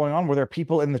congregation going on? Were there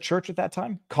people in the church at that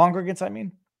time? Congregants, I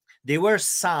mean? There were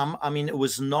some. I mean, it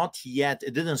was not yet,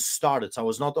 it didn't start it. So I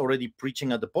was not already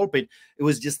preaching at the pulpit. It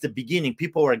was just the beginning.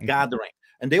 People were gathering.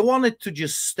 and they wanted to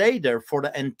just stay there for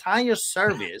the entire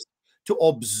service to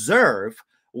observe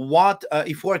what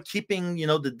if we're keeping, you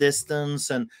know, the distance,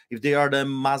 and if they are the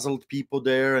muzzled people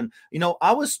there. And, you know,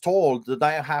 I was told that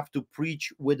I have to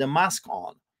preach with a mask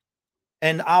on,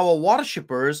 and our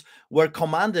worshipers were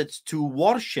commanded to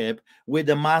worship with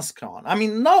a mask on. I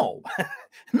mean, no,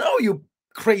 no, you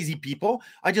crazy people.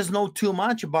 I just know too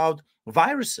much about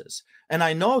viruses. And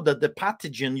I know that the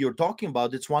pathogen you're talking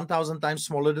about, it's 1,000 times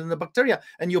smaller than the bacteria.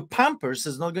 And your Pampers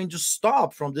is not going to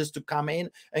stop from this to come in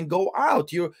and go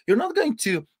out. You're not going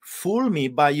to fool me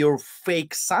by your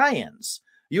fake science.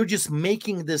 You're just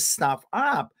making this stuff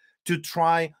up to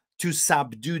try to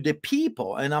subdue the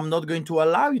people. And I'm not going to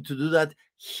allow you to do that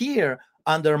here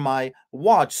under my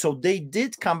watch. So they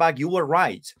did come back. You were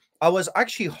right. I was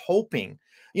actually hoping,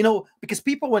 you know, because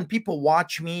when people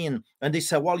watch me and they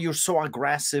say, well, you're so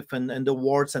aggressive and the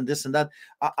words and this and that.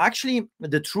 Actually,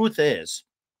 the truth is,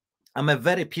 I'm a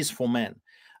very peaceful man.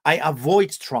 I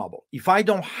avoid trouble. If I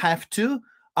don't have to,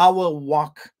 I will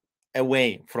walk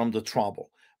away from the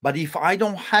trouble. But if I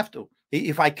don't have to,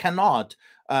 if I cannot,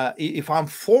 if I'm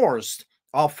forced,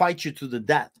 I'll fight you to the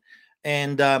death.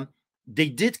 And they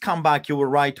did come back. You were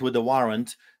right with the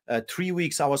warrant. 3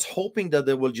 weeks. I was hoping that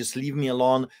they will just leave me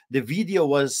alone. The video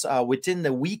was within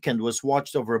the weekend was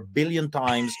watched over 1 billion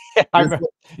times.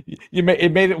 It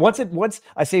made it once it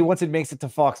makes it to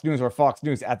Fox News or Fox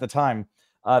News at the time.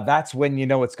 That's when you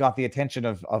know it's got the attention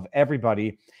of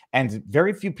everybody. And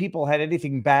very few people had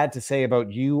anything bad to say about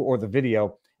you or the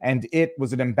video. And it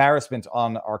was an embarrassment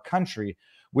on our country,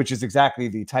 which is exactly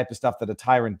the type of stuff that a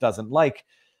tyrant doesn't like.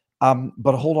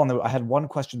 But hold on, I had one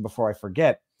question before I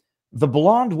forget. The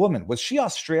blonde woman, was she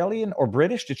Australian or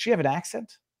British? Did she have an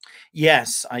accent?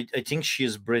 Yes, I think she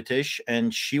is British,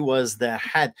 and she was the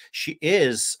head. She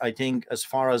is, I think, as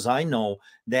far as I know,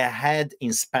 the head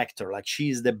inspector. Like,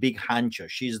 she's the big hunter.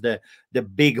 She's the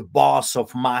big boss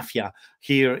of mafia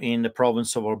here in the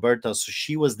province of Alberta. So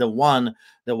she was the one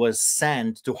that was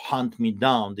sent to hunt me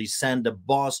down. They sent the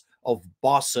boss of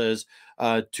bosses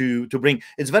to bring.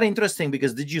 It's very interesting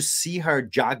because did you see her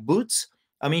jackboots?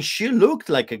 I mean, she looked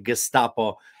like a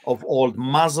Gestapo of old,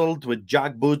 muzzled with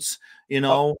jackboots, you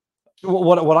know.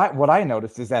 What I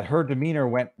noticed is that her demeanor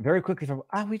went very quickly from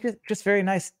we just very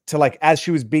nice to, like, as she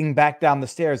was being back down the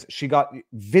stairs, she got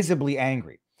visibly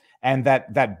angry. And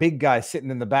that big guy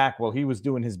sitting in the back, well, he was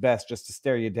doing his best just to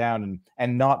stare you down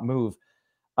and not move.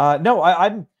 No,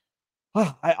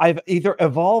 I've either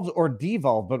evolved or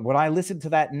devolved, but when I listen to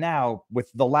that now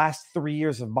with the last 3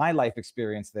 years of my life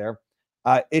experience there,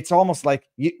 it's almost like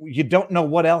you don't know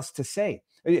what else to say.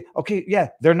 Okay, yeah,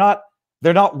 they're not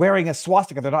wearing a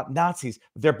swastika. They're not Nazis.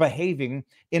 They're behaving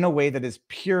in a way that is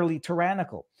purely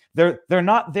tyrannical. They're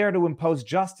not there to impose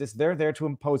justice. They're there to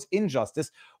impose injustice.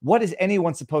 What is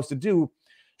anyone supposed to do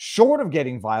short of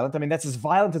getting violent? I mean, that's as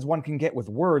violent as one can get with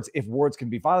words, if words can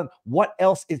be violent. What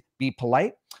else is be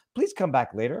polite? Please come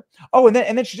back later. Oh, and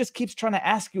then she just keeps trying to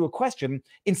ask you a question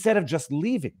instead of just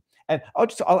leaving. And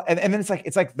then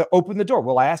it's like open the door.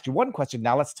 Well, I asked you one question.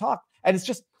 Now let's talk. And it's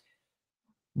just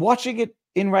watching it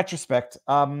in retrospect.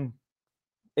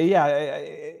 Yeah,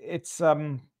 it's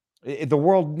the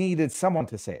world needed someone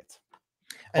to say it.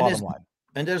 Bottom line.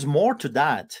 And there's more to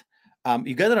that.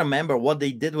 You got to remember what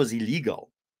they did was illegal.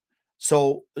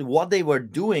 So what they were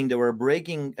doing, they were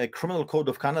breaking a Criminal Code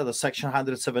of Canada, Section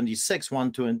 176,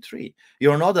 1, 2, and 3.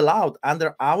 You're not allowed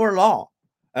under our law.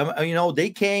 You know, they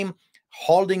came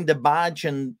holding the badge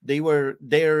and they were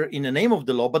there in the name of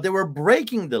the law, but they were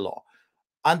breaking the law.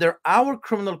 Under our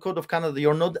Criminal Code of Canada,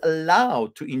 you're not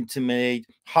allowed to intimidate,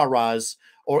 harass,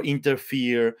 or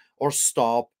interfere or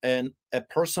stop a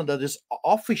person that is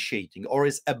officiating or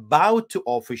is about to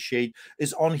officiate,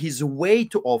 is on his way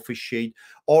to officiate,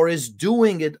 or is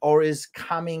doing it, or is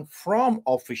coming from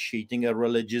officiating a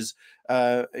religious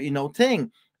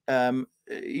thing,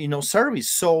 service.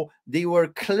 So they were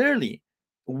clearly,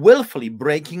 willfully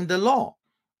breaking the law.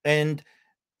 And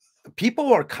people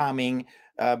were coming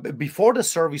before the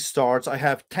service starts. I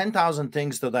have 10,000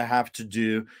 things that I have to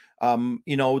do.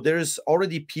 There's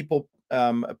already people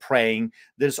praying.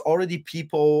 There's already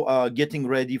people getting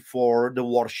ready for the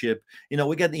worship.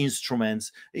 We get the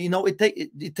instruments.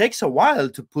 It takes a while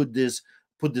to put this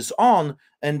on.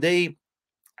 And they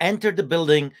entered the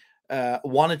building,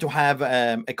 wanted to have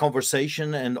a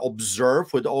conversation and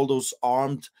observe with all those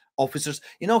armed officers.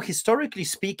 Historically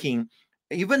speaking,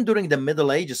 even during the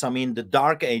Middle Ages, I mean, the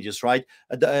Dark Ages, right?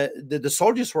 The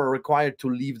soldiers were required to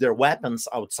leave their weapons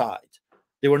outside.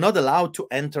 They were not allowed to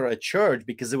enter a church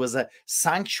because it was a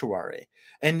sanctuary.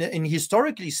 And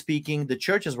historically speaking, the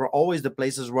churches were always the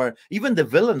places where even the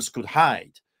villains could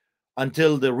hide.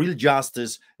 until the real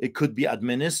justice it could be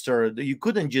administered. You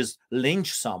couldn't just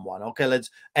lynch someone. Okay, let's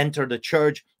enter the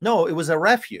church. No, it was a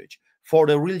refuge for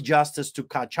the real justice to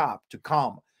catch up, to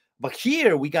come. But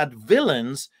here we got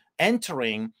villains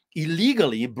entering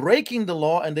illegally, breaking the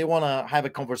law, and they want to have a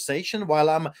conversation while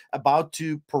I'm about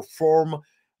to perform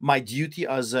my duty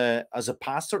as a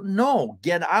pastor. No,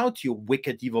 get out, you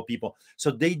wicked, evil people.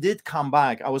 So they did come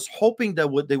back. I was hoping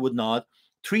that they would not.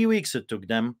 3 weeks it took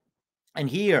them. And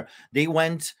here they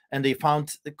went and they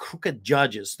found the crooked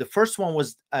judges. The first one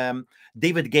was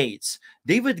David Gates.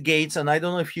 David Gates, and I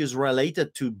don't know if he was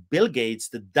related to Bill Gates,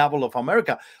 the devil of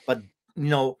America, but you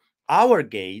know, our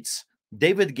Gates,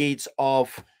 David Gates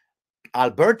of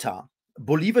Alberta,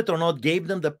 believe it or not, gave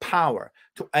them the power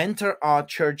to enter our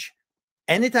church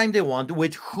anytime they want,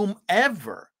 with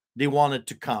whomever they wanted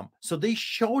to come. So they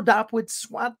showed up with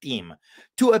SWAT team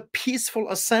to a peaceful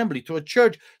assembly, to a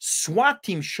church. SWAT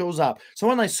team shows up. So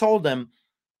when I saw them,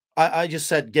 I just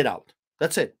said, get out.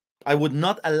 That's it. I would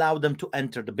not allow them to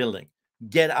enter the building.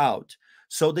 Get out.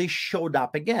 So they showed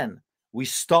up again. We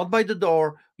stopped by the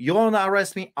door. You want to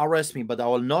arrest me, but I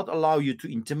will not allow you to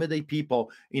intimidate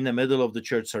people in the middle of the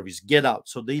church service. Get out.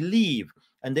 So they leave.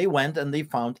 And they went and they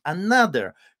found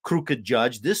another crooked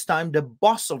judge, this time the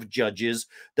boss of judges,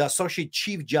 the Associate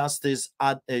Chief Justice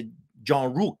at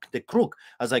John Rook, the crook,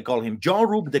 as I call him. John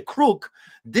Rook, the crook,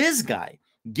 this guy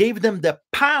gave them the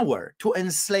power to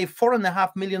enslave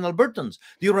 4.5 million Albertans.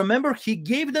 Do you remember? He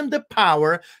gave them the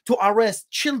power to arrest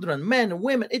children, men,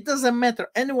 women. It doesn't matter.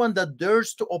 Anyone that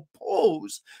dares to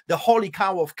oppose the holy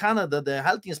cow of Canada, the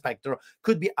health inspector,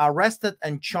 could be arrested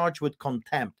and charged with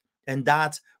contempt. And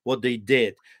that's what they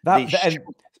did.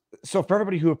 So for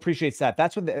everybody who appreciates that,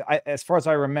 that's what, as far as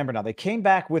I remember now, they came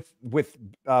back with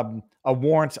a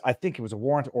warrant. I think it was a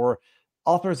warrant or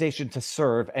authorization to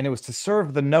serve, and it was to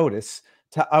serve the notice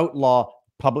to outlaw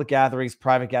public gatherings,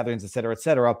 private gatherings, et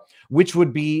cetera, which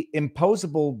would be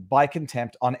imposable by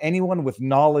contempt on anyone with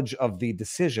knowledge of the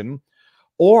decision,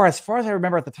 or, as far as I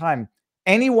remember at the time,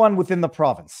 anyone within the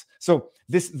province. So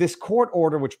this court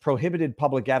order, which prohibited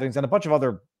public gatherings and a bunch of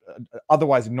other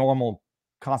otherwise normal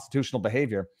constitutional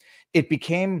behavior, it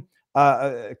became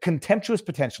contemptuous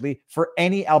potentially for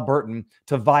any Albertan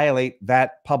to violate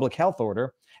that public health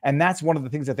order. And that's one of the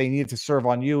things that they needed to serve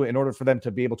on you in order for them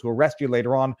to be able to arrest you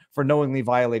later on for knowingly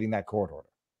violating that court order.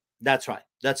 That's right.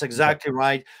 That's exactly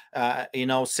right. You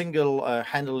know,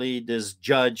 single-handedly, this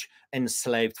judge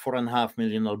enslaved 4.5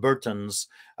 million Albertans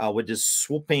with this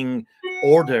swooping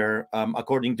order,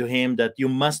 according to him, that you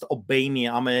must obey me.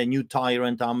 I'm a new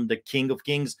tyrant. I'm the king of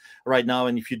kings right now.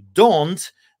 And if you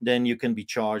don't, then you can be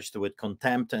charged with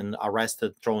contempt and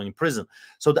arrested, thrown in prison.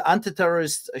 So the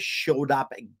anti-terrorists showed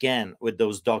up again with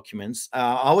those documents.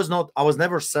 I was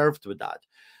never served with that.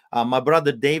 My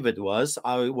brother David was.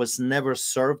 I was never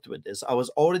served with this. I was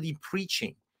already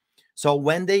preaching. So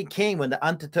when they came, when the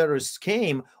anti-terrorists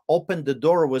came, opened the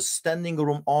door, was standing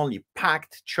room only,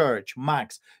 packed church,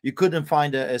 max. You couldn't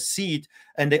find a seat.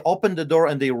 And they opened the door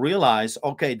and they realized,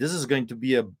 okay, this is going to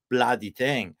be a bloody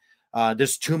thing.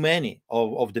 There's too many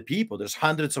of the people. There's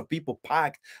hundreds of people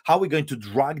packed. How are we going to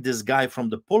drag this guy from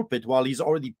the pulpit while he's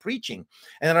already preaching?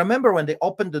 And I remember when they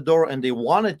opened the door and they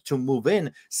wanted to move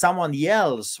in, someone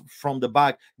yells from the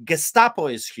back, Gestapo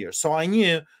is here. So I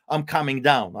knew I'm coming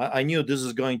down. I knew this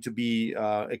is going to be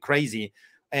crazy.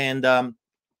 And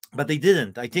but they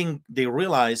didn't. I think they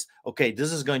realized, okay,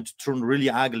 this is going to turn really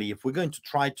ugly. If we're going to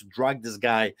try to drag this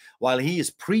guy while he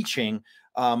is preaching,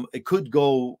 it could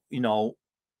go, you know,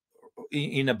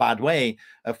 in a bad way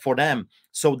for them.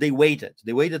 So they waited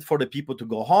for the people to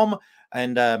go home.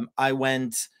 And I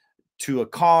went to a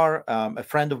car. A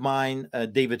friend of mine,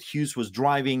 David Hughes, was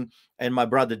driving, and my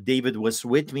brother David was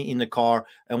with me in the car,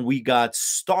 and we got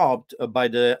stopped by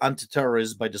the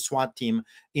anti-terrorists, by the SWAT team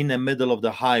in the middle of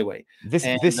the highway. This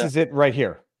is it right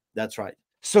here. That's right.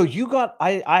 So you got,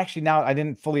 I actually, now I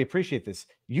didn't fully appreciate this.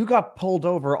 You got pulled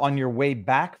over on your way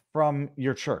back from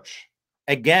your church.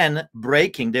 Again,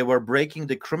 they were breaking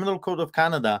the Criminal Code of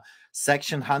Canada,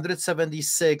 section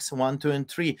 176, 1, 2, and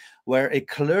 3, where it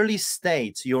clearly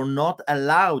states you're not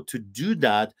allowed to do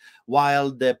that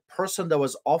while the person that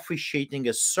was officiating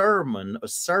a sermon, a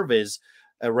service,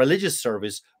 a religious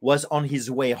service, was on his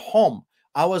way home.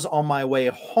 I was on my way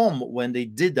home when they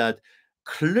did that,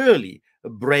 clearly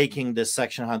breaking the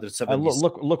section 176.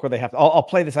 Look where they have. I'll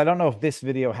play this. I don't know if this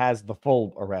video has the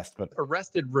full arrest, but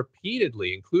arrested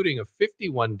repeatedly, including a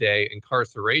 51-day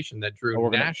incarceration that drew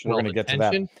national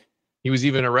attention. He was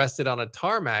even arrested on a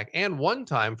tarmac, and one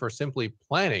time for simply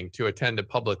planning to attend a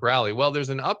public rally. Well, there's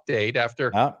an update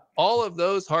after all of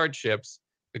those hardships.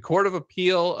 The Court of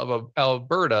Appeal of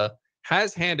Alberta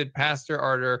has handed Pastor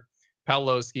Artur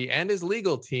Pawlowski and his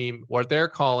legal team what they're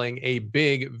calling a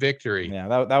big victory.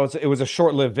 Yeah, it was a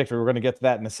short-lived victory. We're going to get to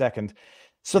that in a second.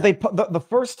 So they put the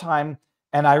first time,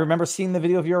 and I remember seeing the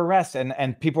video of your arrest,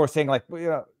 and people were saying like, well, you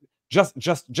know,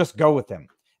 just go with them.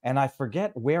 And I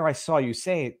forget where I saw you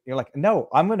say it. You're like, no,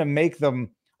 I'm going to make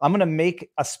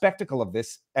a spectacle of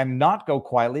this and not go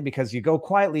quietly, because you go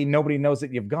quietly, nobody knows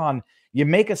that you've gone. You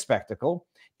make a spectacle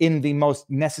in the most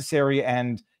necessary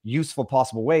and useful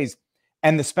possible ways,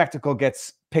 and the spectacle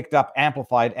gets picked up,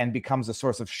 amplified, and becomes a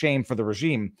source of shame for the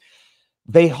regime.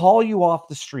 They haul you off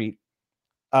the street.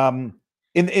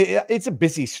 It's a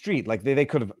busy street. Like they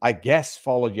could have, I guess,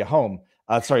 followed you home.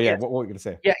 Sorry, yeah. What were you going to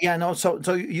say? Yeah, no.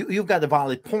 So you've got a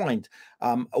valid point.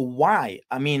 Why?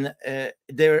 I mean,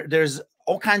 there's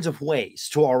all kinds of ways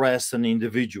to arrest an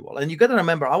individual, and you got to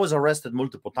remember, I was arrested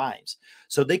multiple times.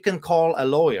 So they can call a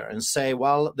lawyer and say,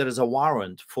 well, there is a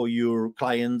warrant for your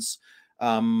clients,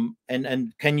 and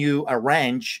can you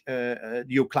arrange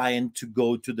your client to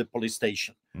go to the police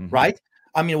station, right?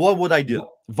 I mean, what would I do?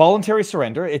 Voluntary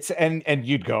surrender. And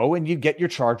you'd go and you'd get your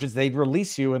charges. They'd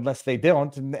release you unless they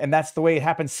don't. And that's the way it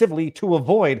happens civilly, to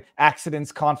avoid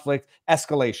accidents, conflict,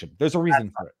 escalation. There's a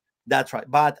reason for it. That's right.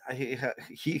 But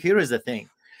here is the thing.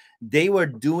 They were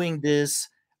doing this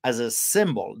as a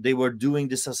symbol. They were doing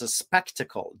this as a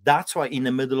spectacle. That's why in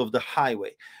the middle of the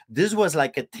highway, this was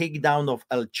like a takedown of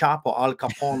El Chapo, Al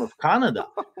Capone of Canada,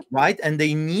 right? And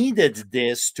they needed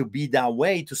this to be that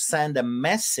way, to send a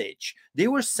message. They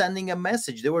were sending a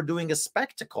message. They were doing a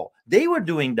spectacle. They were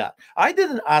doing that. I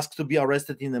didn't ask to be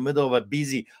arrested in the middle of a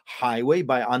busy highway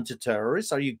by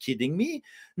anti-terrorists. Are you kidding me?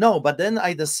 No, but then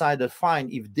I decided, fine,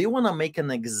 if they want to make an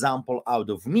example out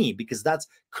of me, because that's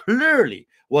clearly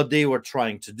what they were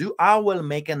trying to do, I will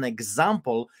make an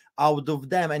example out of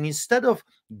them. And instead of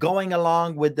going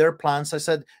along with their plans, I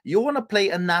said, you want to play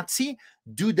a Nazi?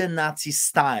 Do the Nazi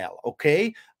style,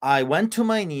 okay? I went to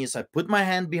my knees. I put my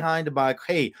hand behind the back.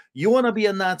 Hey, you want to be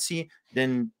a Nazi?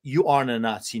 Then you are a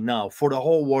Nazi now for the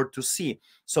whole world to see.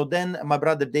 So then my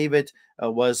brother David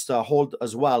was hauled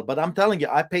as well. But I'm telling you,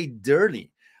 I paid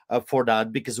dearly for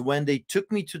that, because when they took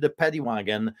me to the paddy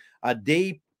wagon,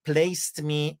 they placed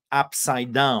me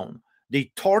upside down. They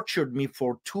tortured me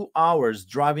for 2 hours,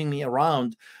 driving me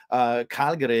around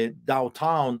Calgary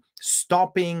downtown,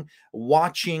 stopping,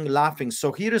 watching, laughing.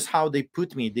 So here is how they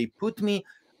put me. They put me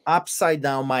upside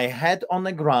down, my head on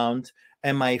the ground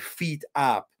and my feet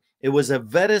up. It was a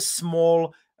very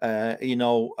small, a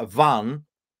van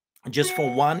just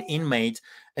for one inmate.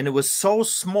 And it was so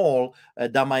small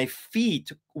that my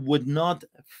feet would not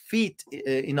fit,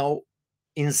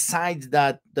 inside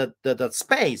that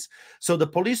space. So the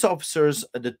police officers,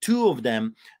 the two of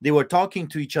them, they were talking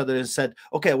to each other and said,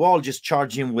 okay, well, I'll just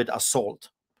charge him with assault.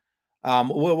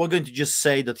 We're going to just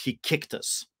say that he kicked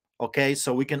us. Okay,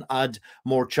 so we can add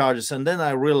more charges. And then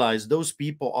I realized those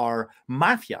people are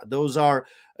mafia. Those are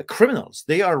criminals.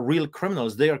 They are real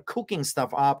criminals. They are cooking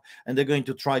stuff up, and they're going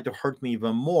to try to hurt me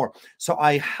even more. So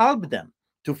I helped them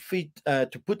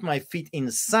to put my feet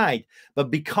inside.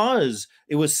 But because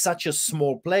it was such a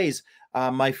small place,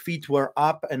 my feet were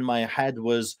up and my head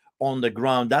was on the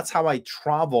ground. That's how I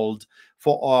traveled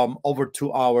for over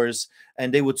 2 hours.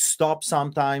 And they would stop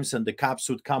sometimes, and the cops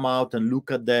would come out and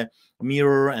look at the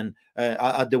mirror and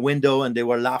at the window, and they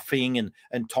were laughing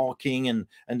and talking, and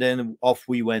then off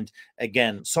we went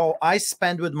again. So I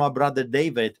spent with my brother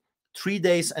David 3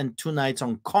 days and 2 nights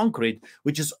on concrete,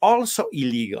 which is also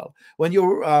illegal. When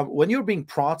you're being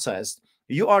processed,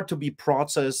 you are to be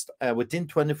processed within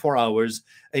 24 hours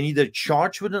and either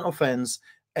charged with an offense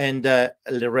and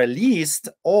released,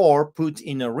 or put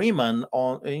in a remand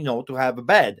on, to have a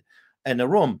bed and a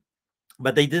room.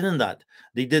 But they didn't that.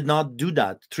 They did not do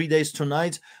that. 3 days, 2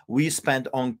 nights we spent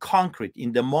on concrete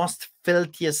in the most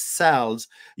filthiest cells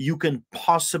you can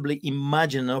possibly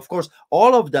imagine. And of course,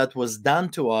 all of that was done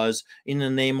to us in the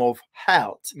name of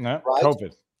health. No, right?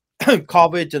 COVID.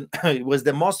 COVID, and it was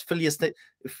the most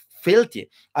filthy.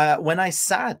 When I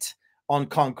sat on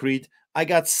concrete, I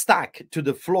got stuck to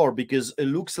the floor because it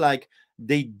looks like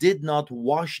they did not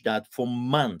wash that for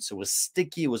months. It was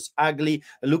sticky. It was ugly.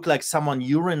 It looked like someone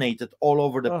urinated all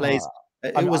over the place.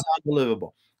 It was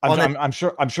unbelievable. I'm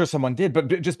sure someone did,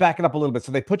 but just back it up a little bit.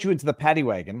 So they put you into the paddy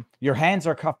wagon. Your hands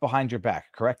are cuffed behind your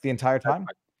back, correct? The entire time?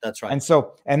 That's right.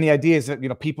 And the idea is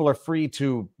that, people are free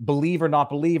to believe or not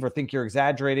believe, or think you're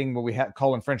exaggerating, what we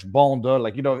call in French bon deux,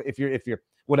 like, if you're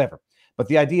whatever. But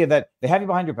the idea that they have you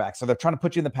behind your back, so they're trying to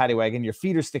put you in the paddy wagon, your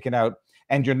feet are sticking out,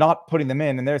 and you're not putting them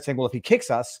in, and they're saying, well, if he kicks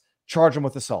us, charge him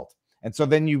with assault. And so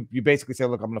then you basically say,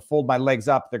 look, I'm going to fold my legs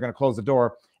up, they're going to close the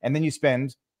door, and then you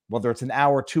spend whether it's an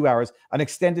hour, 2 hours, an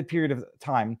extended period of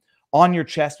time on your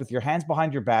chest with your hands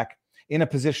behind your back in a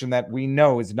position that we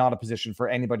know is not a position for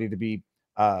anybody to be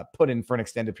put in for an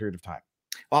extended period of time?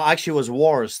 Well, actually, it was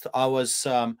worst. I was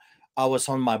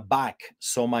on my back,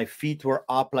 so my feet were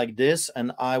up like this,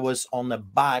 and I was on the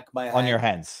back, on your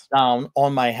hands, down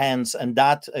on my hands, and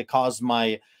that caused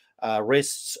my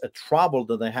wrists trouble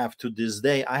that I have to this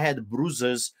day. I had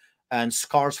bruises and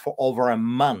scars for over a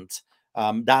month.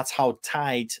 That's how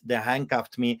tight they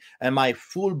handcuffed me, and my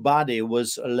full body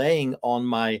was laying on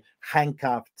my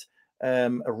handcuffed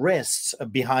wrists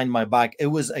behind my back. It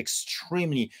was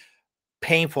extremely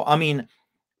painful. I mean,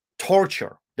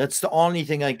 torture. That's the only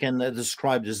thing I can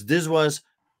describe this. This was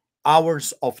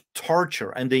hours of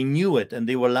torture, and they knew it, and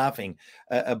they were laughing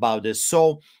about this.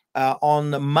 So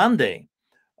on Monday,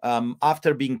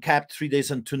 after being kept 3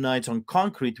 days and 2 nights on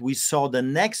concrete, we saw the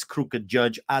next crooked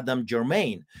judge, Adam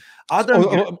Germain.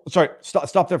 Sorry,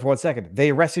 stop there for 1 second.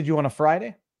 They arrested you on a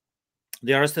Friday?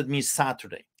 They arrested me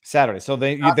Saturday. So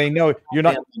they know you're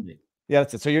not. Yeah,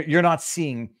 that's it. So you're not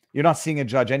seeing a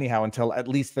judge anyhow until at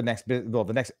least the next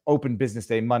open business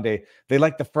day, Monday. They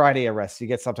like the Friday arrests. You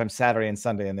get sometimes Saturday and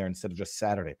Sunday in there instead of just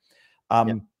Saturday.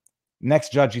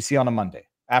 Next judge you see on a Monday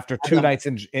after 2 nights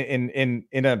in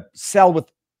a cell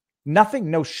with nothing,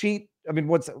 no sheet. I mean,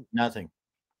 what's nothing,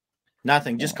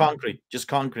 just concrete,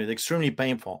 extremely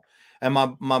painful. And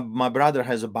my brother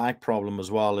has a back problem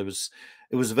as well.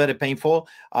 It was very painful.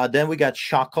 Then we got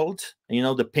shackled,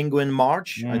 the Penguin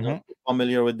March. I don't know if you're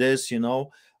familiar with this,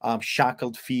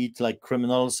 shackled feet like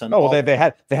criminals. And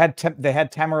they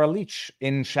had Tamara Leach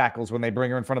in shackles when they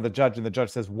bring her in front of the judge, and the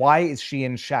judge says, "Why is she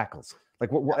in shackles?"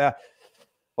 Like what?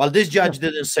 Well, this judge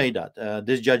didn't say that.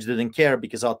 This judge didn't care,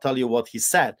 because I'll tell you what he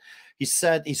said. He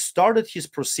said he started his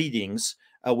proceedings,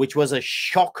 which was a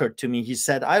shocker to me. He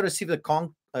said, "I received a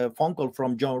phone call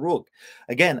from John Rook."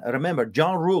 Again, remember,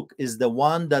 John Rook is the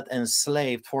one that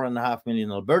enslaved 4.5 million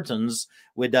Albertans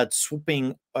with that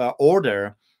swooping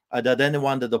order that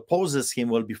anyone that opposes him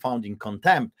will be found in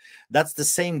contempt. That's the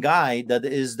same guy that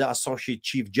is the Associate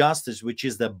Chief Justice, which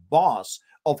is the boss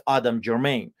of Adam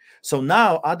Germain. So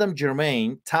now Adam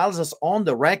Germain tells us on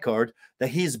the record that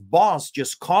his boss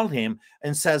just called him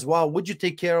and says, "Well, would you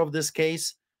take care of this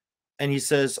case?" And he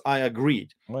says, "I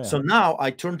agreed." Oh, yeah. So now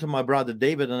I turned to my brother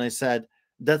David and I said,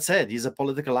 "That's it. He's a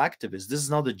political activist. This is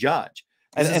not the judge."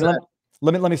 And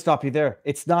let me stop you there.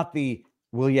 It's not the,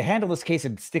 will you handle this case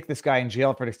and stick this guy in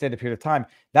jail for an extended period of time?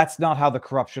 That's not how the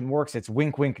corruption works. It's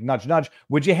wink, wink, nudge, nudge.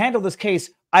 Would you handle this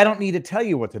case? I don't need to tell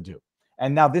you what to do.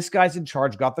 And now this guy's in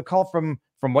charge, got the call from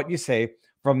what you say,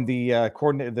 from the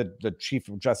coordinator, the chief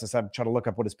of justice. I'm trying to look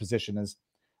up what his position is.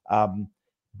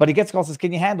 But he gets calls, says,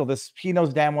 "Can you handle this?" He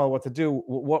knows damn well what to do.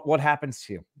 What happens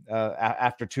to you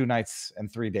after 2 nights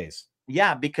and 3 days?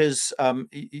 Yeah, because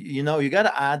you got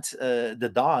to add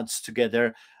the dots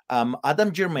together.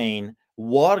 Adam Germain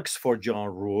works for John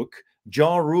Rook.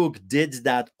 John Rook did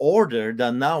that order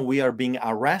that now we are being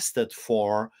arrested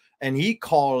for, and he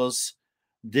calls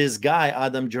this guy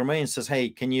Adam Germain, says, "Hey,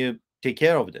 can you take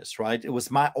care of this?" Right? It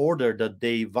was my order that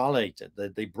they violated,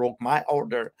 that they broke my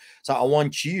order. So I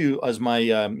want you, as my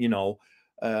a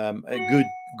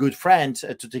good friend,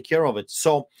 to take care of it.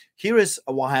 So here is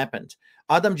what happened.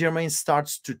 Adam Germain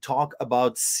starts to talk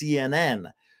about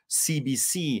CNN,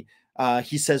 CBC.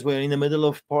 He says, "We're in the middle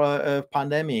of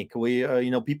pandemic. We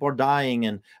people are dying,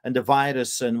 and the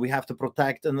virus, and we have to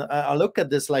protect." And I look at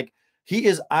this like he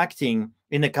is acting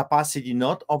in a capacity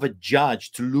not of a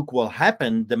judge to look what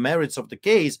happened, the merits of the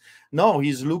case. No,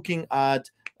 he's looking at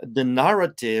the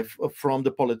narrative from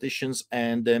the politicians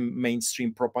and the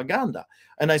mainstream propaganda.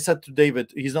 And I said to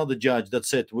David, he's not the judge.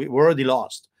 That's it. We already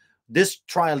lost. This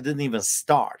trial didn't even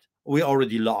start. We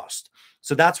already lost.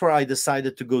 So that's where I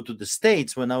decided to go to the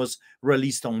States when I was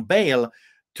released on bail,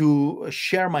 to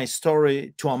share my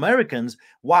story to Americans.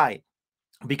 Why?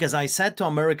 Because I said to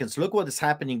Americans, look what is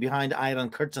happening behind the Iron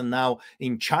Curtain now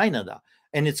in China,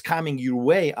 and it's coming your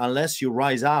way unless you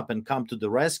rise up and come to the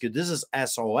rescue. This is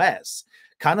SOS.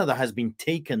 Canada has been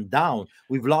taken down.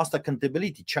 We've lost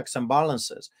accountability, checks and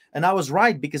balances. And I was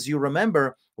right, because you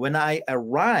remember when I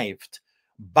arrived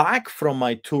back from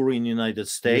my tour in the United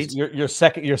States.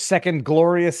 Your second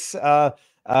glorious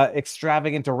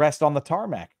extravagant arrest on the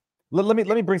tarmac. Let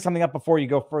me bring something up before you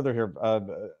go further here.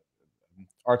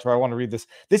 Artur, I want to read this.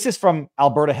 This is from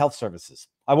Alberta Health Services.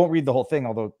 I won't read the whole thing,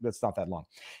 although it's not that long.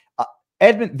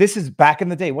 Edmund, this is back in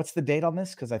the day. What's the date on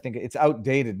this? Because I think it's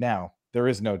outdated now. There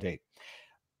is no date.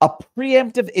 A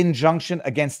preemptive injunction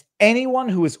against anyone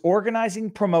who is organizing,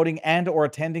 promoting, and or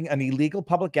attending an illegal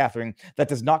public gathering that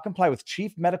does not comply with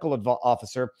Chief Medical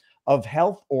Officer of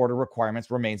health order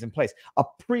requirements remains in place. A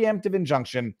preemptive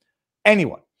injunction,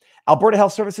 anyone. Alberta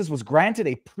Health Services was granted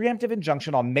a preemptive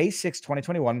injunction on May 6,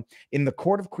 2021 in the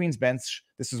Court of Queen's Bench,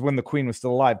 this is when the Queen was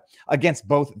still alive, against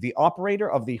both the operator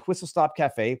of the Whistle Stop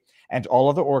Cafe and all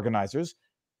other organizers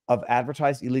of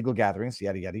advertised illegal gatherings,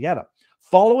 yada, yada, yada.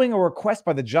 Following a request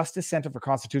by the Justice Center for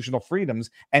Constitutional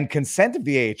Freedoms and consent of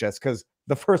the AHS, because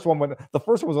the first one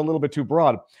was a little bit too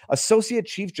broad, Associate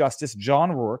Chief Justice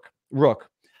John Rook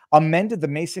amended the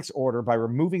May 6 order by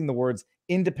removing the words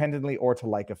independently or to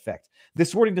like effect.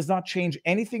 This wording does not change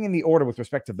anything in the order with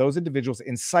respect to those individuals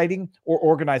inciting or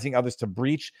organizing others to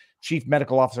breach chief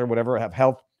medical officer, whatever, have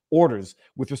health orders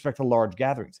with respect to large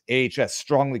gatherings. AHS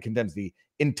strongly condemns the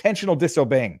intentional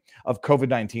disobeying of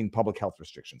COVID-19 public health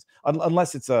restrictions,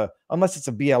 unless it's a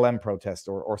BLM protest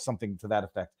or something to that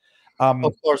effect.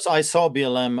 Of course, I saw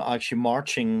BLM actually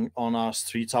marching on our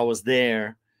streets. I was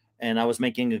there, and I was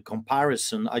making a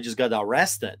comparison. I just got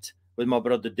arrested with my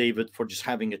brother David for just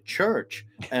having a church.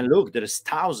 And look, there is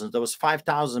thousands. There was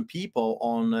 5,000 people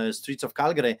on the streets of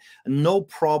Calgary. No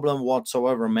problem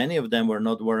whatsoever. Many of them were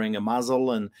not wearing a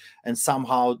muzzle, and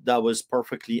somehow that was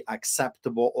perfectly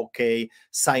acceptable, okay,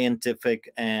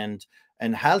 scientific, and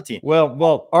healthy.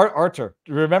 Well, Artur,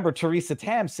 remember Theresa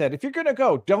Tam said, if you're going to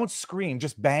go, don't scream,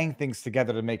 just bang things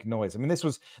together to make noise. I mean,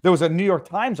 there was a New York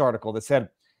Times article that said,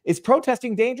 is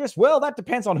protesting dangerous? Well, that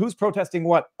depends on who's protesting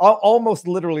what. Almost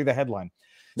literally the headline.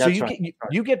 That's so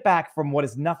you get back from what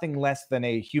is nothing less than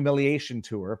a humiliation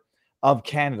tour of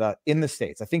Canada in the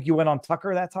States. I think you went on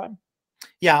Tucker that time.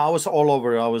 Yeah, I was all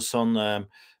over. I was on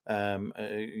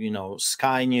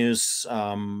Sky News,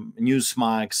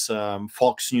 Newsmax,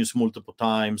 Fox News multiple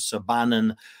times,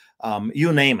 Bannon,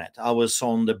 you name it. I was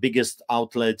on the biggest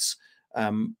outlets,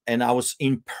 and I was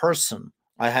in person.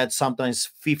 I had sometimes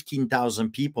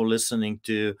 15,000 people listening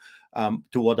to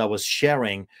what I was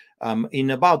sharing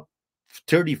in about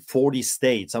 30, 40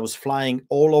 states. I was flying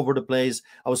all over the place.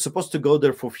 I was supposed to go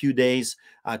there for a few days,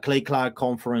 Clay Clark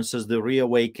conferences, the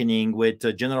Reawakening with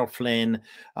General Flynn,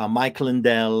 Michael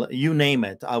Lindell, you name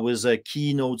it. I was a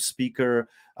keynote speaker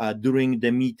during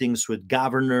the meetings with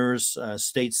governors,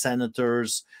 state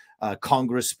senators,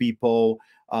 Congress people.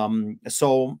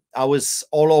 So I was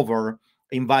all over,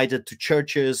 invited to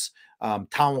churches,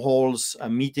 town halls,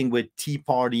 meeting with Tea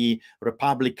Party,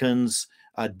 Republicans,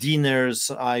 dinners.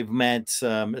 I've met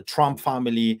Trump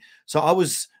family. So I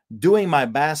was doing my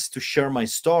best to share my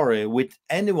story with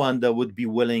anyone that would be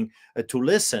willing to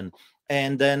listen.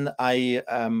 And then I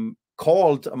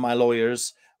called my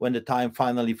lawyers when the time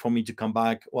finally for me to come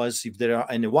back was if there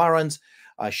are any warrants.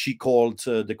 She called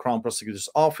the Crown Prosecutor's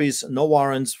Office. No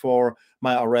warrants for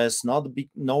my arrest,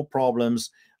 no problems.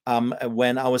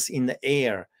 When I was in the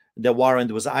air, the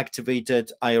warrant was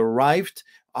activated. I arrived.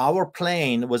 Our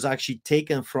plane was actually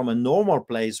taken from a normal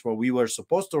place where we were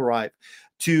supposed to arrive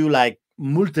to like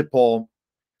multiple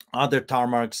other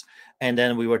tarmacs, and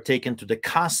then we were taken to the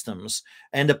customs,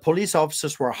 and the police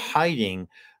officers were hiding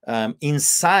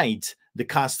inside the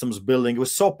customs building. It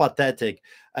was so pathetic.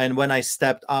 And when I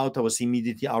stepped out, I was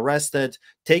immediately arrested,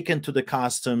 taken to the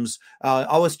customs.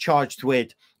 I was charged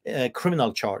with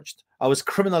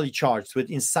criminally charged with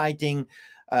inciting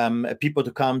people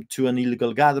to come to an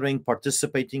illegal gathering,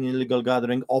 participating in illegal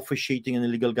gathering, officiating an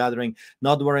illegal gathering,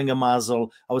 not wearing a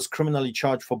muzzle. I was criminally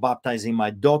charged for baptizing my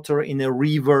daughter in a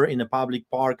river, in a public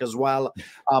park as well.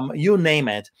 You name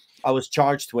it, I was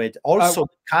charged with. Also,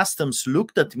 customs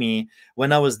looked at me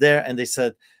when I was there and they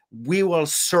said, we will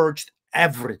search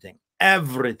everything.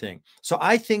 So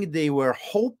I think they were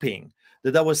hoping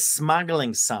that I was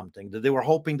smuggling something, that they were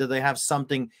hoping that they have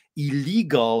something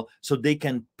illegal so they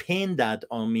can pin that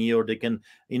on me, or they can,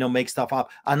 make stuff up.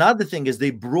 Another thing is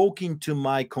they broke into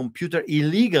my computer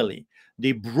illegally.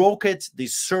 They broke it, they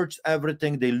searched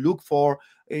everything, they looked for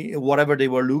whatever they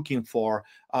were looking for.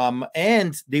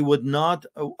 And they would not,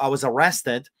 I was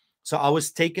arrested. So I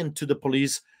was taken to the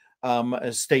police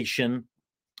station,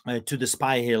 to the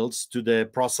Spy Hills, to the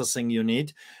processing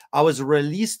unit. I was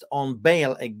released on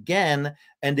bail again,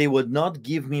 and they would not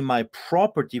give me my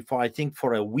property for, I think,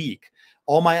 for a week.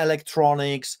 All my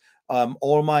electronics,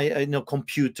 all my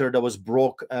computer that was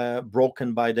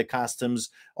broken by the customs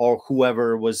or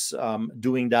whoever was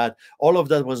doing that, all of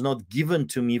that was not given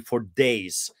to me for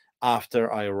days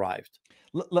after I arrived.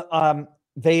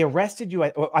 They arrested you.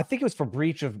 I think it was for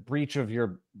breach of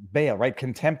your bail, right?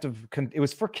 It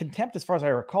was for contempt, as far as I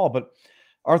recall. But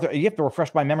Arthur, you have to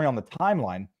refresh my memory on the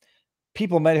timeline.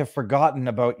 People might have forgotten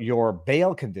about your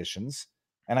bail conditions,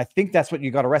 and I think that's what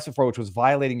you got arrested for, which was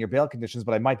violating your bail conditions.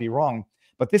 But I might be wrong.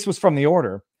 But this was from the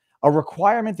order. a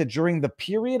requirement that during the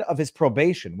period of his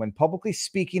probation, when publicly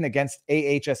speaking against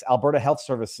AHS Alberta Health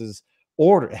Services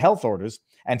health orders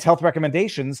and health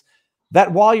recommendations,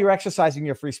 that while you're exercising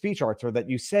your free speech, Artur, that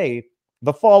you say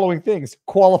the following things,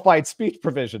 qualified speech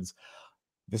provisions.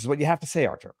 This is what you have to say,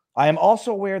 Artur. I am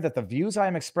also aware that the views I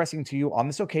am expressing to you on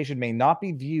this occasion may not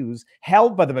be views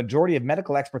held by the majority of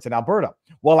medical experts in Alberta.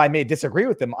 While I may disagree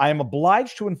with them, I am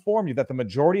obliged to inform you that the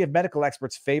majority of medical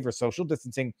experts favor social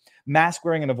distancing, mask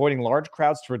wearing, and avoiding large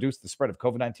crowds to reduce the spread of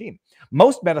COVID-19.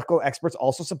 Most medical experts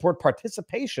also support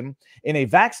participation in a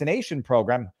vaccination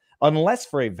program unless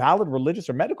for a valid religious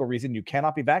or medical reason you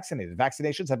cannot be vaccinated.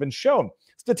 Vaccinations have been shown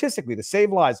statistically to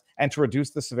save lives and to reduce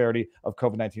the severity of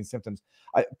COVID-19 symptoms.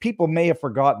 People may have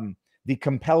forgotten the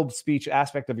compelled speech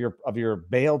aspect of your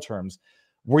bail terms.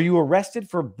 Were you arrested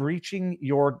for breaching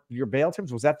your bail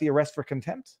terms? Was that the arrest for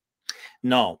contempt?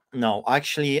 No.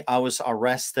 Actually, I was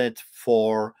arrested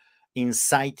for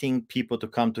inciting people to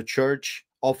come to church,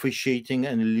 officiating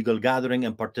an illegal gathering,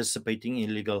 and participating in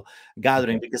illegal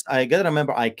gathering. Because I got to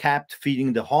remember, I kept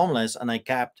feeding the homeless and I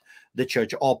kept the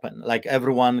church open. Like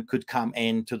everyone could come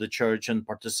into the church and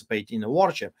participate in the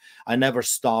worship. I never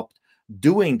stopped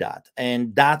doing that.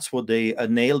 And that's what they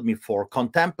nailed me for.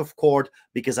 Contempt of court,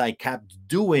 because I kept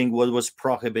doing what was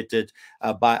prohibited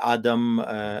by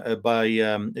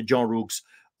John Rook's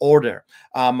order.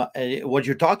 What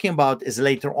you're talking about is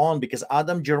later on, because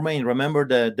Adam Germain, remember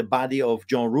the body of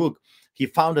John Rook, he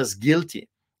found us guilty.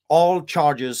 All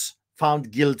charges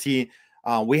found guilty.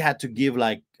 We had to give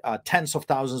like tens of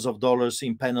thousands of dollars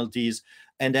in penalties.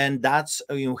 And then that's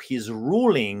his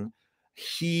ruling.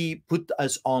 He put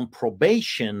us on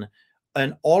probation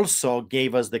and also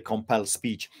gave us the compelled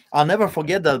speech. I'll never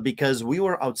forget that, because we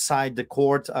were outside the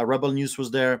court. Rebel News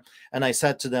was there, and I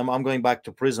said to them, I'm going back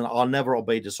to prison. I'll never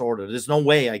obey this order. There's no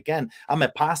way I can. I'm a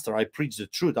pastor. I preach the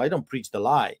truth. I don't preach the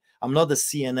lie. I'm not a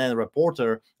CNN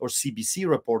reporter or CBC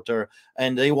reporter,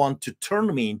 and they want to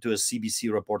turn me into a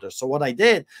CBC reporter. So what I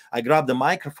did, I grabbed the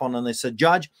microphone and I said,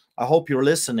 Judge, I hope you're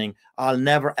listening. I'll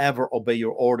never, ever obey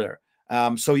your order.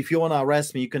 So if you want to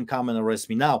arrest me, you can come and arrest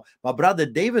me now. My brother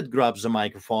David grabs the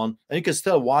microphone, and you can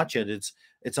still watch it.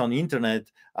 It's on the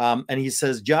internet. And he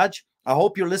says, Judge, I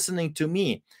hope you're listening to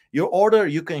me. Your order,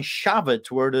 you can shove it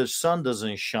where the sun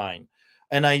doesn't shine.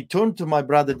 And I turned to my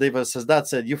brother David and says,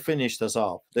 That's it. You finished us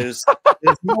off. There's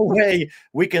no way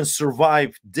we can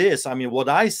survive this. I mean, what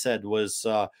I said was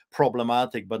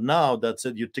problematic, but now that's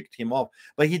it. You ticked him off.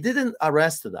 But he didn't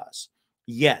arrest us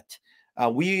yet.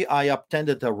 I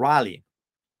attended a rally,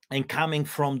 and coming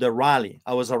from the rally,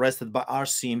 I was arrested by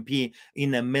RCMP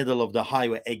in the middle of the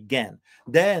highway again.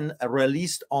 Then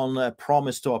released on a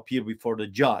promise to appear before the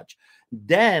judge.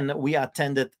 Then we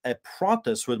attended a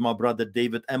protest with my brother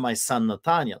David and my son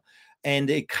Nathaniel.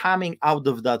 And coming out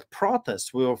of that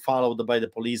protest, we were followed by the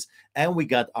police, and we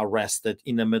got arrested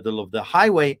in the middle of the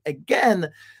highway again,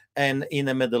 and in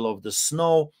the middle of the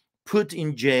snow, put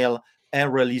in jail,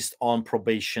 and released on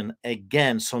probation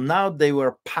again. So now they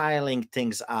were piling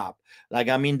things up. Like,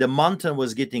 I mean, the mountain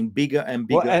was getting bigger and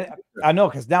bigger. Well, I know,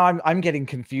 because now I'm getting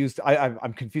confused.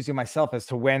 I'm confusing myself as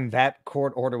to when that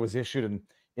court order was issued and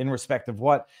in respect of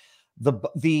what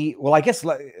well, I guess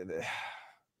I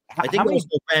think it was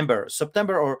November,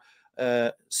 September,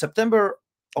 or September.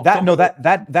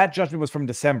 That judgment was from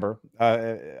December.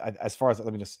 As far as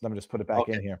let me just put it back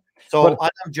in here. So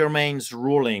Adam Germain's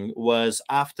ruling was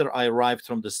after I arrived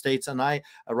from the States, and I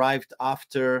arrived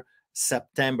after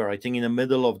September, I think in the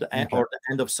middle of the end or the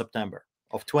end of September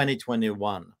of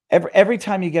 2021. Every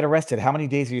time you get arrested, how many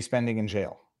days are you spending in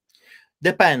jail?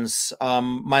 Depends.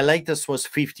 My latest was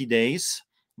 50 days,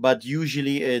 but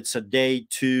usually it's a day,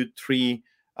 2, 3.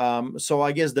 So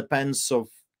I guess depends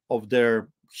of their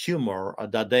humor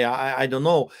that day. I don't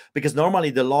know, because normally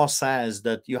the law says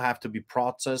that you have to be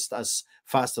processed as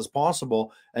fast as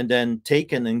possible and then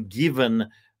taken and given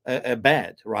a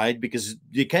bed, right? Because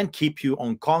they can't keep you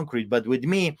on concrete. But with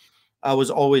me, I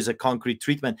was always a concrete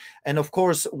treatment. And of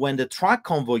course, when the truck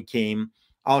convoy came,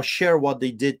 I'll share what they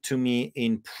did to me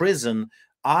in prison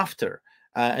after.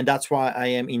 And that's why I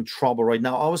am in trouble right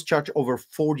now. I was charged over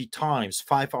 40 times,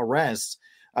 5 arrests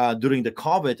during the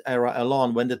COVID era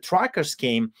alone. When the trackers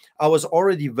came, I was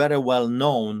already very well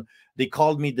known. They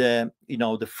called me the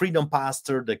freedom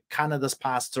pastor, the Canada's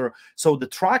pastor. So the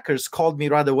trackers called me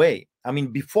right away. I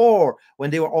mean, before, when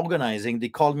they were organizing, they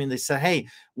called me and they said, hey,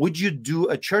 would you do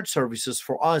a church services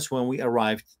for us when we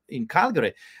arrived in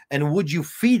Calgary? And would you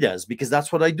feed us? Because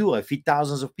that's what I do. I feed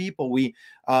thousands of people. We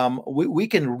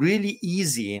can really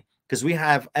easy, because we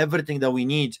have everything that we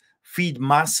need, feed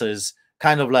masses,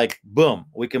 kind of like, boom,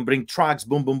 we can bring trucks,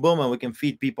 boom, boom, boom, and we can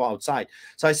feed people outside.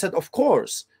 So I said, of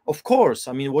course, of course,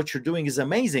 I mean, what you're doing is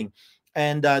amazing.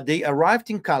 And they arrived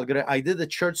in Calgary. I did a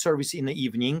church service in the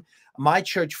evening. My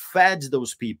church fed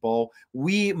those people.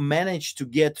 We managed to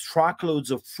get truckloads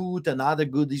of food and other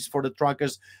goodies for the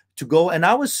truckers to go. And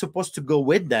I was supposed to go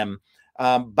with them,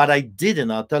 but I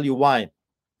didn't. I'll tell you why.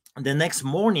 The next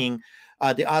morning,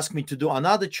 they asked me to do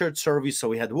another church service. So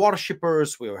we had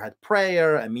worshipers, we had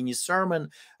prayer, a mini sermon.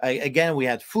 Again, we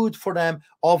had food for them.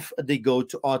 Off they go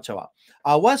to Ottawa.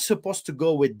 I was supposed to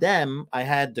go with them. I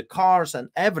had the cars and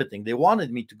everything. They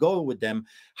wanted me to go with them.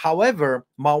 However,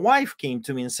 my wife came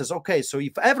to me and says, okay, so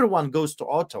if everyone goes to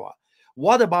Ottawa,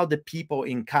 what about the people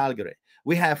in Calgary?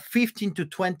 We have 15 to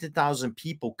 20,000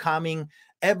 people coming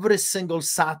every single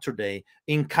Saturday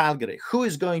in Calgary. Who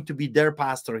is going to be their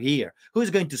pastor here? Who is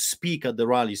going to speak at the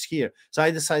rallies here? So I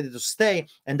decided to stay,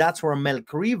 and that's where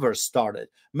Milk River started.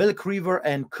 Milk River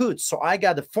and Coots. So I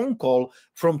got a phone call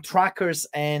from truckers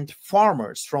and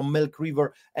farmers from Milk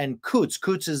River and Coots.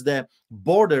 Coots is the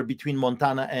border between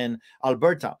Montana and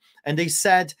Alberta. And they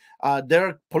said there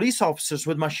are police officers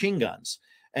with machine guns.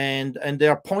 And they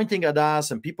are pointing at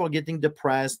us, and people are getting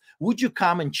depressed. Would you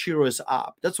come and cheer us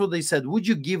up? That's what they said. Would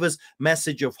you give us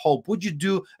message of hope? Would you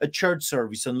do a church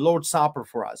service and Lord's Supper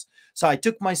for us? So I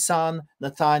took my son,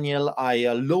 Nathaniel. I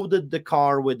loaded the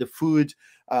car with the food.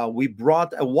 We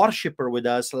brought a worshiper with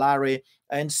us, Larry,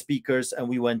 and speakers, and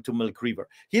we went to Milk River.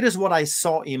 Here is what I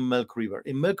saw in Milk River.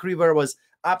 In Milk River was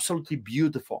absolutely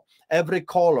beautiful. Every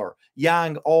color,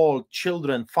 young, old,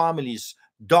 children, families,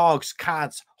 dogs,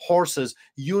 cats, horses,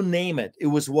 you name it. It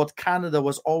was what Canada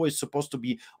was always supposed to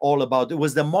be all about. It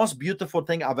was the most beautiful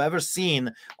thing I've ever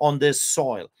seen on this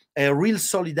soil. A real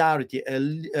solidarity,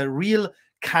 a real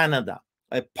Canada,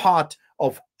 a part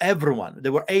of everyone.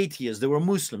 There were atheists, there were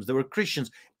Muslims, there were Christians.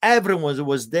 Everyone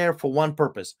was there for one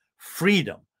purpose: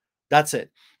 freedom. That's it.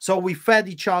 So we fed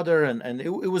each other, and it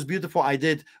was beautiful. I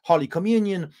did Holy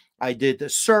Communion. I did a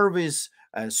service,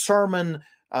 a sermon.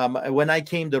 When I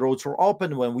came, the roads were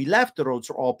open. When we left, the roads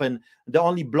were open. The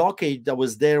only blockade that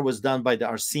was there was done by the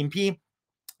RCMP,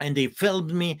 and they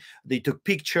filmed me. They took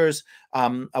pictures.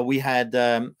 We had,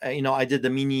 I did the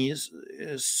mini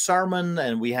sermon,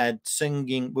 and we had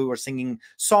singing. We were singing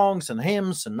songs and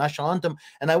hymns and national anthem.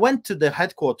 And I went to the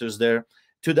headquarters there,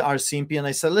 to the RCMP, and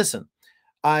I said, listen,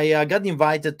 I got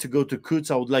invited to go to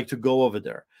Coots. I would like to go over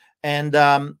there. And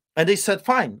they said,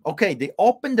 fine. Okay. They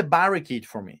opened the barricade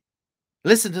for me.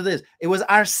 Listen to this. It was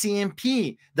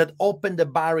RCMP that opened the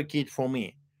barricade for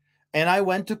me. And I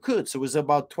went to Coots. It was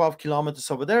about 12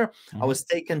 kilometers over there. I was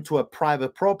taken to a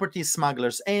private property,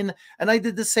 Smugglers Inn, and I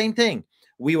did the same thing.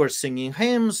 We were singing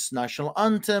hymns, national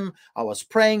anthem. I was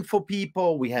praying for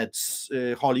people. We had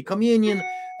Holy Communion,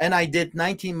 and I did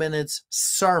 19 minutes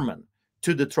sermon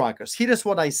to the truckers. Here is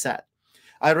what I said.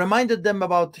 I reminded them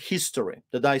about history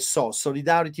that I saw,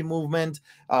 Solidarity Movement,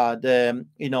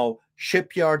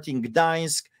 shipyard in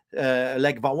Gdańsk,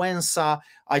 Lech Wałęsa.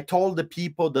 I told the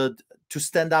people that to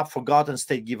stand up for God and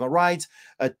state-given rights,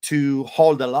 to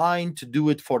hold the line, to do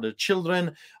it for the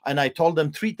children. And I told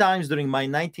them 3 times during my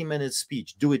 19-minute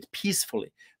speech, do it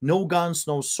peacefully. No guns,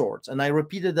 no swords. And I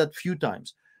repeated that few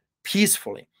times,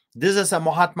 peacefully. This is a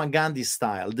Mahatma Gandhi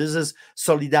style. This is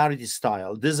solidarity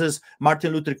style. This is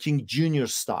Martin Luther King Jr.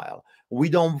 style. We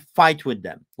don't fight with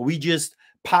them. We just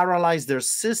paralyze their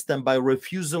system by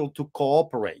refusal to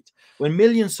cooperate. When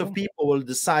millions of people will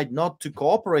decide not to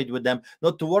cooperate with them,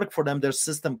 not to work for them, their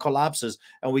system collapses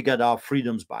and we get our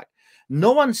freedoms back.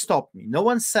 No one stopped me. No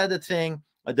one said a thing.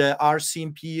 The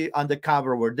RCMP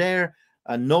undercover were there.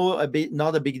 Not a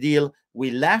big deal.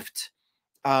 We left.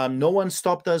 No one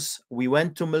stopped us. We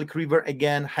went to Milk River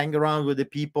again, hang around with the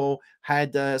people,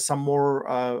 had some more,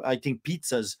 I think,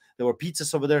 pizzas. There were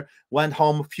pizzas over there. Went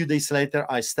home. A few days later,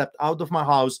 I stepped out of my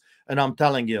house, and I'm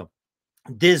telling you,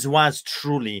 this was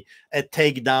truly a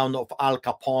takedown of Al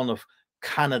Capone of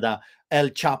Canada, El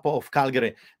Chapo of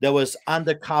Calgary. There was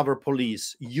undercover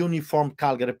police, uniformed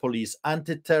Calgary police,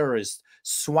 anti-terrorist,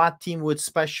 SWAT team with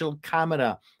special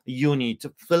camera unit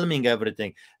filming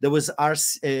everything. There was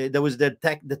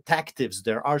detectives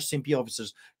there, RCMP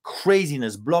officers,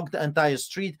 craziness, blocked the entire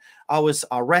street. I was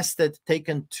arrested,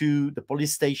 taken to the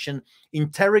police station,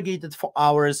 interrogated for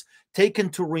hours, taken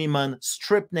to remand,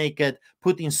 stripped naked,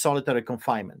 put in solitary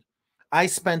confinement. I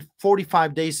spent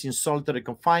 45 days in solitary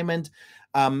confinement.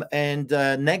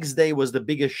 Next day was the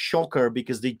biggest shocker,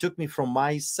 because they took me from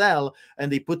my cell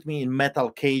and they put me in metal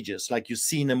cages, like you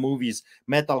see in the movies,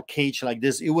 metal cage like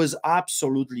this. It was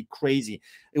absolutely crazy.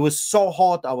 It was so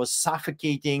hot. I was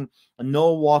suffocating,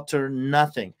 no water,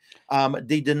 nothing.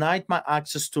 They denied my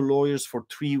access to lawyers for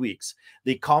 3 weeks.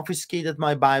 They confiscated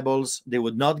my Bibles. They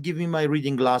would not give me my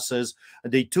reading glasses.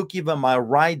 They took even my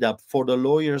write-up for the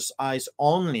lawyer's eyes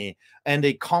only, and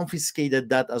they confiscated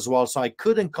that as well. So I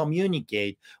couldn't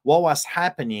communicate what was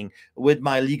happening with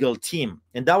my legal team.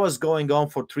 And that was going on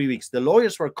for 3 weeks. The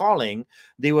lawyers were calling.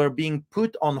 They were being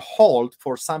put on hold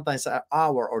for sometimes an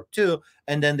hour or two,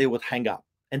 and then they would hang up.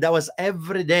 And that was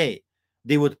every day.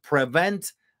 They would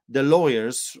prevent the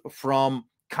lawyers from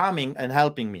coming and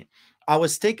helping me. I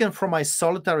was taken from my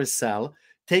solitary cell,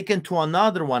 taken to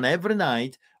another one every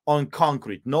night on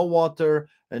concrete, no water,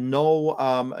 no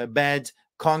bed,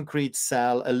 concrete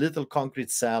cell, a little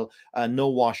concrete cell, no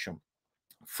washroom.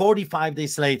 45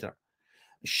 days later,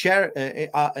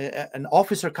 an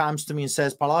officer comes to me and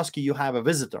says, Pawlowski, you have a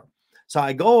visitor. So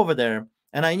I go over there,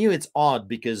 and I knew it's odd,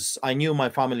 because I knew my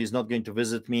family is not going to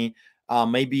visit me.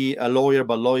 Maybe a lawyer,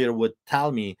 but lawyer would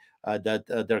tell me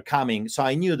that they're coming. So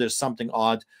I knew there's something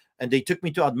odd. And they took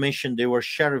me to admission. There were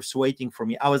sheriffs waiting for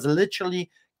me. I was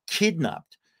literally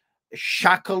kidnapped,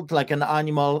 shackled like an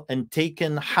animal, and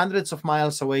taken hundreds of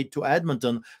miles away to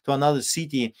Edmonton, to another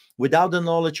city, without the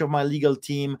knowledge of my legal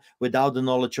team, without the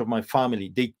knowledge of my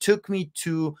family. They took me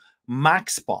to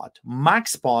MaxPod.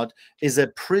 MaxPod is a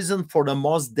prison for the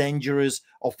most dangerous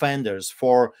offenders,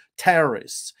 for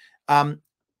terrorists.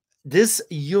 This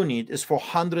unit is for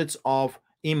hundreds of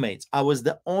inmates. I was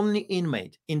the only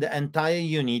inmate in the entire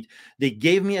unit. They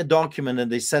gave me a document,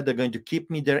 and they said they're going to keep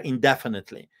me there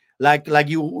indefinitely. Like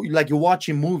you watch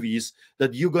in movies,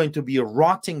 that you're going to be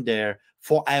rotting there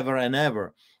forever and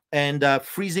ever. And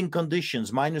freezing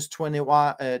conditions, minus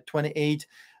 28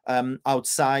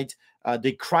 outside.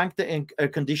 They cranked the air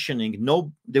conditioning.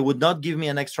 No, they would not give me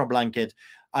an extra blanket.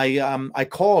 I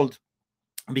called,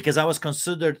 because I was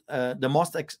considered the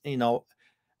most,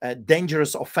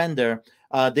 dangerous offender.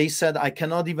 They said I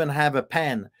cannot even have a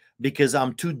pen, because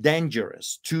I'm too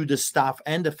dangerous to the staff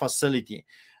and the facility.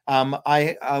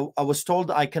 I was told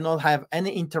I cannot have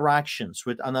any interactions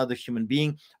with another human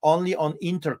being, only on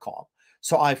intercom.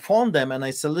 So I phoned them and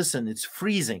I said, listen, it's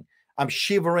freezing. I'm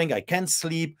shivering. I can't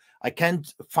sleep. I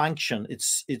can't function.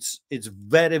 It's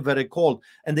very, very cold.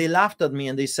 And they laughed at me,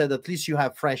 and they said, at least you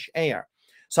have fresh air.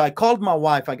 So I called my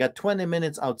wife. I got 20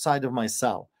 minutes outside of my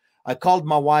cell. I called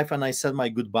my wife and I said my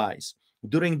goodbyes.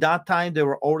 During that time, there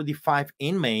were already 5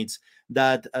 inmates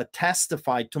that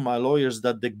testified to my lawyers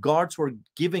that the guards were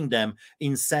giving them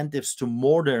incentives to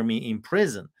murder me in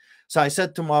prison. So I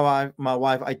said to my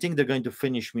wife, I think they're going to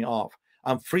finish me off.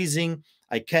 I'm freezing.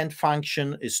 I can't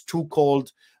function. It's too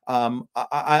cold.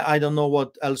 I don't know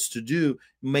what else to do.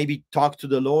 Maybe talk to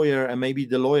the lawyer, and maybe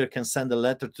the lawyer can send a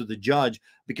letter to the judge,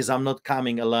 because I'm not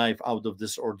coming alive out of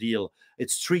this ordeal.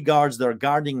 It's 3 guards that are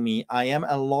guarding me. I am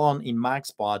alone in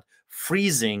MaxPod,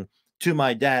 freezing to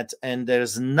my death, and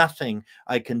there's nothing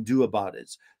I can do about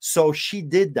it. So she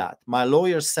did that. My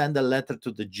lawyer sent a letter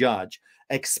to the judge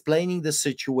explaining the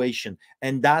situation,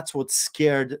 and that's what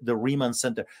scared the Remand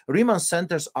Center. Remand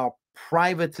Centers are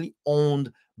privately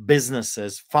owned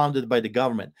businesses founded by the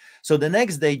government. So the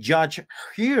next day, judge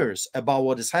hears about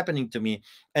what is happening to me,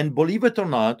 and believe it or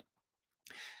not,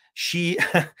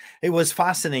 it was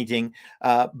fascinating,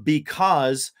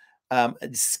 because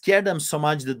it scared them so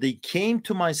much that they came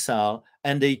to my cell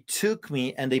and they took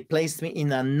me and they placed me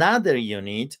in another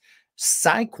unit,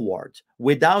 psych ward,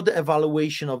 without the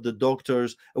evaluation of the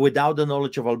doctors, without the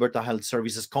knowledge of Alberta Health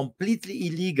Services, completely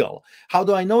illegal. How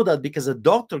do I know that? Because a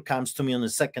doctor comes to me on the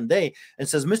second day and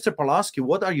says, Mr. Pawlowski,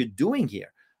 what are you doing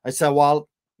here? I said, well,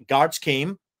 guards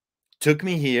came, took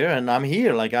me here, and I'm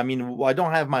here. Like, I mean, I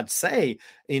don't have much say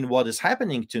in what is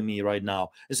happening to me right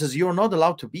now. It says, you're not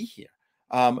allowed to be here.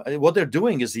 What they're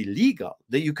doing is illegal.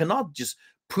 That you cannot just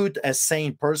put a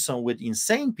sane person with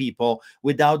insane people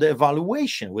without the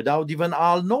evaluation, without even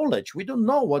our knowledge. We don't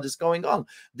know what is going on.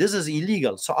 This is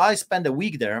illegal. So I spent a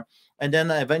week there, and then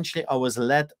eventually I was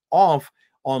let off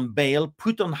on bail,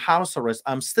 put on house arrest.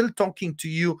 I'm still talking to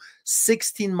you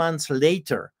 16 months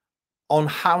later on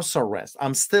house arrest.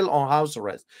 I'm still on house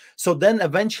arrest. So then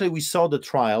eventually we saw the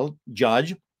trial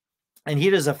judge. And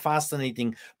here is a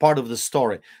fascinating part of the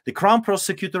story. The Crown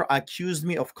prosecutor accused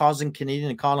me of causing Canadian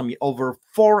economy over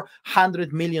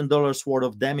 $400 million worth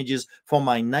of damages for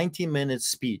my 90-minute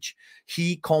speech.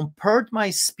 He compared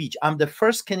my speech. I'm the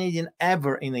first Canadian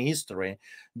ever in the history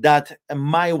that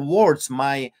my words,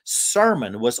 my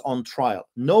sermon was on trial.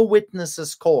 No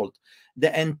witnesses called.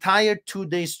 the entire 2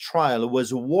 days trial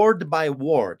was word by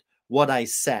word what I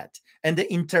said, and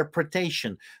the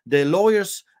interpretation. The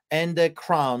lawyers and the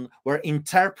Crown were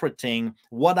interpreting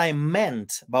what I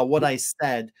meant by what I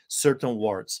said, certain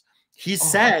words. He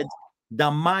said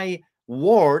that my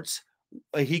words,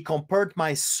 he compared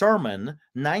my sermon,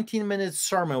 19-minute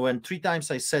sermon, when 3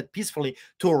 times I said peacefully,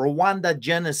 to Rwanda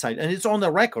genocide. And it's on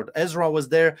the record. Ezra was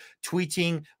there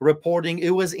tweeting, reporting. It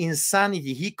was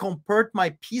insanity. He compared my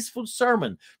peaceful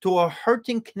sermon to a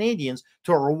hurting Canadians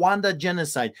to a Rwanda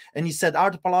genocide. And he said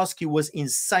Artur Pawlowski was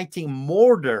inciting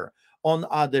murder on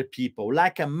other people,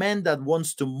 like a man that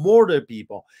wants to murder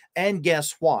people. And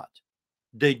guess what?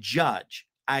 The judge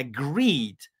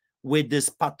agreed with this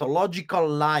pathological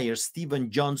liar,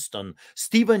 Stephen Johnston.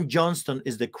 Stephen Johnston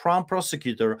is the Crown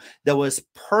prosecutor that was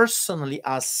personally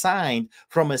assigned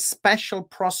from a special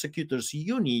prosecutors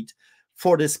unit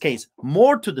for this case.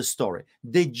 More to the story,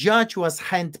 the judge was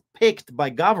handpicked by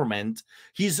government.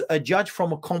 He's a judge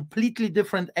from a completely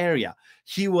different area.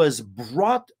 He was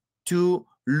brought to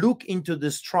look into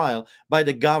this trial by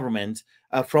the government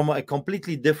from a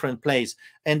completely different place.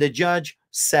 And the judge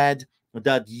said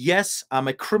that, yes, I'm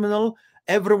a criminal.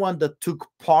 Everyone that took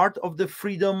part of the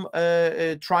Freedom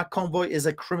truck convoy is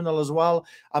a criminal as well.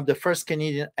 I'm the first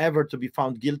Canadian ever to be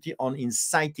found guilty on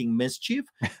inciting mischief.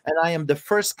 And I am the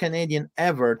first Canadian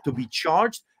ever to be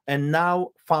charged and now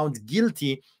found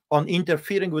guilty on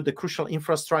interfering with the crucial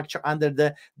infrastructure under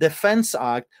the Defense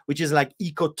Act, which is like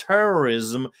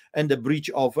eco-terrorism and the breach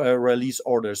of release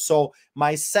orders. So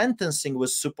my sentencing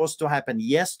was supposed to happen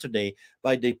yesterday,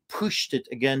 but they pushed it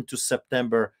again to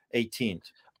September 18th.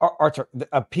 Artur,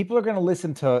 people are going to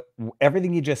listen to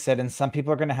everything you just said, and some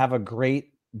people are going to have a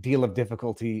great deal of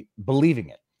difficulty believing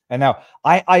it. And now,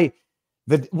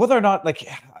 whether or not, like,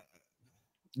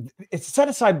 it's set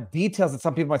aside details that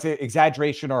some people might say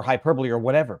exaggeration or hyperbole or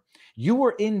whatever. You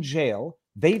were in jail.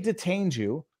 They detained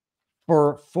you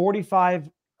for 45,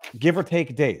 give or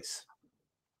take, days.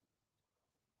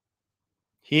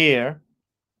 Here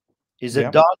is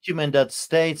a document that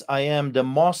states I am the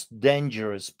most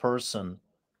dangerous person.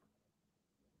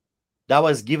 That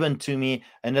was given to me.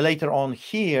 And later on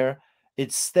here,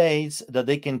 it states that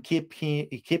they can keep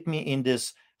me in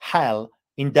this hell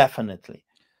indefinitely.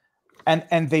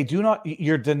 And they do not,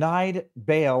 you're denied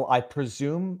bail, I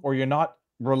presume, or you're not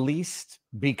released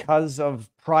because of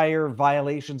prior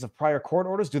violations of prior court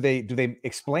orders. Do they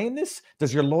explain this?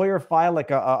 Does your lawyer file like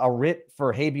a writ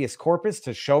for habeas corpus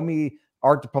to show me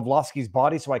Artur Pawlowski's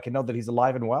body so I can know that he's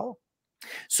alive and well?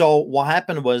 So what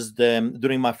happened was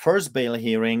during my first bail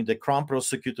hearing, the Crown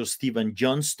prosecutor, Stephen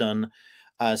Johnston,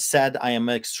 said I am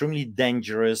extremely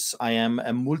dangerous. I am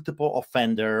a multiple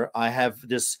offender. I have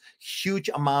this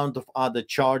huge amount of other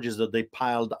charges that they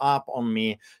piled up on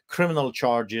me, criminal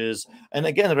charges. And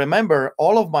again, remember,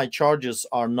 all of my charges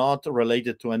are not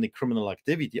related to any criminal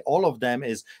activity. All of them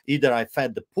is either I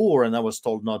fed the poor and I was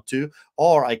told not to,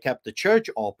 or I kept the church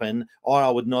open, or I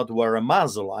would not wear a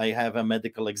muzzle. I have a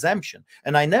medical exemption.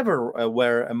 And I never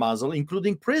wear a muzzle,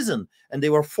 including prison. And they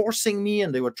were forcing me,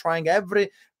 and they were trying every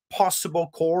possible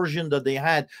coercion that they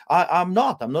had. I'm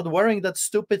not wearing that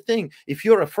stupid thing. If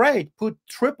you're afraid, put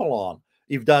triple on,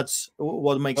 if that's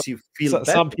what makes you feel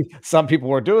better. Some people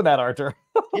were doing that, Artur.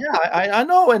 Yeah, I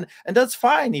know, and that's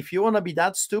fine. If you want to be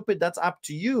that stupid, that's up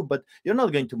to you, but you're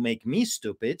not going to make me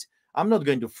stupid. I'm not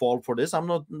going to fall for this. I'm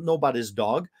not nobody's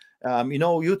dog. You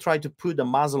know, you try to put a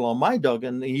muzzle on my dog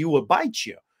and he will bite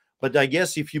you. But I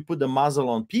guess if you put the muzzle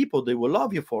on people, they will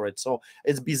love you for it. So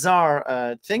it's a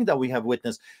bizarre thing that we have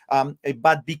witnessed.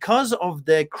 But because of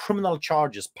the criminal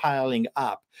charges piling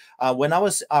up, when I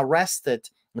was arrested,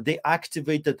 they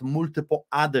activated multiple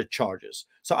other charges.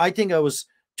 So I think I was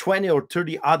 20 or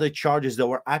 30 other charges that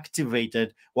were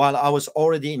activated while I was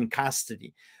already in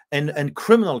custody. And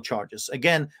criminal charges.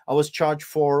 Again, I was charged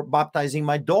for baptizing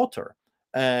my daughter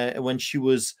when she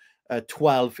was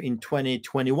 12 in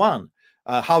 2021.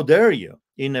 How dare you,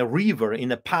 in a river,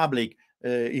 in a public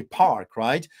park,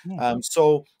 right? Yeah.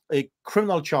 So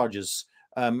criminal charges,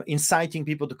 inciting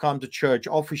people to come to church,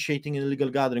 officiating in illegal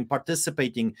gathering,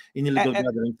 participating in illegal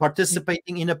gathering,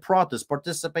 participating in a protest,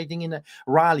 participating in a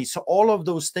rally. So all of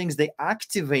those things they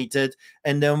activated.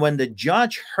 And then when the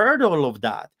judge heard all of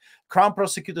that, Crown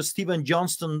prosecutor Stephen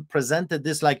Johnston presented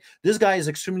this like, this guy is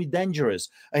extremely dangerous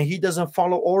and he doesn't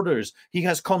follow orders. He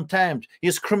has contempt. He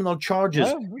has criminal charges.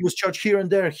 Yeah. He was charged here and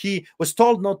there. He was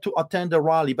told not to attend a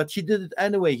rally, but he did it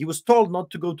anyway. He was told not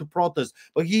to go to protest,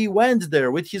 but he went there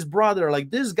with his brother.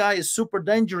 Like, this guy is super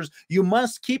dangerous. You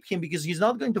must keep him because he's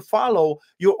not going to follow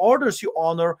your orders, Your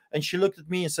Honor. And she looked at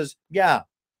me and says, yeah,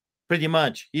 Pretty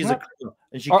much, he's a criminal,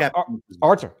 and she kept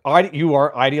Artur, you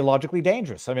are ideologically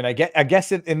dangerous. I mean, I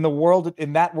guess in that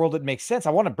world, it makes sense. I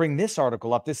want to bring this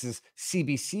article up. This is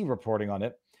CBC reporting on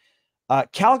it.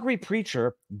 Calgary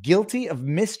preacher guilty of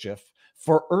mischief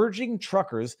for urging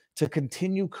truckers to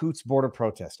continue Coutts border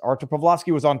protest. Artur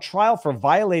Pawlowski was on trial for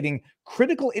violating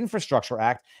Critical Infrastructure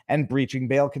Act and breaching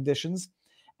bail conditions.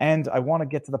 And I want to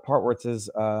get to the part where it says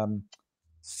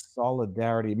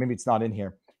solidarity. Maybe it's not in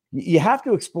here. You have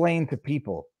to explain to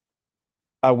people.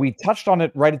 We touched on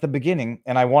it right at the beginning,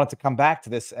 and I wanted to come back to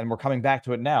this, and we're coming back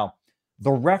to it now.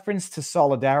 The reference to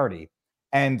solidarity.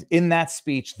 And in that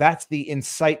speech, that's the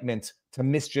incitement to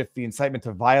mischief, the incitement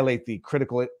to violate the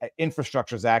Critical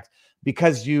Infrastructures Act,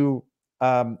 because you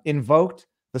invoked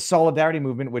the solidarity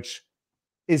movement, which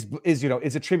is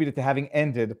attributed to having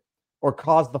ended or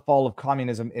caused the fall of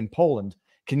communism in Poland.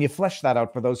 Can you flesh that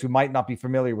out for those who might not be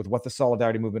familiar with what the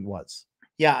solidarity movement was?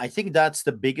 Yeah, I think that's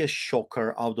the biggest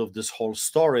shocker out of this whole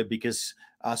story, because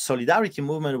solidarity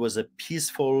movement was a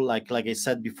peaceful, like I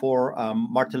said before,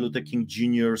 Martin Luther King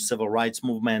Jr. civil rights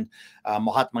movement,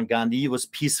 Mahatma Gandhi was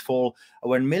peaceful.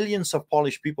 When millions of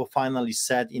Polish people finally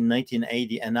said in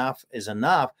 1980, enough is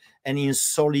enough, and in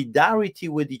solidarity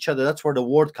with each other, that's where the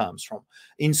word comes from,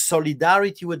 in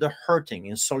solidarity with the hurting,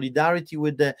 in solidarity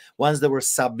with the ones that were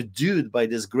subdued by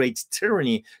this great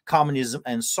tyranny, communism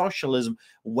and socialism,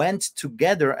 went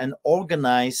together and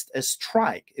organized a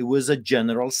strike. It was a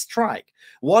general strike.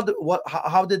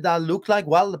 How did that look like?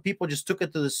 Well, the people just took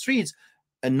it to the streets,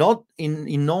 and not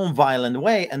in non-violent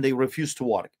way, and they refused to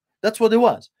work. That's what it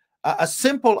was. As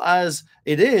simple as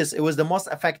it was the most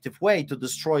effective way to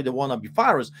destroy the wannabe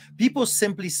virus. People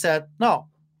simply said, no,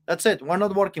 that's it. We're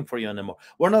not working for you anymore.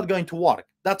 We're not going to work.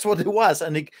 That's what it was.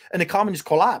 And the communists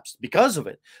collapsed because of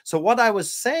it. So what I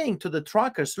was saying to the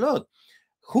truckers, look,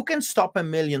 who can stop 1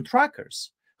 million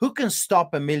truckers? Who can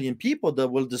stop 1 million people that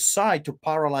will decide to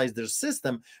paralyze their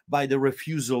system by the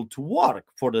refusal to work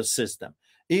for the system?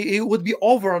 It would be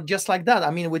over just like that. I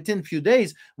mean, within a few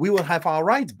days, we will have our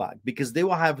rights back, because they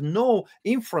will have no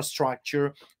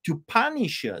infrastructure to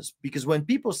punish us. Because when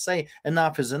people say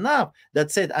enough is enough,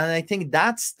 that's it. And I think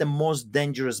that's the most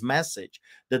dangerous message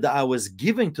that I was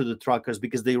giving to the truckers,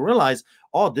 because they realize,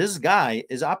 oh, this guy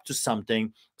is up to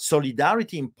something.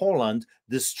 Solidarity in Poland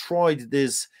destroyed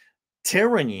this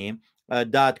tyranny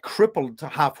that crippled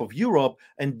half of Europe,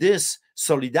 and this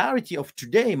solidarity of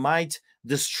today might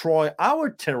destroy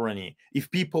our tyranny if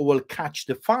people will catch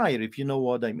the fire, if you know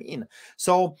what I mean.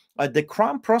 So the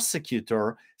Crown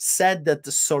prosecutor said that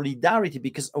the solidarity,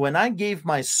 because when I gave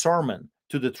my sermon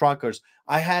to the truckers,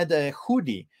 I had a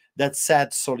hoodie that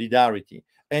said solidarity,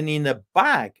 and in the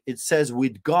back it says,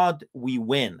 with God we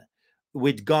win.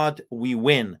 With God we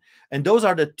win. And those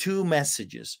are the two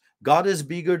messages. God is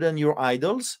bigger than your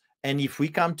idols, and if we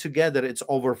come together, it's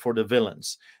over for the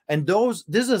villains. And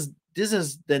this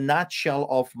is the nutshell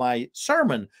of my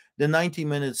sermon, the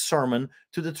 90-minute sermon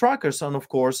to the truckers, and of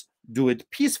course, do it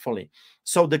peacefully.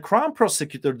 So the Crown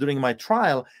prosecutor during my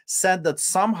trial said that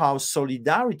somehow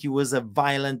solidarity was a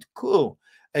violent coup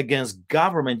against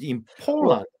government in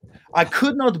Poland. I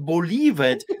could not believe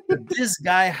it. This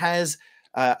guy has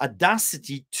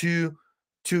audacity to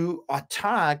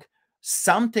attack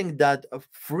something that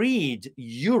freed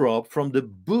Europe from the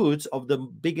boots of the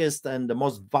biggest and the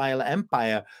most vile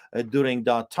empire during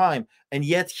that time. And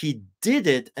yet he did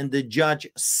it, and the judge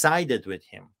sided with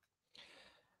him.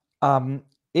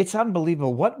 It's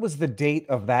unbelievable. What was the date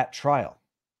of that trial?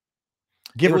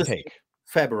 Give or take.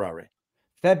 February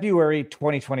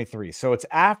 2023. So it's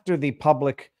after the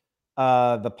public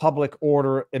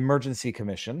order emergency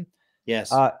commission.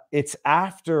 Yes. It's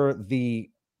after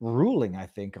the ruling, I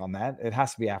think, on that. It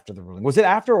has to be after the ruling. Was it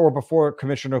after or before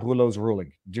Commissioner Rouleau's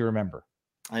ruling? Do you remember?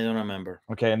 I don't remember.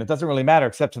 Okay, and it doesn't really matter,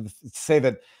 except to say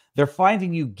that they're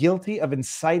finding you guilty of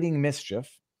inciting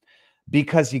mischief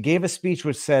because you gave a speech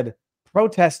which said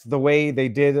protest the way they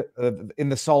did in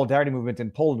the solidarity movement in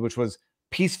Poland, which was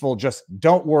peaceful, just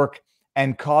don't work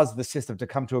and cause the system to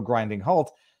come to a grinding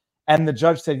halt. And the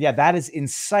judge said, yeah, that is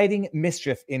inciting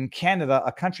mischief in Canada,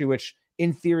 a country which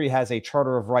in theory has a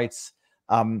Charter of Rights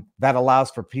that allows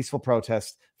for peaceful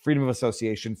protest, freedom of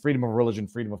association, freedom of religion,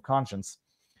 freedom of conscience.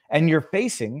 And you're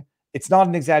facing, it's not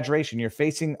an exaggeration, you're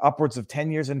facing upwards of 10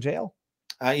 years in jail.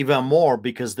 Even more,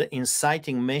 because the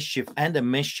inciting mischief and the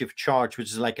mischief charge,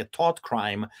 which is like a tort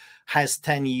crime, has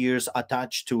 10 years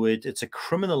attached to it. It's a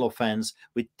criminal offense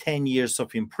with 10 years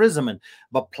of imprisonment.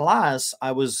 But plus,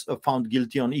 I was found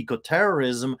guilty on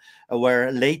eco-terrorism,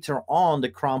 where later on the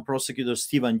Crown prosecutor,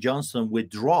 Stephen Johnston,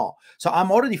 withdraw. So I'm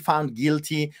already found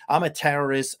guilty. I'm a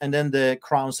terrorist. And then the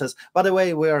Crown says, by the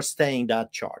way, we are staying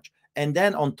that charge. And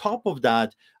then on top of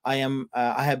that, I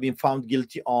have been found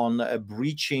guilty on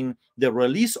breaching the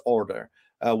release order,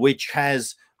 which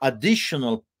has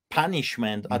additional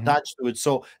punishment attached to it.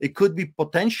 So it could be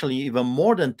potentially even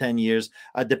more than 10 years.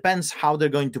 Depends how they're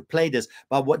going to play this.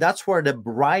 But that's where the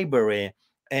bribery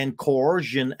and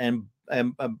coercion and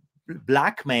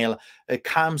blackmail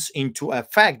comes into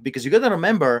effect, because you got to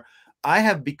remember, I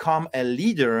have become a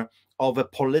leader of a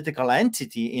political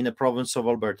entity in the province of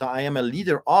Alberta. I am a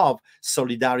leader of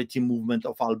Solidarity Movement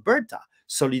of Alberta.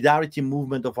 Solidarity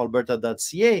Movement of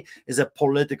Alberta.ca is a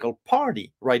political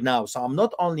party right now. So I'm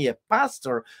not only a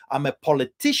pastor, I'm a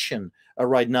politician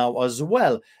right now as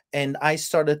well. And I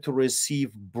started to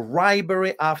receive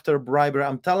bribery after bribery.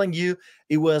 I'm telling you,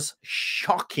 it was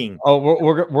shocking. Oh,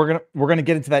 we're gonna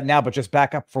get into that now, but just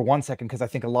back up for 1 second, because I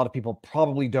think a lot of people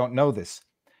probably don't know this.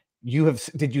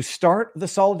 Did you start the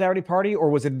Solidarity Party, or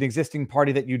was it an existing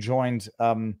party that you joined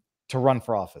to run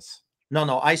for office?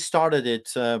 No, I started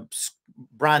it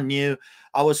brand new.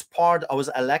 I was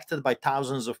elected by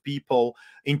thousands of people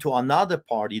into another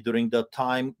party during the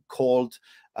time called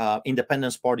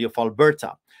Independence Party of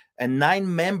Alberta. And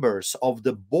 9 members of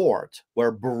the board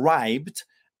were bribed.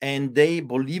 And they,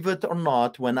 believe it or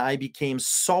not, when I became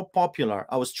so popular,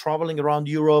 I was traveling around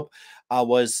Europe. I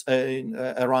was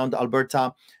around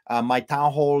Alberta. My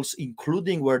town halls,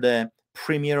 including where the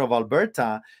Premier of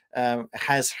Alberta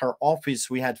has her office.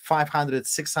 We had 500,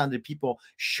 600 people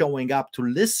showing up to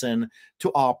listen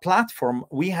to our platform.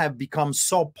 We have become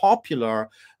so popular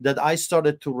that I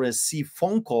started to receive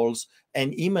phone calls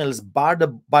and emails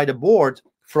by the board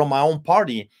from my own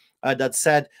party that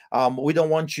said, we don't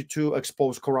want you to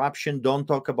expose corruption. Don't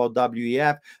talk about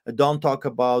WEF. Don't talk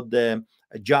about the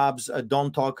jobs.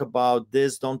 Don't talk about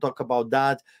this. Don't talk about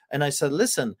that. And I said,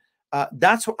 listen,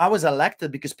 that's what I was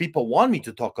elected, because people want me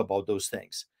to talk about those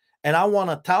things. And I want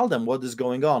to tell them what is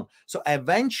going on. So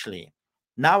eventually,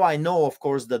 now I know, of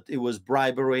course, that it was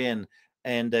bribery,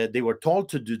 and they were told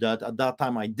to do that. At that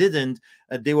time, I didn't.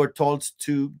 They were told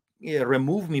to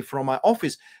remove me from my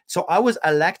office. So I was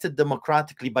elected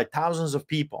democratically by thousands of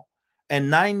people. And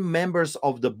 9 members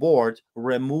of the board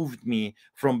removed me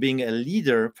from being a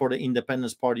leader for the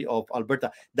Independence Party of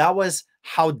Alberta. That was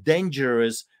how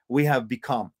dangerous we have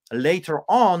become. Later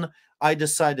on, I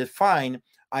decided, fine,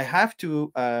 I have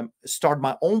to start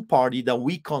my own party that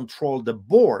we control the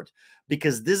board,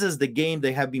 because this is the game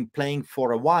they have been playing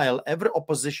for a while. Every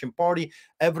opposition party,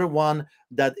 everyone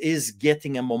that is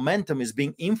getting a momentum is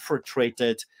being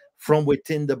infiltrated from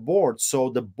within the board. So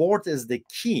the board is the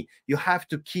key. You have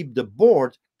to keep the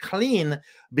board clean,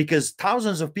 because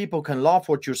thousands of people can love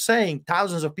what you're saying.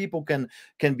 Thousands of people can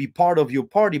be part of your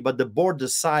party, but the board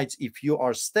decides if you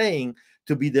are staying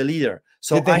to be the leader.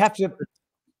 So did they have to?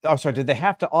 Oh, sorry. Did they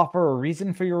have to offer a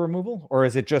reason for your removal, or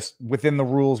is it just within the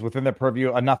rules, within their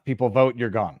purview? Enough people vote, you're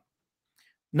gone.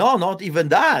 No, not even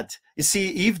that. You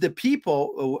see, if the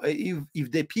people,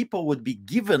 if the people would be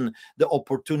given the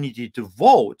opportunity to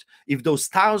vote, if those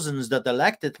thousands that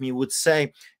elected me would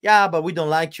say, yeah, but we don't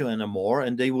like you anymore,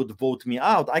 and they would vote me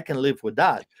out, I can live with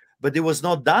that. But it was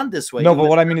not done this way. No, but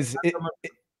what I mean is,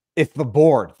 if the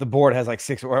board has like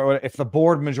 6, or if the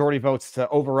board majority votes to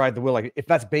override the will, like if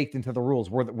that's baked into the rules,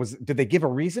 did they give a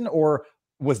reason, or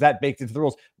was that baked into the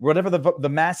rules? Whatever the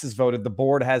masses voted, the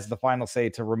board has the final say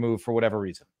to remove for whatever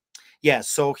reason. Yes.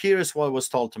 So here's what was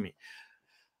told to me.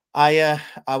 I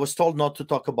was told not to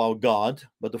talk about God,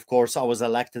 but of course I was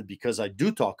elected because I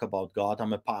do talk about God.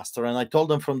 I'm a pastor, and I told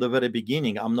them from the very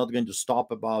beginning, I'm not going to stop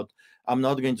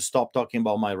talking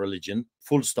about my religion.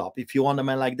 Full stop. If you want a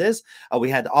man like this, we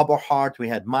had Aberhart, we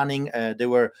had Manning. There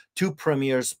were 2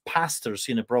 premiers pastors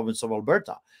in the province of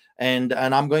Alberta, and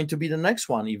I'm going to be the next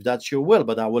one if that's your will.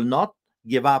 But I will not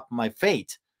give up my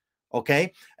faith.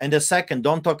 Okay. And the second,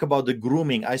 don't talk about the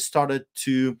grooming. I started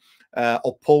to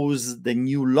oppose the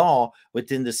new law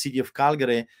within the city of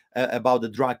Calgary about the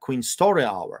drag queen story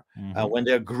hour, when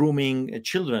they're grooming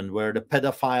children, where the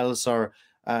pedophiles are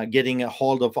getting a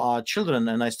hold of our children.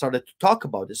 And I started to talk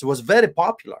about this. It was very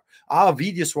popular. Our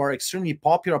videos were extremely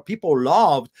popular. People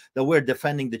loved that we're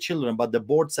defending the children, but the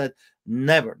board said,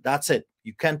 never. That's it.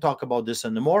 You can't talk about this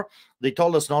anymore. They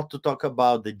told us not to talk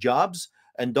about the jobs,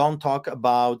 and don't talk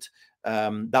about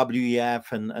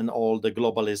WEF and all the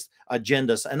globalist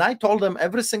agendas. And I told them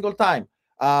every single time,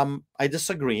 I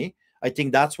disagree. I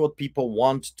think that's what people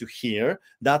want to hear.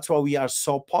 That's why we are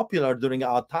so popular during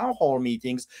our town hall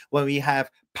meetings, when we have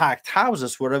packed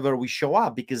houses wherever we show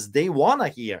up, because they want to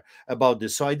hear about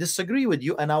this. So I disagree with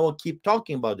you, and I will keep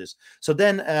talking about this. So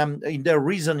then in their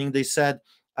reasoning, they said,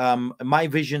 my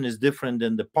vision is different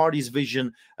than the party's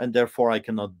vision, and therefore I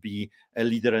cannot be a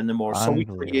leader anymore. So we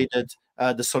created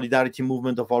the Solidarity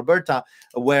Movement of Alberta,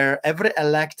 where every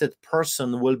elected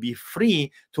person will be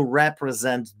free to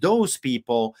represent those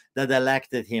people that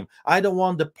elected him. I don't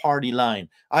want the party line.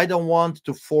 I don't want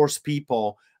to force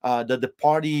people that the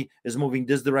party is moving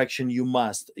this direction, you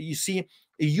must. You see,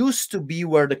 it used to be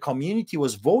where the community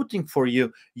was voting for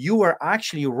you, you were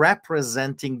actually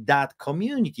representing that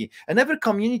community. And every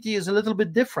community is a little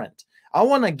bit different. I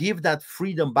want to give that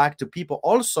freedom back to people.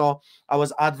 Also, I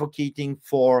was advocating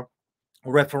for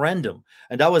referendum,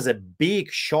 and that was a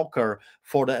big shocker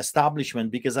for the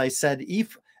establishment, because I said,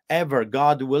 if ever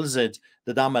God wills it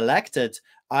that I'm elected,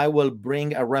 I will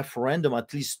bring a referendum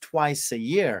at least twice a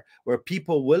year where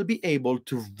people will be able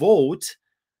to vote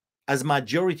as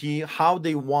majority how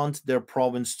they want their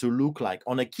province to look like.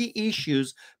 On a key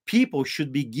issues, people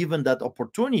should be given that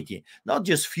opportunity, not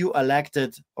just few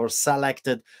elected or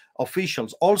selected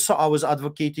officials. Also, I was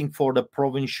advocating for the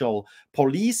provincial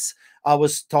police. I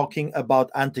was talking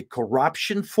about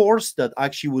anti-corruption force that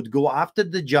actually would go after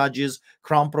the judges,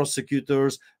 crown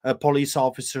prosecutors, police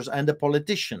officers, and the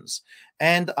politicians.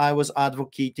 And I was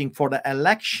advocating for the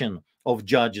election of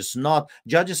judges. Not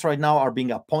judges right now are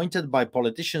being appointed by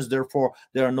politicians, therefore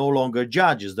they are no longer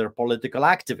judges, they're political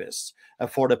activists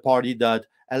for the party that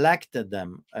elected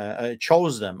them,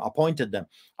 chose them, appointed them.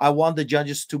 I want the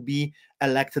judges to be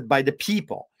elected by the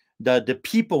people, that the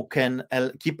people can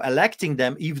keep electing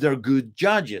them if they're good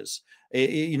judges.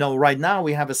 You know, right now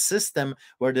we have a system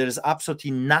where there is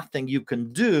absolutely nothing you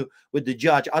can do with the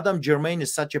judge. Adam Germain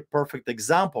is such a perfect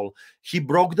example. He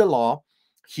broke the law.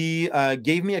 He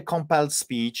gave me a compelled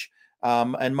speech,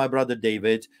 and my brother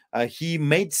David. He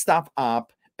made stuff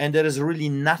up, and there is really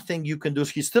nothing you can do.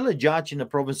 He's still a judge in the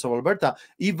province of Alberta,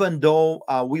 even though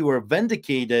we were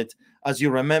vindicated, as you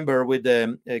remember, with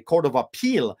the Court of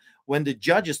Appeal, when the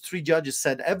judges, 3 judges,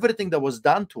 said everything that was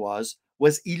done to us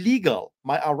was illegal.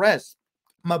 My arrest,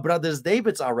 my brother's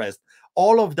David's arrest,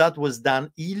 all of that was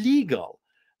done illegal.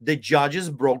 The judges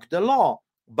broke the law,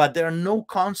 but there are no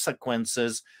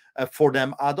consequences for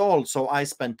them at all. So I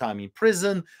spent time in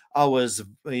prison. I was,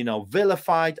 you know,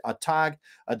 vilified, attacked.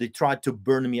 They tried to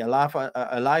burn me alive,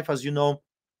 as you know.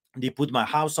 They put my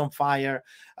house on fire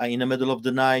in the middle of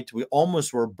the night. We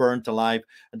almost were burnt alive.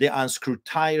 They unscrewed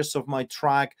tires of my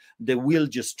truck. The wheel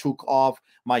just took off.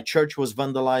 My church was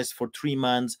vandalized for 3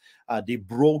 months. They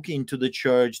broke into the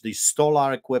church. They stole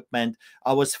our equipment.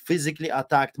 I was physically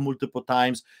attacked multiple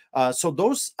times. So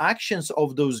those actions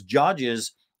of those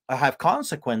judges have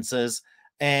consequences,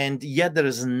 and yet there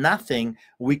is nothing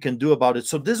we can do about it.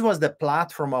 So this was the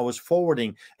platform I was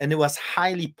forwarding, and it was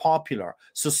highly popular.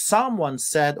 So someone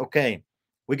said, okay,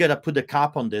 we got to put a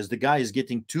cap on this. The guy is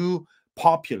getting too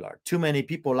popular. Too many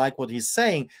people like what he's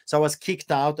saying. So I was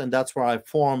kicked out, and that's where I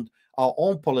formed our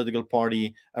own political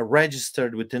party,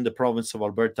 registered within the province of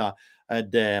Alberta,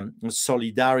 the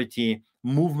Solidarity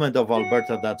Movement of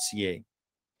Alberta.ca.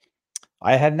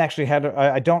 I hadn't actually had,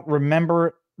 I don't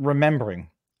remember remembering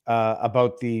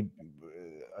about the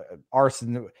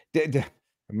arson. I'm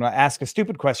going to ask a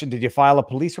stupid question. Did you file a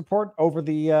police report over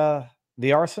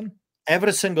the arson?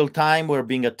 Every single time we're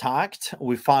being attacked,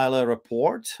 we file a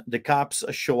report. The cops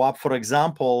show up. For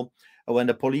example, when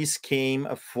the police came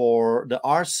for the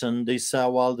arson, they said,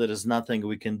 well, there is nothing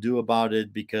we can do about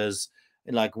it because,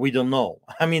 like, we don't know.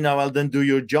 I mean, well, then do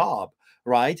your job,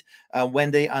 right? When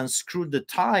they unscrewed the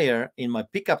tire in my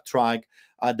pickup truck,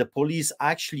 the police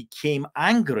actually came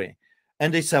angry,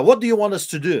 and they said, what do you want us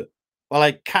to do? Well,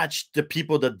 I catch the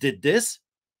people that did this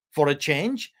for a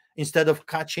change. Instead of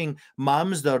catching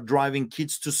moms that are driving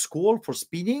kids to school for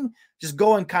speeding, just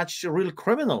go and catch real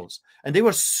criminals. And they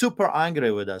were super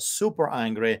angry with us, super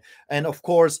angry. And of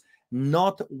course,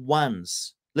 not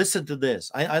once, listen to this.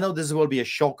 I know this will be a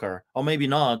shocker, or maybe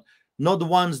not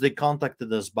once they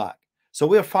contacted us back. So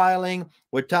we're filing,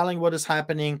 we're telling what is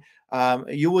happening.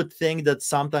 You would think that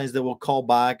sometimes they will call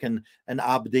back and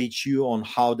update you on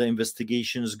how the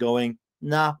investigation is going.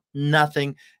 Nah,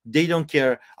 nothing. They don't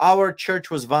care. Our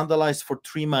church was vandalized for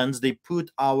 3 months. They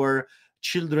put our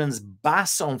children's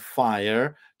bus on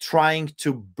fire, trying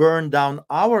to burn down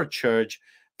our church,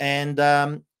 and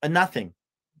nothing.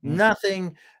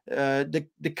 Nothing.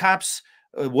 The cops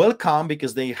will come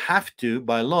because they have to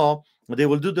by law. They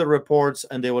will do the reports,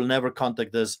 and they will never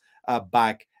contact us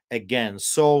back again.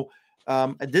 So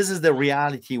this is the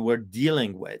reality we're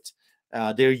dealing with.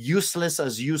 They're useless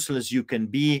as you can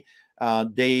be.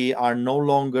 They are no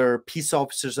longer peace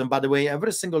officers. And by the way,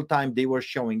 every single time they were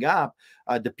showing up,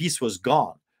 the peace was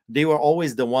gone. They were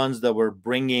always the ones that were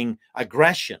bringing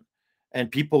aggression,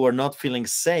 and people were not feeling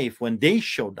safe when they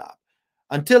showed up.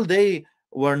 Until they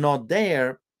were not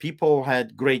there, people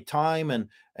had great time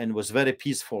and was very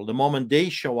peaceful. The moment they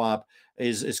show up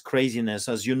is craziness.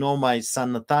 As you know, my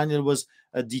son Nathaniel was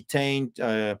detained.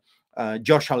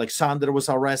 Josh Alexander was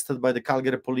arrested by the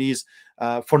Calgary police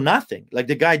for nothing. Like,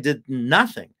 the guy did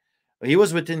nothing. He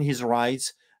was within his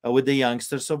rights with the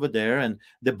youngsters over there, and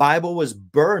the Bible was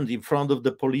burned in front of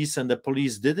the police, and the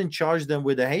police didn't charge them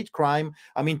with a hate crime.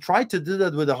 I mean, try to do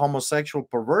that with a homosexual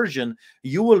perversion,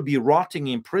 you will be rotting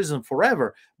in prison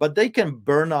forever. But they can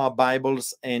burn our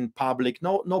Bibles in public,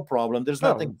 no problem. There's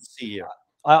nothing to see here.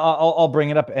 I'll bring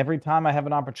it up every time I have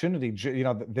an opportunity. You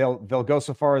know, they'll go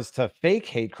so far as to fake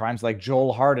hate crimes, like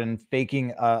Joel Harden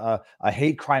faking a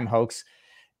hate crime hoax.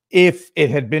 If it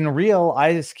had been real,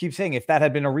 I just keep saying, if that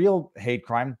had been a real hate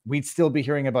crime, we'd still be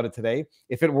hearing about it today.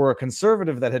 If it were a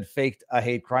conservative that had faked a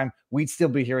hate crime, we'd still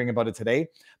be hearing about it today.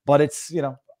 But it's, you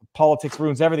know, politics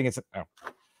ruins everything. It's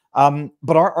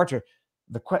but Artur,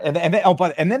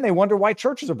 and then they wonder why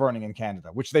churches are burning in Canada,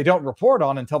 which they don't report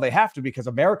on until they have to, because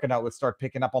American outlets start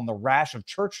picking up on the rash of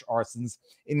church arsons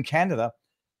in Canada.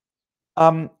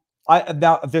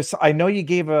 I know you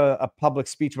gave a public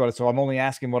speech about it, so I'm only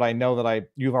asking what I know that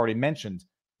you've already mentioned.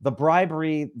 The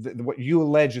bribery, what you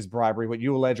allege is bribery. What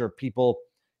you allege are people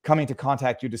coming to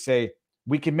contact you to say,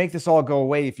 we can make this all go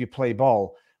away if you play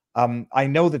ball. I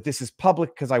know that this is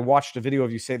public because I watched a video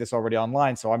of you say this already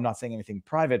online, so I'm not saying anything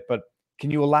private, but can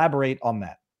you elaborate on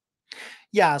that?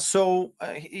 Yeah, so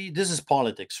this is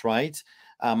politics, right?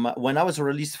 When I was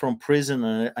released from prison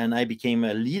and I became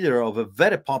a leader of a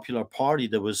very popular party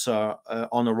that was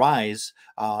on a rise,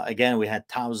 again, we had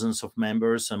thousands of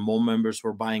members, and more members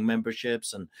were buying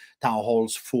memberships, and town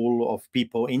halls full of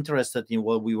people interested in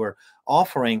what we were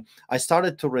offering. I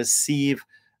started to receive,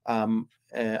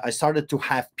 I started to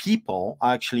have people,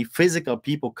 actually physical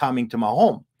people, coming to my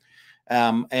home.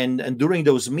 And during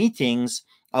those meetings,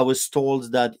 I was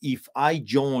told that if I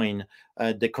join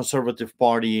the Conservative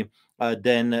Party,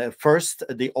 then first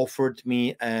they offered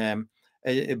me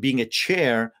being a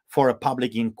chair for a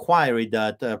public inquiry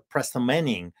that Preston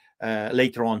Manning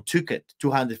later on took it,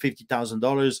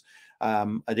 $250,000.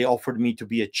 They offered me to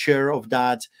be a chair of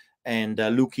that and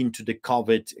look into the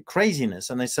COVID craziness.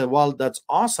 And I said, well, that's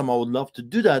awesome. I would love to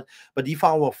do that. But if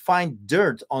I will find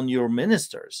dirt on your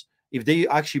ministers, if they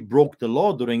actually broke the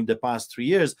law during the past 3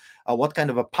 years, what kind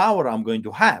of a power I'm going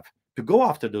to have to go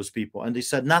after those people? And they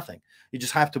said, nothing. You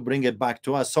just have to bring it back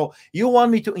to us. So you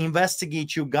want me to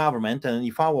investigate your government, and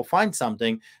if I will find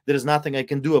something, there is nothing I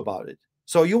can do about it.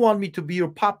 So you want me to be your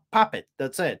puppet.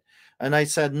 That's it. And I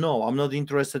said, no, I'm not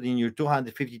interested in your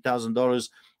 $250,000,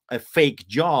 a fake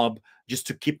job just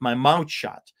to keep my mouth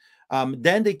shut.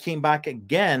 Then they came back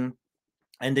again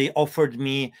and they offered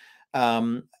me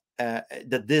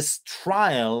that this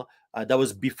trial that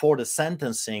was before the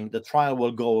sentencing, the trial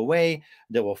will go away.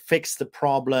 They will fix the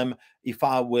problem if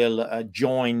I will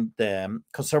join the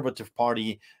Conservative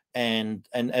Party, and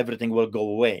everything will go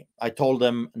away. I told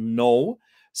them no.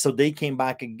 So they came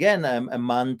back again a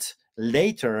month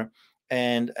later.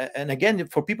 And again,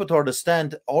 for people to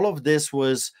understand, all of this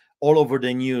was all over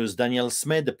the news. Danielle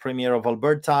Smith, the Premier of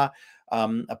Alberta,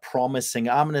 promising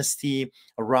amnesty,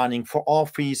 running for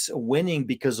office, winning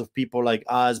because of people like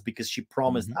us, because she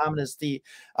promised amnesty.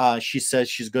 She says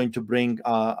she's going to bring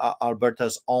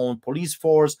Alberta's own police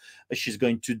force. She's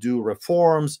going to do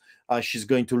reforms. She's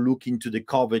going to look into the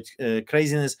COVID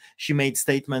craziness. She made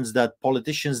statements that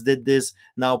politicians did this.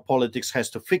 Now politics has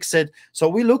to fix it. So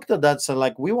we looked at that. So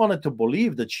like, we wanted to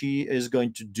believe that she is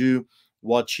going to do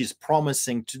what she's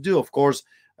promising to do. Of course,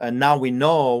 now we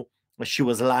know she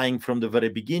was lying from the very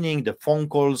beginning. The phone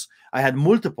calls, I had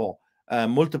multiple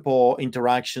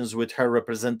interactions with her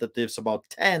representatives, about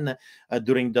 10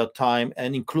 during that time,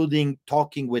 and including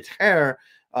talking with her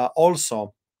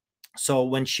also. So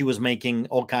when she was making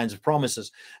all kinds of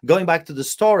promises. Going back to the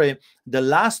story, the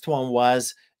last one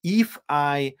was, if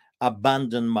I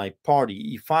abandon my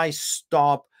party, if I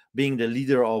stop being the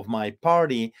leader of my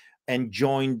party and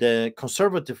join the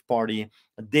Conservative Party,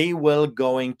 they will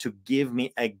going to give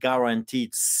me a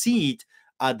guaranteed seat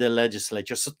at the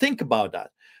legislature. So think about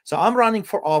that. So I'm running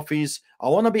for office. I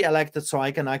want to be elected so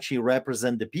I can actually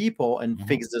represent the people and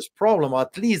fix this problem, or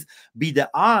at least be the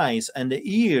eyes and the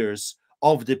ears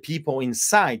of the people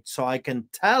inside, so I can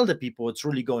tell the people what's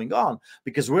really going on,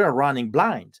 because we're running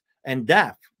blind and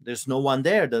deaf. There's no one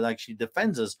there that actually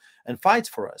defends us and fights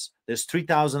for us. There's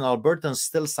 3,000 Albertans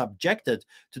still subjected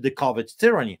to the COVID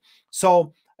tyranny.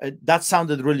 So that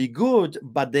sounded really good,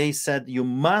 but they said, you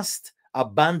must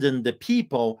abandon the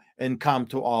people and come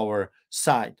to our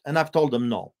side. And I've told them,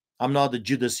 no, I'm not the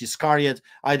Judas Iscariot.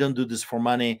 I don't do this for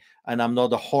money. And I'm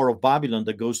not the whore of Babylon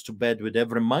that goes to bed with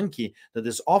every monkey that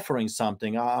is offering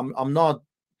something. I'm not,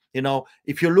 you know,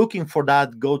 if you're looking for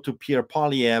that, go to Pierre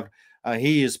Poilievre.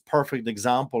 He is perfect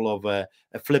example of a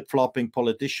flip-flopping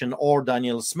politician, or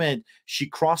Danielle Smith. She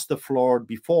crossed the floor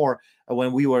before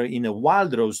when we were in a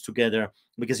Wild Rose together,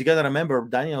 because you got to remember,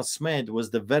 Danielle Smith was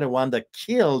the very one that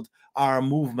killed our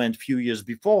movement a few years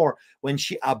before, when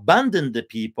she abandoned the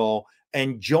people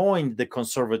and joined the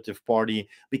Conservative Party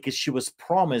because she was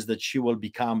promised that she will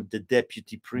become the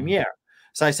deputy premier.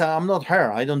 So I said, I'm not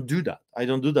her. I don't do that. I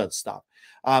don't do that stuff.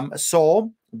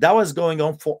 So that was going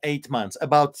on for 8 months,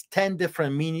 about 10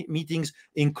 different meetings,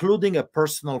 including a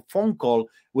personal phone call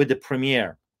with the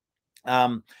premier.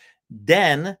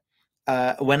 Then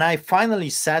when I finally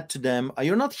said to them,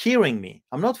 you're not hearing me.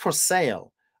 I'm not for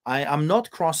sale. I'm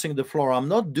not crossing the floor. I'm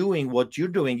not doing what you're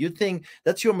doing. You think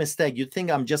that's your mistake. You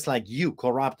think I'm just like you,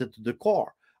 corrupted to the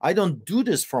core. I don't do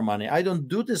this for money. I don't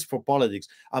do this for politics.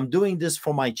 I'm doing this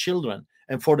for my children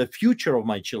and for the future of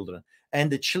my children and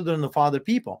the children of other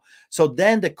people. So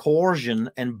then the coercion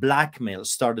and blackmail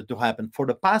started to happen. For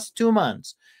the past 2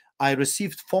 months, I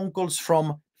received phone calls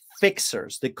from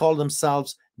fixers. They call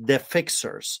themselves the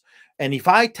fixers. And if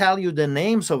I tell you the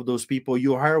names of those people,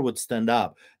 your hair would stand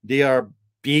up. They are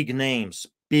big names,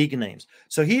 big names.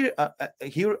 So here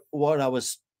what I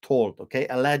was told, okay,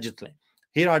 allegedly.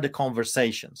 Here are the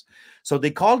conversations. So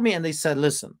they called me and they said,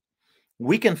 listen,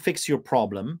 we can fix your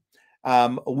problem.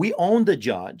 We own the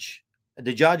judge.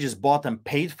 The judge is bought and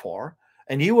paid for,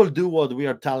 and he will do what we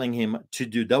are telling him to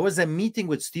do. There was a meeting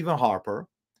with Stephen Harper.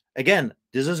 Again,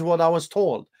 this is what I was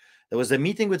told. There was a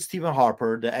meeting with Stephen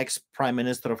Harper, the ex-Prime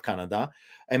Minister of Canada,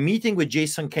 a meeting with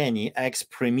Jason Kenney,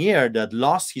 ex-premier that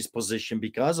lost his position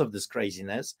because of this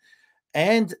craziness,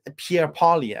 and Pierre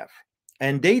Poilievre.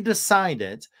 And they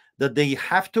decided that they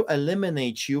have to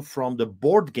eliminate you from the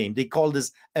board game. They call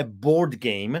this a board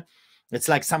game. It's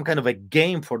like some kind of a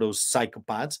game for those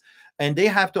psychopaths. And they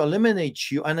have to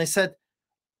eliminate you. And I said,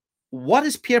 what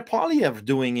is Pierre Poilievre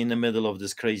doing in the middle of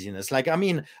this craziness? Like, I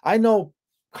mean, I know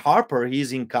Harper,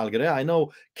 he's in Calgary. I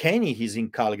know Kenney, he's in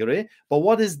Calgary. But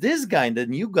what is this guy, the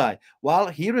new guy? Well,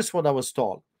 here is what I was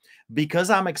told. Because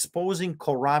I'm exposing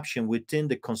corruption within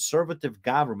the Conservative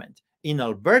government in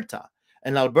Alberta,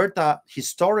 and Alberta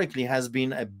historically has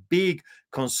been a big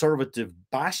Conservative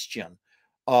bastion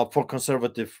for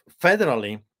Conservative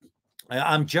federally,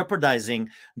 I'm jeopardizing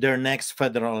their next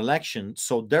federal election.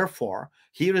 So therefore,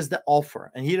 here is the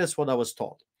offer. And here is what I was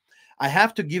told. I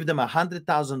have to give them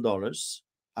 $100,000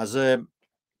 as a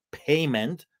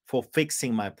payment for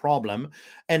fixing my problem,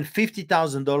 and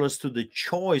 $50,000 to the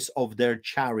choice of their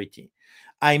charity.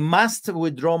 I must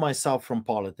withdraw myself from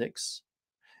politics,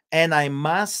 and I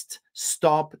must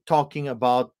stop talking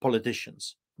about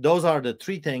politicians. Those are the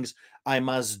 3 things I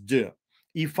must do.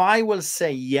 If I will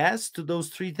say yes to those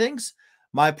 3 things,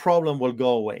 my problem will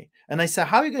go away. And I said,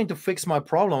 how are you going to fix my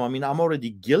problem? I mean, I'm already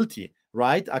guilty,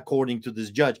 right? According to this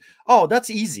judge. Oh, that's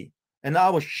easy. And I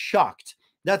was shocked.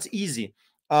 That's easy.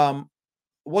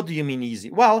 What do you mean easy?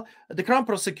 Well, the Crown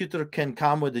prosecutor can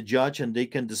come with the judge and they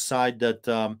can decide that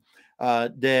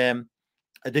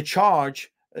the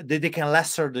charge, they can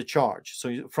lesser the charge.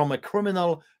 So from a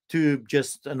criminal to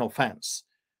just an offense.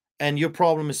 And your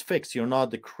problem is fixed. You're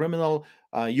not the criminal.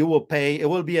 You will pay. It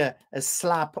will be a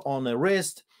slap on the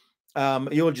wrist.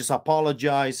 You will just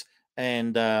apologize,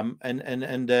 and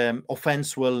the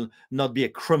offense will not be a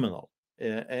criminal,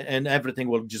 and everything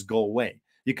will just go away.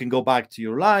 You can go back to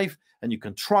your life, and you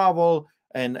can travel,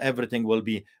 and everything will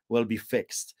be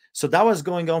fixed. So that was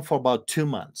going on for about 2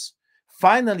 months.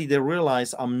 Finally, they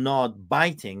realized I'm not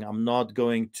biting. I'm not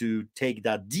going to take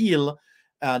that deal.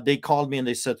 They called me and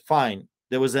they said, fine.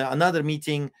 There was another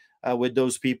meeting with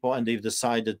those people, and they've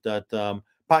decided that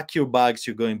pack your bags,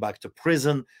 you're going back to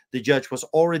prison. The judge was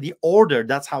already ordered.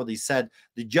 That's how they said.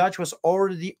 The judge was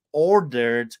already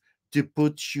ordered to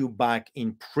put you back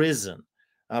in prison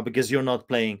because you're not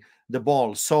playing the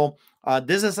ball. So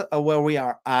this is where we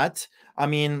are at. I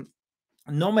mean,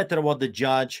 no matter what the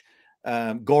judge,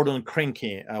 Gordon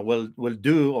Krinke, will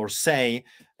do or say,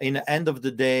 in the end of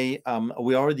the day,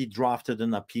 we already drafted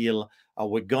an appeal.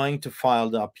 We're going to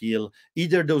file the appeal.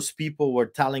 Either those people were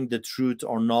telling the truth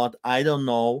or not, I don't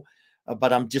know.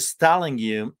 But I'm just telling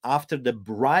you, after the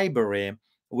bribery,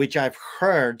 which I've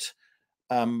heard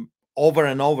over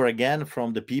and over again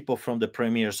from the people from the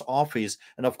premier's office,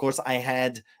 and of course, I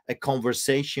had a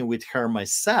conversation with her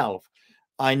myself,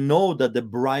 I know that the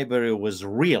bribery was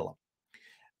real.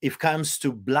 if it comes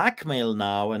to blackmail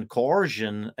now and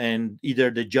coercion, and either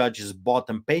the judge is bought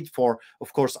and paid for,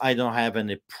 of course, I don't have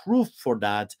any proof for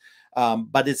that.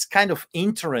 But it's kind of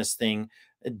interesting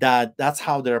that that's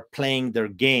how they're playing their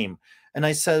game. And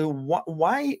I said,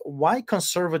 why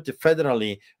conservative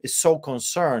federally is so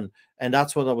concerned? And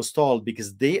that's what I was told,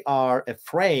 because they are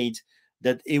afraid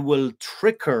that it will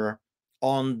trigger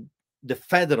on the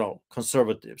federal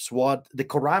conservatives. What the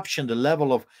corruption, the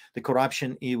level of the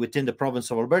corruption within the province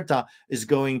of Alberta is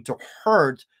going to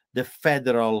hurt the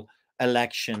federal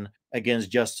election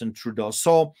against Justin Trudeau.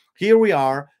 So here we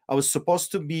are. I was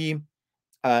supposed to be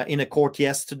in a court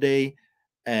yesterday,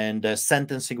 and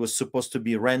sentencing was supposed to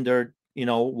be rendered, you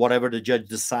know, whatever the judge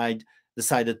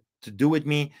decided to do with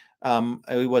me.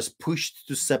 It was pushed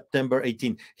to September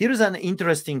 18th. Here is an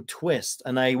interesting twist,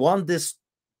 and I want this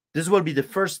will be the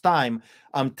first time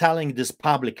I'm telling this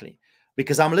publicly,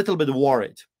 because I'm a little bit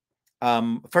worried.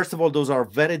 First of all, those are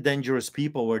very dangerous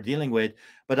people we're dealing with,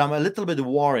 but I'm a little bit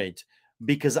worried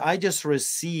because I just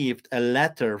received a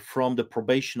letter from the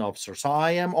probation officer. So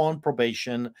I am on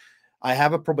probation. I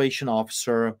have a probation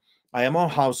officer. I am on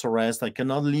house arrest. I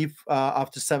cannot leave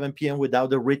after 7 p.m.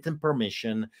 without a written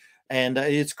permission. And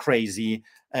it's crazy.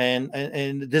 And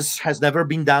this has never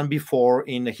been done before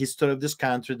in the history of this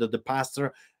country, that the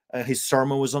pastor, his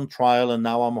sermon was on trial, and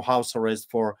now I'm on house arrest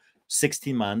for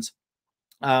 16 months.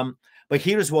 But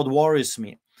here's what worries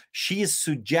me. She is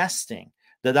suggesting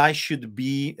that I should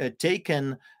be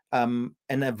taken and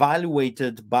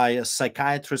evaluated by a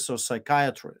psychiatrist or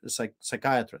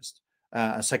psychologist.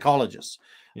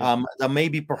 That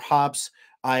maybe perhaps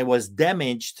I was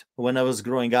damaged when I was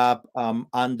growing up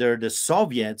under the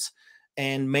Soviets,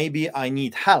 and maybe I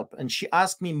need help. And she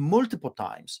asked me multiple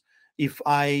times if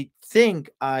I think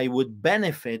I would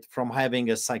benefit from having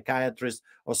a psychiatrist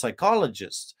or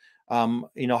psychologist,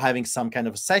 you know, having some kind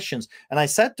of sessions. And I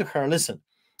said to her, listen,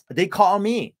 they call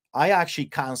me. I actually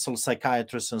counsel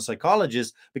psychiatrists and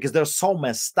psychologists because they're so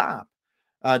messed up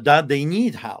that they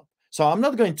need help. So I'm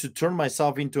not going to turn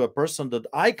myself into a person that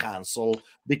I counsel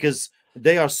because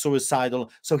they are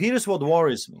suicidal. So here's what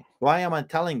worries me. Why am I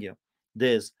telling you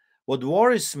this? What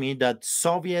worries me that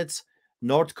Soviets,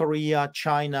 North Korea,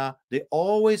 China, they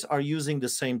always are using the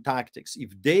same tactics. If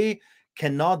they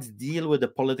cannot deal with a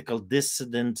political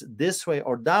dissident this way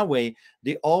or that way,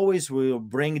 they always will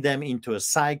bring them into a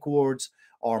psych wards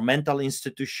or mental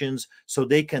institutions so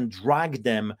they can drag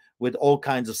them with all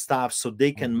kinds of stuff so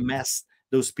they can mess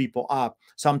those people up.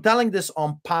 So I'm telling this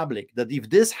on public, that if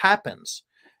this happens,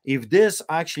 if this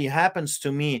actually happens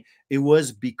to me, it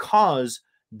was because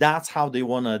that's how they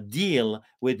want to deal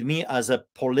with me as a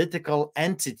political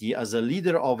entity, as a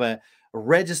leader of a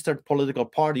registered political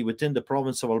party within the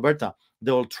province of Alberta.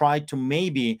 They will try to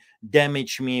maybe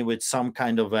damage me with some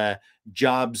kind of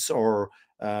jobs or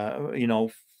you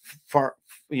know, for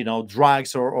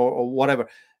drugs or whatever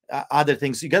other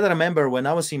things. You got to remember, when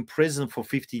I was in prison for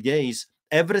 50 days,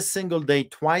 every single day,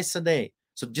 twice a day.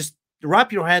 So just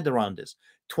wrap your head around this.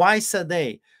 Twice a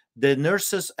day, the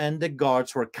nurses and the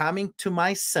guards were coming to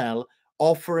my cell,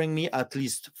 offering me at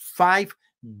least 5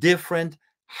 different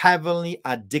heavily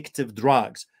addictive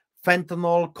drugs,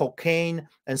 fentanyl, cocaine,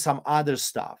 and some other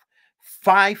stuff.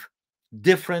 5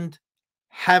 different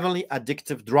heavily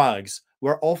addictive drugs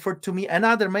were offered to me and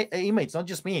other inmates, not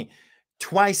just me,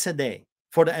 twice a day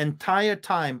for the entire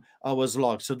time I was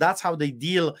locked. So that's how they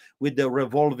deal with the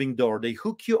revolving door. They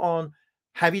hook you on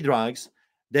heavy drugs,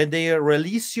 then they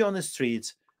release you on the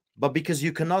streets. But because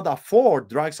you cannot afford,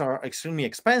 drugs are extremely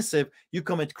expensive, you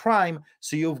commit crime.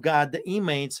 So you've got the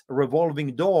inmates,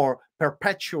 revolving door,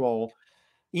 perpetual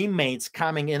inmates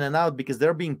coming in and out because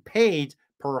they're being paid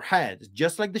per head.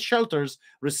 Just like the shelters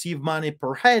receive money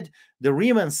per head, the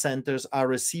remand centers are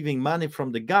receiving money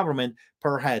from the government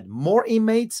per head. More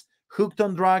inmates hooked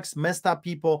on drugs, messed up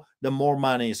people, the more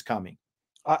money is coming.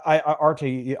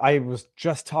 Artur, I was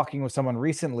just talking with someone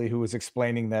recently who was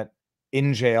explaining that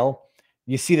in jail,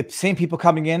 you see the same people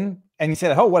coming in, and you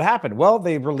said, oh, what happened? Well,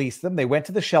 they released them. They went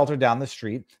to the shelter down the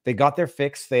street. They got their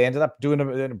fix. They ended up doing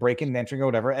a break-in and entering or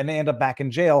whatever, and they end up back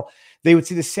in jail. They would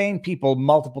see the same people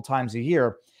multiple times a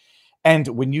year. And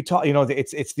when you talk, you know,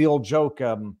 it's the old joke.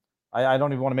 I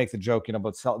don't even want to make the joke, you know,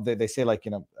 but they say, like,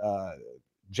 you know,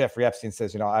 Jeffrey Epstein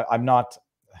says, you know,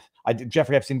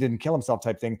 Jeffrey Epstein didn't kill himself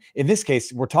type thing. In this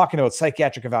case, we're talking about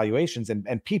psychiatric evaluations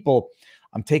and people.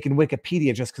 I'm taking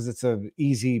Wikipedia just because it's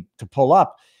easy to pull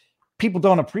up. People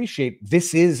don't appreciate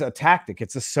this is a tactic.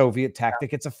 It's a Soviet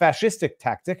tactic. It's a fascistic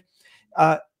tactic.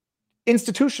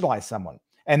 Institutionalize someone.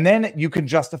 And then you can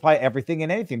justify everything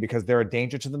and anything because they're a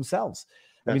danger to themselves.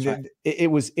 That's right.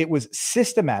 It was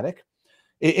systematic.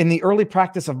 In the early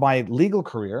practice of my legal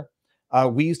career,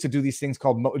 we used to do these things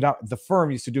called, the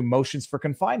firm used to do motions for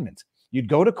confinement. You'd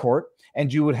go to court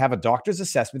and you would have a doctor's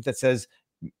assessment that says,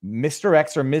 Mr.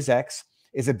 X or Ms. X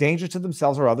is a danger to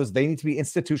themselves or others. They need to be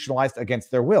institutionalized against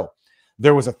their will.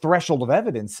 There was a threshold of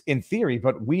evidence in theory,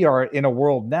 but we are in a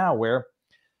world now where,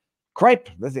 cripe,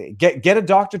 get a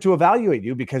doctor to evaluate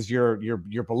you because you're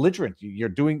belligerent.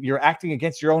 You're acting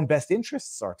against your own best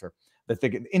interests, Artur. That they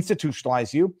can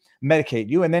institutionalize you, medicate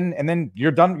you, and then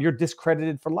you're done. You're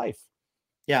discredited for life.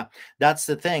 Yeah, that's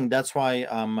the thing. That's why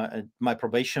my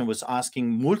probation was asking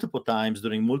multiple times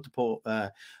during multiple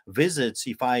visits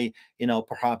if I,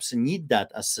 perhaps need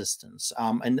that assistance.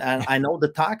 And I know the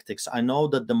tactics. I know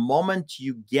that the moment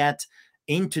you get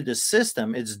into the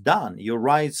system, it's done. Your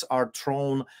rights are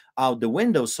thrown out the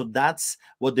window. So that's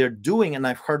what they're doing. And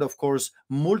I've heard, of course,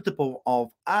 multiple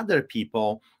of other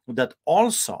people that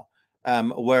also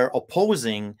were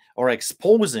opposing or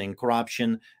exposing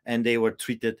corruption, and they were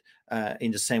treated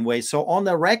in the same way. So on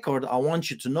the record, I want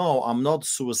you to know I'm not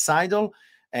suicidal,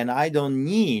 and I don't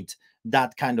need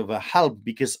that kind of a help,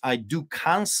 because I do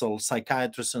counsel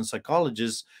psychiatrists and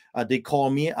psychologists. They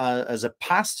call me as a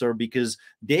pastor because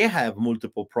they have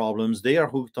multiple problems. They are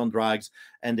hooked on drugs,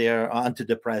 and they are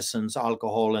antidepressants,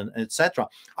 alcohol, and etc.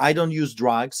 I don't use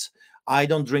drugs. I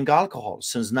don't drink alcohol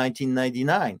since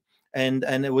 1999. And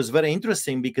it was very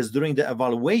interesting because during the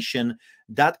evaluation,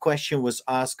 that question was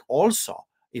asked also,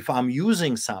 if I'm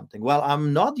using something. Well,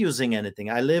 I'm not using anything.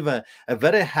 I live a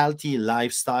very healthy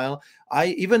lifestyle.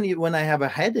 Even when I have a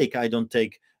headache, I don't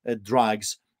take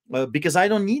drugs because I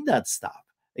don't need that stuff.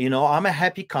 I'm a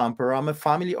happy camper. I'm a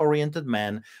family-oriented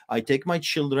man. I take my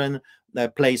children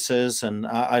places, and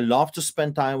I love to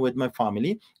spend time with my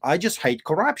family. I just hate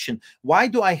corruption. Why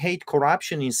do I hate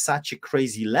corruption in such a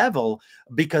crazy level?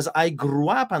 Because I grew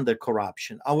up under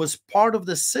corruption. I was part of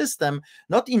the system,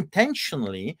 not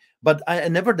intentionally, but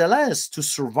nevertheless, to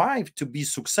survive, to be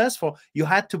successful, you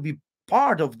had to be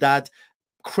part of that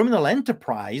criminal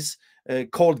enterprise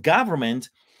called government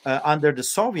under the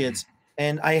Soviets.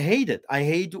 And I hate it. I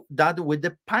hate that with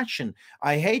the passion.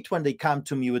 I hate when they come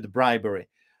to me with bribery.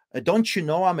 Don't you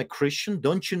know I'm a Christian?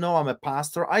 Don't you know I'm a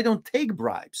pastor? I don't take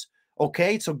bribes.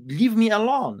 Okay, so leave me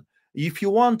alone. If you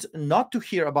want not to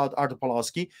hear about Artur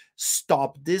Pawlowski,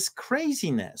 stop this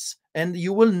craziness, and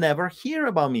you will never hear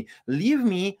about me. Leave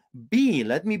me be.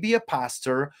 Let me be a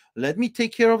pastor. Let me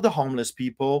take care of the homeless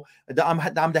people.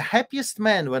 I'm the happiest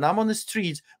man when I'm on the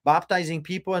streets baptizing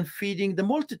people and feeding the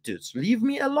multitudes. Leave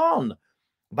me alone.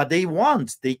 But they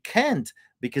can't,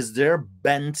 because they're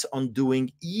bent on doing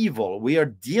evil. We are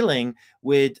dealing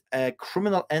with a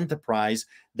criminal enterprise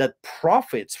that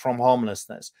profits from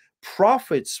homelessness,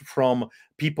 profits from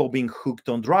people being hooked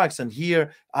on drugs. And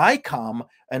here I come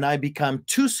and I become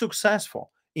too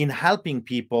successful in helping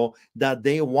people that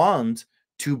they want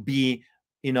to be,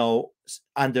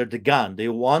 under the gun. They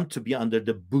want to be under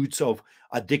the boots of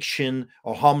addiction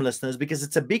or homelessness, because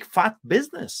it's a big fat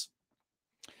business.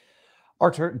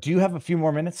 Artur, do you have a few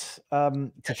more minutes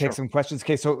to take some questions?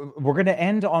 Okay, so we're going to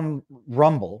end on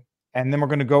Rumble, and then we're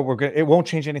going to go. It won't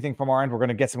change anything from our end. We're going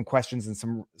to get some questions and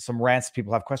some rants.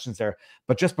 People have questions there.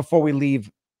 But just before we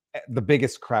leave the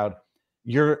biggest crowd,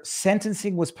 your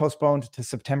sentencing was postponed to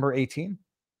September 18?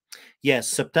 Yes,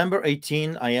 September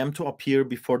 18. I am to appear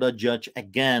before the judge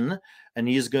again, and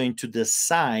he is going to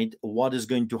decide what is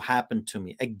going to happen to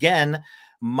me. Again,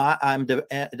 I'm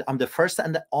the first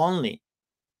and the only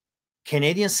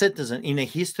Canadian citizen in the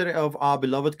history of our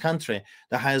beloved country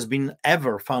that has been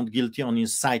ever found guilty on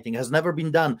inciting. Has never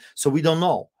been done, so we don't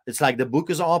know. It's like the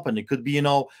book is open. It could be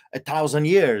 1,000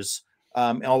 years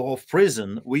of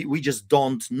prison. We just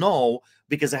don't know,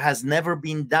 because it has never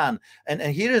been done. And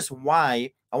here is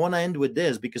why I want to end with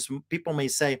this, because people may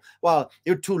say, well,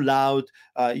 you're too loud,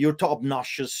 you're too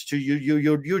obnoxious,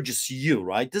 you're just you,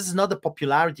 right? This is not a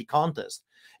popularity contest.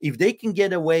 If they can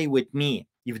get away with me,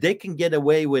 if they can get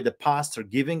away with a pastor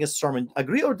giving a sermon,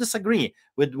 agree or disagree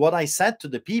with what I said to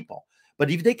the people,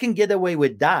 but if they can get away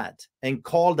with that and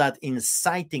call that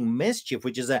inciting mischief,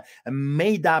 which is a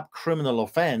made-up criminal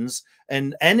offense,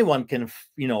 and anyone can,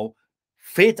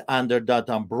 fit under that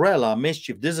umbrella,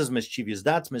 mischief, this is mischievous,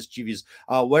 that's mischievous,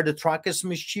 where the truck is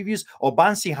mischievous, or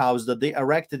Bouncy House that they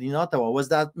erected in Ottawa, was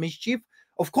that mischief?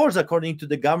 Of course, according to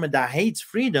the government that hates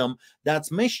freedom,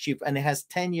 that's mischief, and it has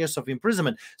 10 years of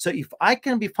imprisonment. So if I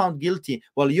can be found guilty,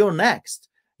 well, you're next.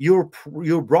 Your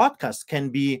broadcast can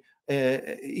be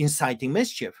inciting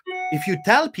mischief. If you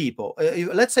tell people,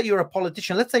 let's say you're a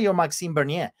politician, let's say you're Maxime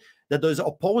Bernier, that is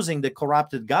opposing the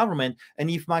corrupted government, and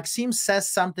if Maxime says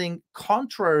something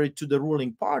contrary to the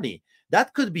ruling party,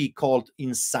 That could be called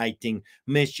inciting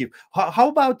mischief. How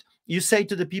about you say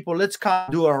to the people, let's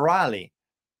come do a rally,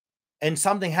 and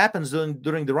something happens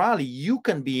during the rally, you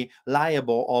can be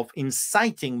liable of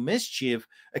inciting mischief,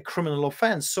 a criminal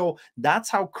offense. So that's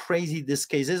how crazy this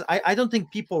case is. I don't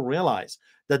think people realize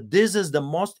that this is the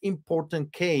most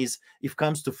important case if it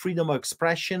comes to freedom of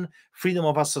expression, freedom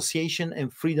of association,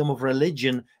 and freedom of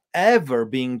religion ever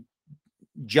being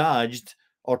judged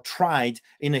or tried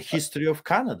in the history of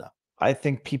Canada. I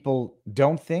think people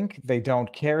don't think, they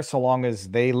don't care, so long as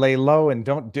they lay low and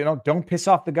don't piss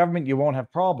off the government, you won't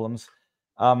have problems.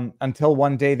 Until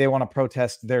one day they want to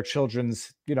protest their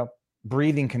children's,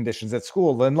 breathing conditions at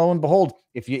school. Then lo and behold,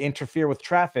 if you interfere with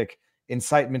traffic,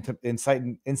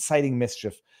 inciting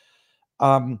mischief.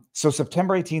 So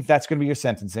September 18th, that's going to be your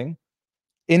sentencing.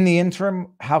 In the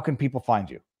interim, how can people find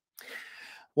you?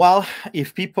 Well,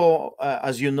 if people,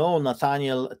 as you know,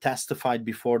 Nathaniel testified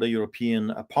before the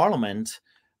European Parliament,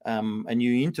 and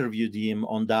you interviewed him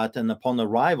on that. And upon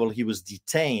arrival, he was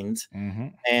detained,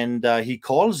 and he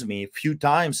calls me a few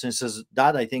times and says,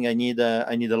 "Dad, I think I need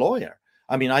a lawyer.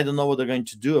 I mean, I don't know what they're going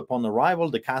to do upon arrival.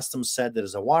 The customs said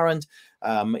there's a warrant.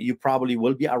 You probably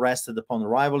will be arrested upon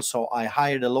arrival." So I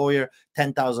hired a lawyer,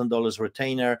 $10,000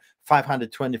 retainer,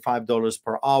 $525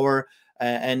 per hour.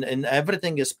 And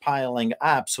everything is piling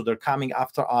up. So they're coming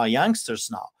after our youngsters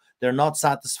now. They're not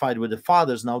satisfied with the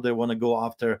fathers. Now they want to go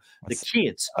after the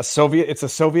kids. It's a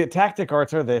Soviet tactic,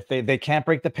 Artur. They can't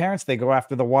break the parents. They go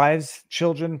after the wives,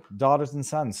 children, daughters, and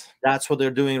sons. That's what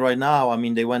they're doing right now. I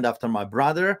mean, they went after my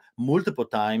brother multiple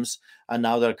times, and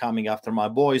now they're coming after my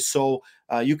boys. So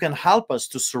you can help us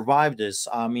to survive this.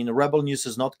 I mean, Rebel News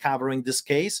is not covering this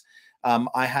case.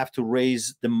 I have to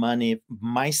raise the money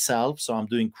myself, so I'm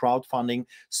doing crowdfunding.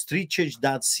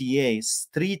 Streetchurch.ca,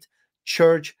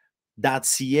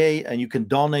 streetchurch.ca, and you can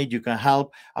donate, you can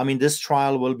help. I mean, this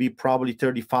trial will be probably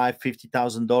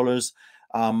 $35,000,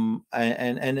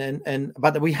 $50,000,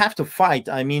 but we have to fight.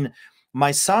 I mean,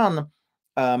 my son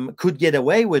could get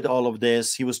away with all of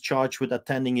this. He was charged with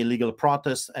attending illegal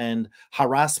protests and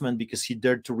harassment because he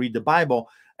dared to read the Bible.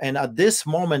 And at this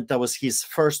moment, that was his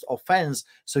first offense,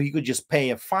 so he could just pay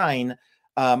a fine,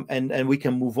 and we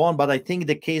can move on. But I think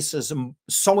the case is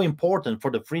so important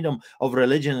for the freedom of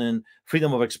religion and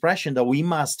freedom of expression that we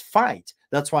must fight.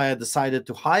 That's why I decided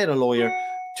to hire a lawyer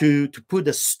to put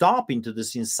a stop into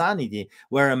this insanity,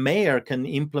 where a mayor can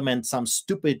implement some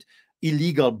stupid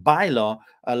illegal bylaw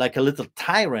like a little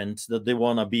tyrant that they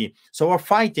want to be. So we're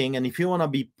fighting, and if you want to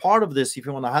be part of this, if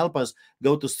you want to help us,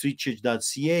 go to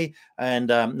streetchurch.ca, and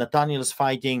Nathaniel is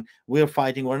fighting, we're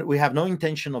fighting. We have no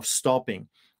intention of stopping.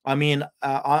 I mean,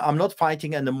 I'm not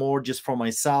fighting anymore just for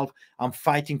myself. I'm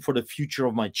fighting for the future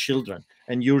of my children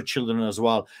and your children as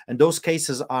well. And those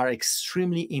cases are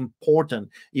extremely important.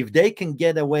 If they can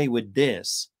get away with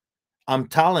this, I'm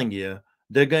telling you,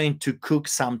 they're going to cook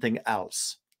something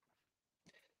else.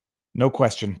 No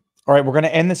question. All right, we're going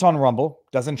to end this on Rumble.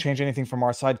 Doesn't change anything from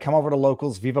our side. Come over to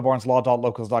Locals,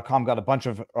 vivabarneslaw.locals.com. Got a bunch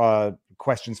of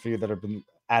questions for you that have been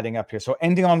adding up here. So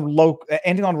ending on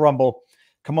Rumble,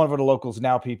 come over to Locals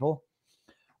now, people.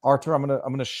 Artur, I'm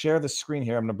gonna share the screen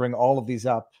here. I'm gonna bring all of these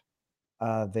up.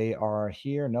 They are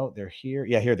here. No, they're here.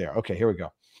 Yeah, here they are. Okay, here we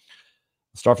go.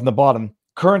 Start from the bottom.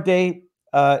 Current day,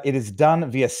 it is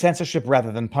done via censorship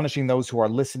rather than punishing those who are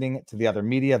listening to the other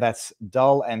media. That's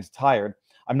dull and tired.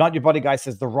 I'm not your buddy guy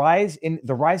says the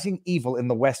rising evil in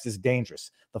the West is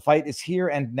dangerous. The fight is here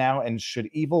and now, and should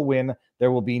evil win,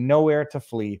 there will be nowhere to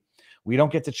flee. We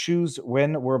don't get to choose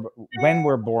when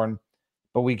we're born,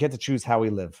 but we get to choose how we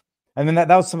live. And then that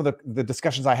was some of the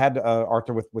discussions I had,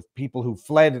 Artur, with people who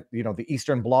fled, the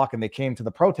Eastern Bloc, and they came to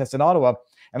the protest in Ottawa.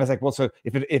 And I was like, well, so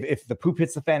if the poop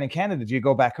hits the fan in Canada, do you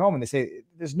go back home? And they say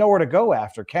there's nowhere to go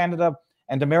after Canada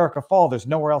and America fall. There's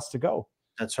nowhere else to go.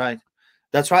 That's right.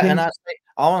 That's right. And I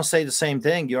want to say the same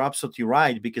thing. You're absolutely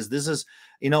right, because this is,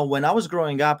 when I was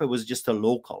growing up, it was just a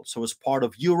local. So it was part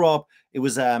of Europe. It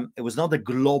was not a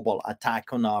global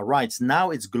attack on our rights.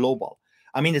 Now it's global.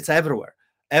 I mean, it's everywhere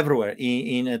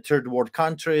in third world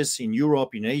countries, in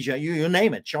Europe, in Asia, you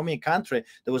name it. Show me a country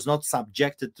that was not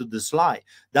subjected to this lie.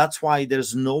 That's why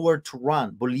there's nowhere to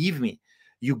run. Believe me,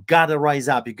 you got to rise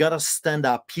up. You got to stand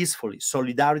up peacefully,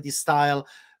 solidarity style.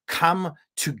 Come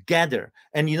together.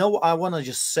 And I want to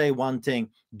just say one thing.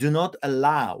 Do not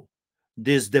allow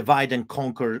this divide and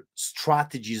conquer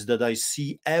strategies that I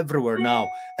see everywhere now.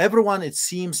 Everyone, it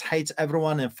seems, hates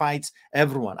everyone and fights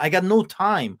everyone. I got no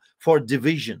time for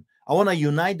division. I want to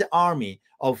unite the army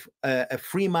of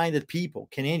free-minded people,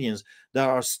 Canadians, that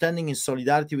are standing in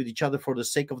solidarity with each other for the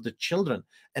sake of the children.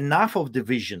 Enough of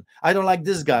division. I don't like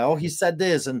this guy. Oh, he said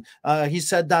this and he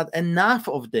said that. Enough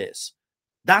of this.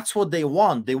 That's what they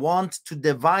want. They want to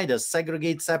divide us,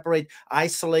 segregate, separate,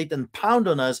 isolate, and pound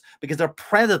on us because they're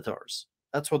predators.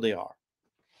 That's what they are.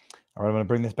 All right, I'm going to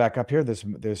bring this back up here.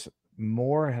 There's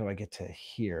more. How do I get to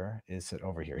here? Is it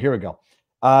over here? Here we go.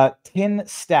 Tin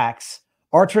Stacks.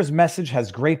 Artur's message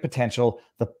has great potential.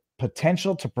 The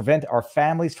potential to prevent our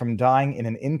families from dying in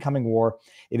an incoming war.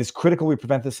 It is critical we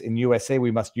prevent this in USA.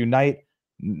 We must unite.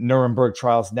 Nuremberg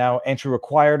trials now. Entry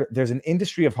required. There's an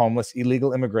industry of homeless,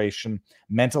 illegal immigration,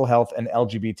 mental health, and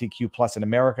LGBTQ plus in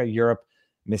America, Europe.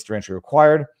 Mr. Entry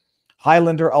required.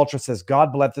 Highlander Ultra says,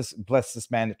 God bless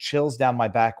this man. It chills down my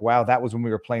back. Wow, that was when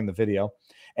we were playing the video.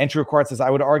 Entry required says,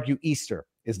 I would argue Easter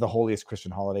is the holiest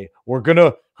Christian holiday. We're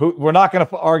not gonna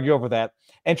argue over that.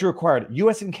 Entry required.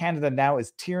 U.S. and Canada now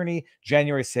is tyranny.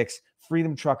 January 6th.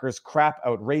 Freedom truckers, crap,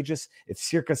 outrageous. It's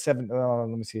circa 7. Let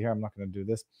me see here. I'm not going to do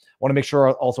this. I want to make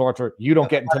sure also, Artur, you don't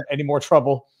get into any more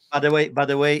trouble. By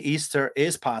the way, Easter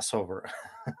is Passover.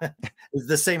 It's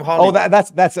the same holiday. Oh,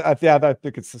 that's yeah. I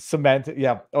think it's cement.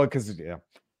 Yeah. Oh, because yeah.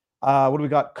 What do we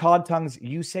got? Cod tongues.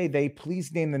 You say they.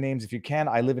 Please name the names if you can.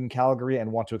 I live in Calgary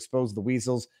and want to expose the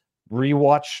weasels.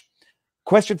 Rewatch.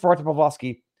 Question for Artur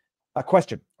Pawlowski. A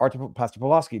question, Pastor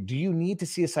Pawlowski, do you need to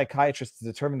see a psychiatrist to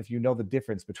determine if you know the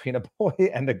difference between a boy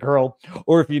and a girl,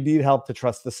 or if you need help to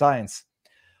trust the science?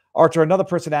 Artur, another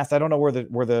person asked, I don't know where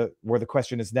the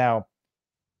question is now.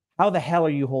 How the hell are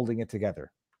you holding it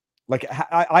together? Like,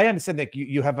 I understand that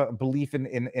you have a belief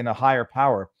in a higher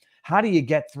power. How do you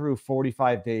get through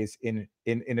 45 days in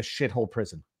a shithole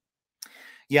prison?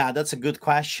 Yeah, that's a good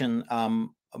question.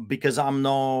 Because I'm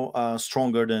no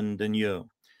stronger than you.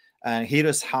 And here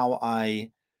is how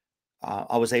I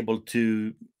was able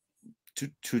to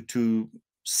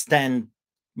stand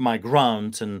my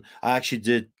ground. And I actually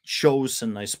did shows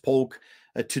and I spoke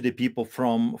to the people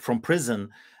from prison.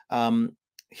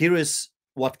 Here is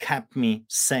what kept me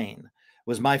sane. It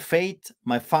was my faith,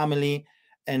 my family,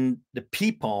 and the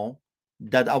people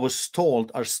that I was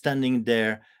told are standing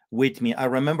there with me. I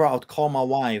remember I would call my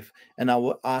wife and I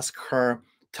would ask her,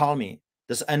 tell me,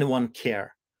 does anyone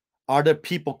care? Are there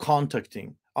people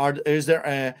contacting? Is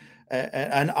there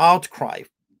an outcry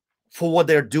for what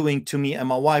they're doing to me? And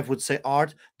my wife would say,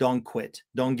 Art, don't quit.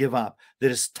 Don't give up.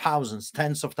 There's thousands,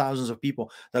 tens of thousands of people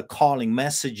that are calling,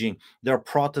 messaging. There are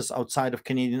protests outside of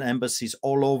Canadian embassies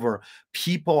all over.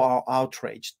 People are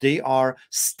outraged. They are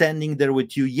standing there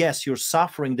with you. Yes, you're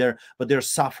suffering there, but they're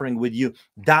suffering with you.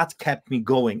 That kept me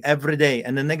going every day.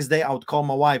 And the next day I would call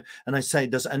my wife and I say,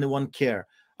 does anyone care?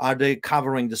 Are they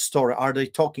covering the story? Are they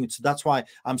talking? So that's why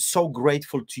I'm so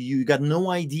grateful to you. You got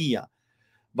no idea.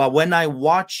 But when I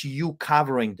watch you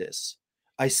covering this,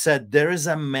 I said, there is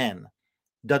a man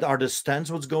that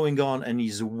understands what's going on and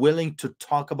he's willing to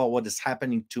talk about what is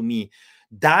happening to me.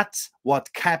 That's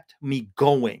what kept me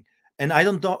going. And I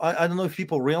don't know if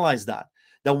people realize that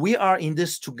we are in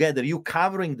this together. You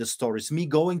covering the stories, me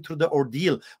going through the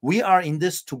ordeal. We are in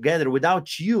this together.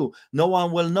 Without you, no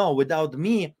one will know. Without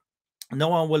me, no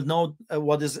one will know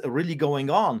what is really going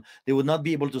on. They would not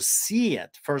be able to see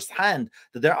it firsthand,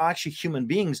 that there are actually human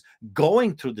beings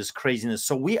going through this craziness.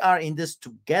 So we are in this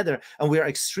together and we are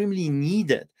extremely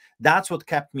needed. That's what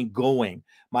kept me going.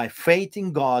 My faith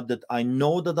in God, that I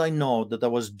know that I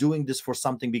was doing this for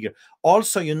something bigger.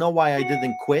 Also, you know why I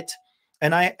didn't quit?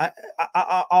 And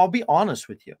I'll be honest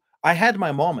with you. I had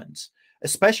my moments,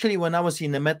 especially when I was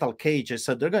in a metal cage. I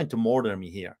said, they're going to murder me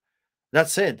here.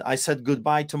 That's it. I said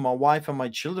goodbye to my wife and my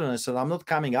children. I said, I'm not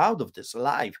coming out of this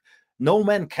alive. No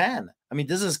man can. I mean,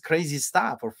 this is crazy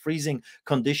stuff, or freezing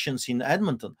conditions in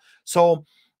Edmonton. So,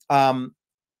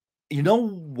 you know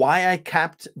why I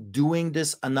kept doing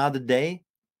this another day?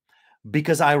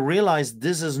 Because I realized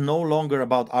this is no longer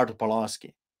about Artur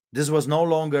Pawlowski. This was no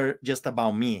longer just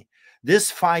about me. This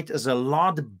fight is a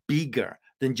lot bigger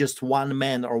than just one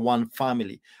man or one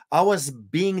family. I was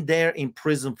being there in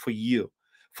prison for you.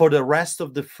 For the rest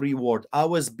of the free world,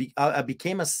 I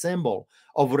became a symbol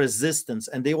of resistance,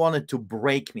 and they wanted to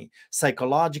break me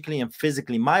psychologically and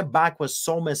physically. My back was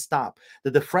so messed up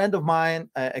that a friend of mine,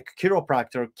 a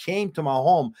chiropractor, came to my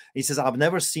home. He says, I've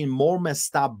never seen more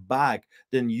messed up back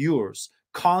than yours.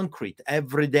 Concrete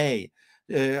every day,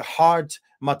 hard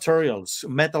materials,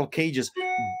 metal cages,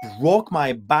 broke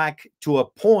my back to a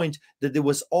point that it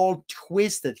was all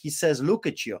twisted. He says, look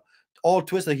at you. All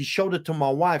twisted. He showed it to my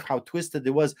wife, how twisted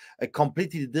it was,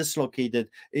 completely dislocated.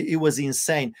 It was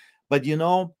insane. But you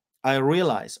know, I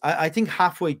realized, I think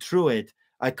halfway through it,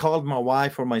 I called my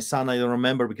wife or my son, I don't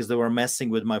remember, because they were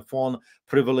messing with my phone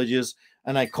privileges.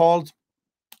 And I called,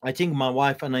 I think, my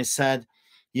wife, and I said,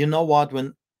 you know what,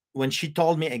 when she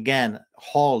told me again,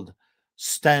 hold,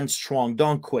 stand strong.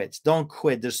 Don't quit. Don't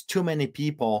quit. There's too many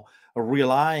people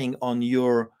relying on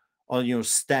your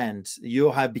stand.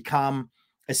 You have become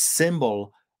a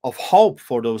symbol of hope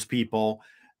for those people.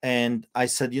 And I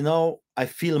said, you know, I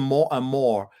feel more and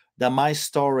more that my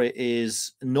story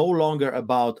is no longer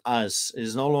about us,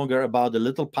 is no longer about the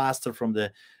little pastor from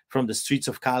the streets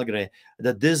of Calgary,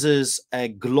 that this is a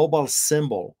global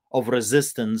symbol of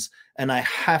resistance, and I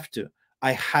have to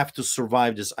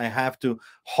survive this. I have to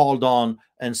hold on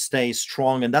and stay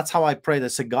strong. And that's how I prayed. I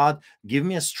said, God, give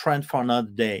me a strength for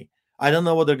another day. I don't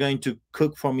know what they're going to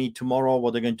cook for me tomorrow,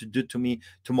 what they're going to do to me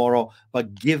tomorrow,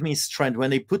 but give me strength.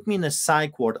 When they put me in a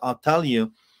psych ward, I'll tell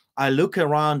you, I look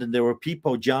around and there were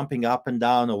people jumping up and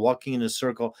down or walking in a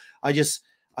circle.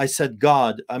 I said,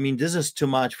 God, I mean, this is too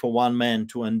much for one man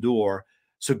to endure.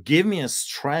 So give me a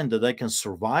strength that I can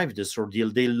survive this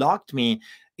ordeal. They locked me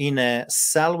in a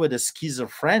cell with a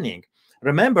schizophrenic.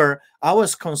 Remember, I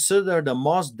was considered the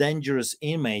most dangerous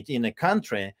inmate in a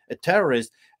country, a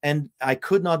terrorist, and I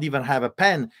could not even have a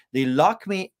pen. They locked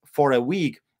me for a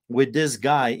week with this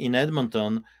guy in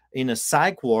Edmonton in a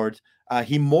psych ward.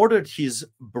 He murdered his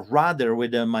brother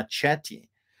with a machete.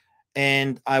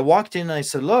 And I walked in and I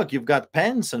said, look, you've got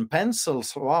pens and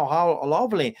pencils. Wow, how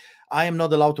lovely. I am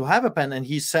not allowed to have a pen. And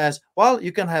he says, well,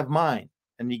 you can have mine.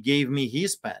 And he gave me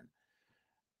his pen.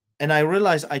 And I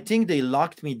realized, I think they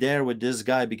locked me there with this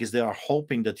guy because they are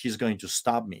hoping that he's going to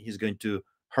stop me. He's going to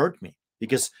hurt me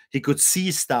because he could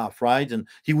see stuff, right? And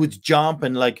he would jump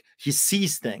and like he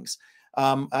sees things.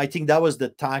 I think that was the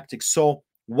tactic. So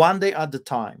one day at a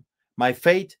time, my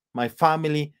faith, my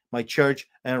family, my church,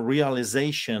 and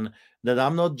realization that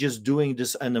I'm not just doing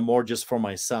this anymore just for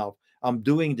myself. I'm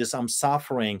doing this, I'm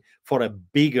suffering for a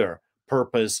bigger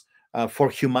purpose for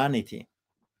humanity.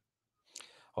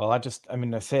 Well, I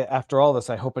mean, I say after all this,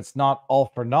 I hope it's not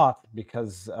all for naught,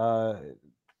 because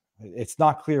it's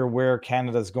not clear where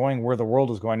Canada's going, where the world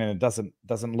is going, and it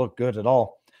doesn't look good at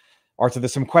all. Artur,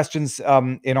 there's some questions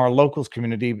in our locals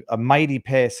community. A Mighty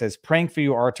Pay says, praying for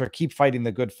you, Artur. Keep fighting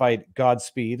the good fight.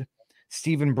 Godspeed.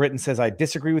 Stephen Britton says, I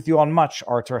disagree with you on much,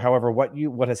 Artur. However,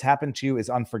 what has happened to you is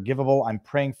unforgivable. I'm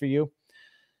praying for you.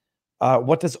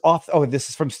 What does this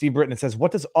is from Steve Britton. It says,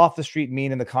 what does off the street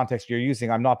mean in the context you're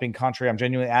using? I'm not being contrary. I'm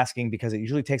genuinely asking because it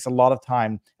usually takes a lot of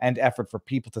time and effort for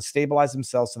people to stabilize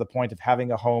themselves to the point of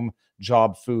having a home,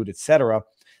 job, food, etc.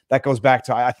 That goes back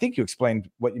to, I think you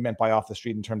explained what you meant by off the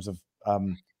street in terms of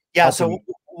yeah. So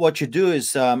what you do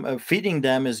is feeding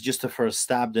them is just the first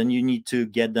step. Then you need to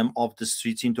get them off the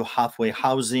streets into halfway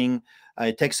housing.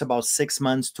 It takes about 6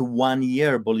 months to 1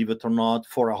 year, believe it or not,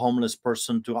 for a homeless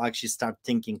person to actually start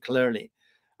thinking clearly.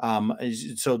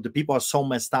 So the people are so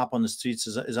messed up on the streets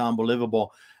is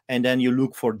unbelievable. And then you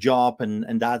look for a job,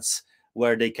 and that's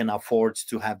where they can afford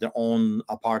to have their own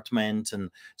apartment.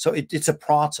 And so it's a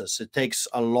process. It takes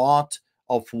a lot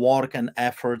of work and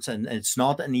efforts, and it's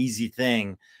not an easy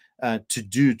thing to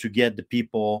do, to get the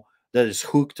people that is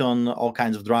hooked on all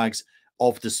kinds of drugs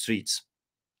off the streets.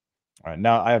 All right,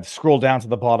 now I have scrolled down to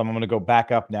the bottom. I'm going to go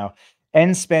back up now.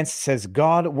 N. Spence says,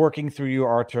 God working through you,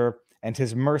 Artur, and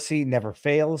his mercy never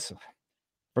fails.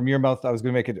 From your mouth, I was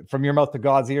going to make it from your mouth to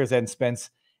God's ears, N. Spence.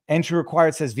 Entry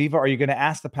required says, Viva, are you going to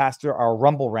ask the pastor our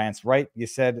Rumble rants, right? You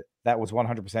said that was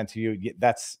 100% to you.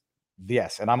 That's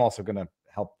yes. And I'm also going to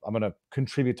help. I'm going to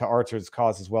contribute to Artur's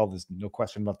cause as well. There's no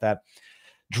question about that.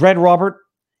 Dread Robert,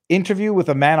 interview with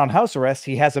a man on house arrest.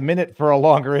 He has a minute for a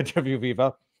longer interview,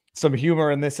 Viva. Some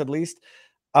humor in this, at least.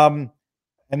 And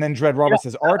then Dread Robert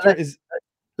says, Artur is...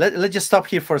 Let's just stop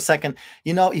here for a second.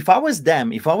 You know, if I was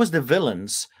them, if I was the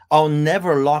villains, I'll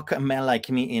never lock a man like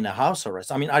me in a house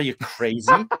arrest. I mean, are you crazy?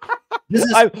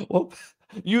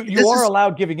 You are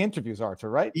allowed giving interviews, Artur,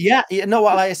 right? Yeah. No,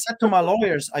 well, I said to my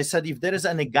lawyers, I said, if there is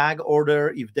any gag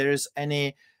order, if there is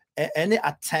any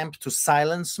attempt to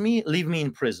silence me, leave me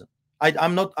in prison. I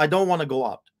don't want to go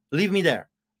out. Leave me there.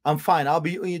 I'm fine. I'll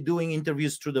be doing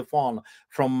interviews through the phone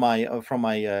from my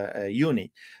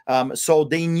unit. So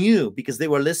they knew, because they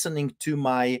were listening to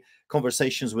my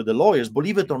conversations with the lawyers.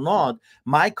 Believe it or not,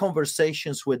 my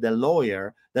conversations with the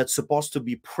lawyer that's supposed to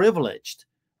be privileged,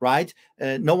 right?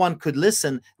 No one could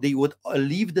listen. They would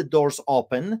leave the doors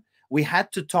open. We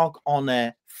had to talk on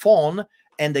a phone,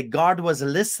 and the guard was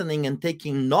listening and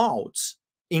taking notes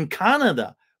in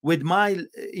Canada with my,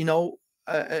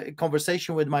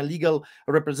 conversation with my legal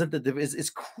representative.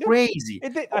 Is crazy.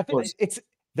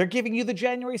 They're giving you the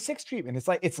January 6th treatment.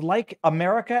 It's like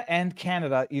America and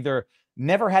Canada either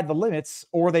never had the limits,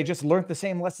 or they just learned the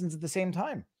same lessons at the same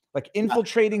time, like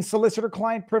infiltrating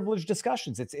solicitor-client privilege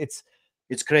discussions. It's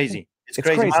crazy. It's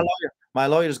crazy. My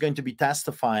lawyer is going to be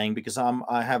testifying because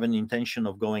I have an intention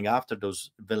of going after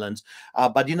those villains.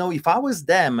 But you know, if I was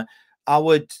them, I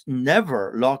would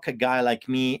never lock a guy like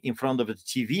me in front of the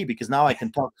TV, because now I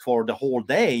can talk for the whole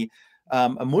day,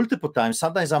 multiple times.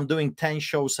 Sometimes I'm doing 10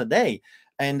 shows a day.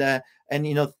 And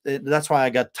you know, that's why I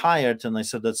got tired, and I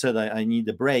said, that's it, I need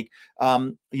a break.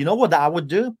 You know what I would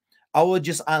do? I would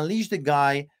just unleash the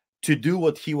guy to do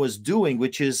what he was doing,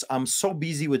 which is, I'm so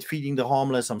busy with feeding the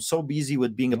homeless. I'm so busy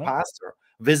with being a pastor,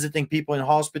 visiting people in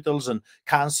hospitals and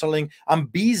counseling. I'm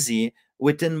busy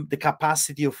within the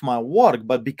capacity of my work.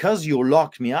 But because you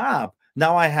locked me up,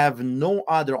 now I have no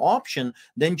other option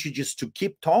than to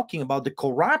keep talking about the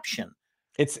corruption.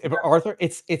 It's Arthur.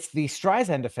 It's the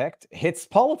Streisand effect hits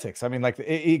politics. I mean, like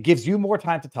it gives you more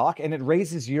time to talk, and it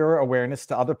raises your awareness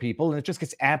to other people, and it just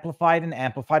gets amplified and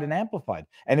amplified and amplified.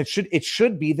 And it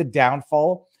should be the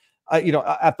downfall. You know,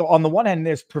 on the one hand,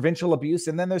 there's provincial abuse,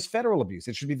 and then there's federal abuse.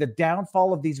 It should be the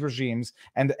downfall of these regimes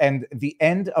and the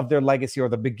end of their legacy, or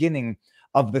the beginning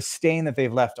of the stain that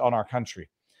they've left on our country.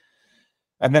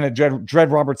 And then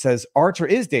Dread Robert says, Artur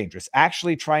is dangerous,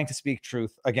 actually trying to speak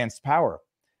truth against power.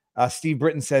 Steve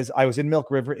Britton says, I was in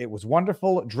Milk River. It was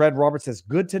wonderful. Dread Robert says,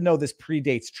 good to know this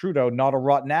predates Trudeau, not a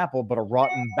rotten apple, but a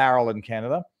rotten barrel in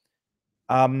Canada.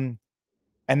 And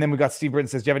then we got Steve Britton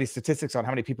says, do you have any statistics on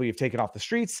how many people you've taken off the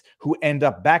streets who end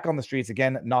up back on the streets?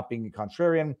 Again, not being a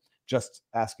contrarian, just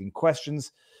asking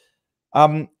questions.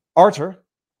 Artur,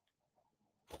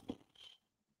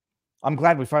 I'm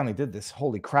glad we finally did this.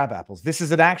 Holy crab apples. This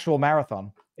is an actual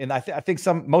marathon. And I think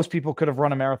most people could have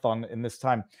run a marathon in this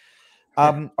time.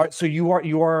 So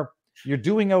you're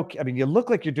doing okay. I mean, you look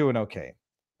like you're doing okay.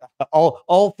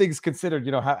 All things considered,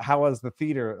 you know, how was the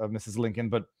theater of Mrs. Lincoln?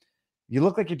 But you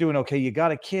look like you're doing okay. You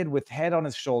got a kid with head on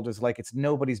his shoulders, like it's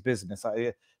nobody's business.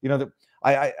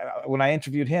 When I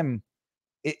interviewed him,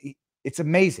 it's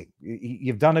amazing.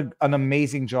 You've done an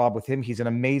amazing job with him. He's an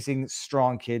amazing,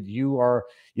 strong kid. You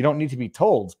don't need to be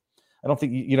told. I don't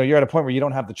think you're at a point where you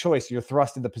don't have the choice. You're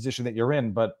thrust in the position that you're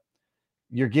in, but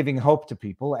you're giving hope to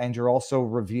people, and you're also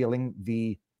revealing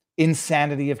the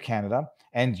insanity of Canada,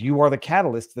 and you are the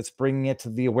catalyst that's bringing it to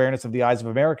the awareness of the eyes of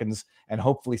Americans, and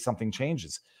hopefully something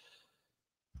changes.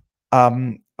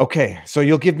 Okay, so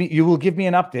you will give me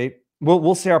an update.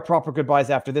 We'll say our proper goodbyes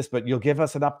after this, but you'll give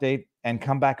us an update and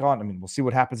come back on. I mean, we'll see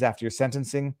what happens after your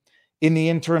sentencing. In the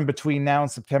interim between now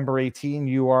and September 18,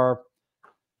 you're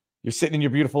sitting in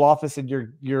your beautiful office and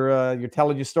you're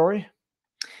telling your story.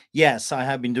 Yes, I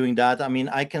have been doing that. I mean,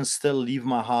 I can still leave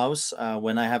my house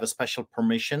when I have a special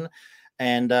permission.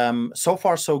 And so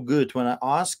far, so good. When I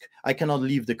ask, I cannot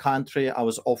leave the country. I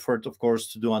was offered, of course,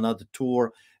 to do another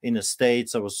tour in the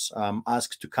States. I was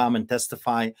asked to come and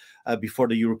testify before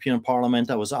the European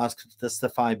Parliament. I was asked to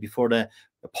testify before the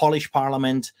Polish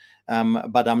Parliament,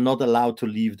 but I'm not allowed to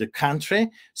leave the country.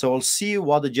 So I'll see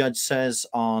what the judge says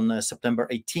on September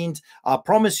 18th. I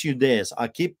promise you this. I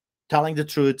keep telling the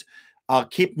truth. I'll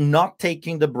keep not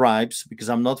taking the bribes because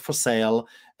I'm not for sale,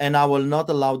 and I will not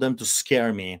allow them to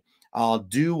scare me. I'll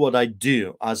do what I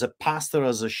do as a pastor,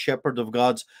 as a shepherd of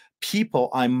God's people.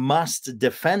 I must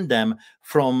defend them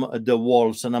from the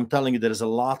wolves, and I'm telling you, there is a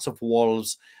lots of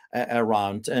wolves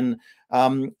around. And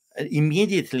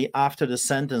immediately after the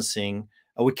sentencing,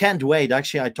 we can't wait.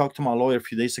 Actually, I talked to my lawyer a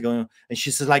few days ago, and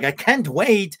she says, like, I can't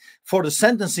wait for the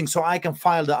sentencing so I can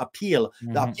file the appeal.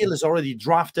 Mm-hmm. The appeal is already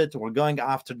drafted. We're going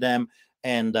after them.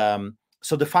 And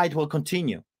so the fight will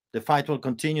continue. The fight will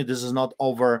continue. This is not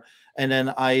over. And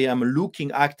then I am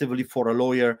looking actively for a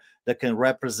lawyer that can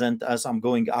represent us. I'm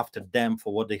going after them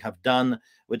for what they have done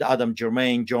with Adam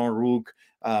Germain, John Rook,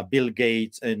 Bill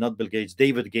Gates, not Bill Gates,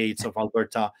 David Gates of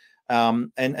Alberta,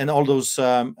 and all those,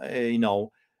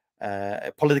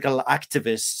 political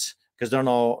activists, because they're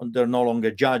no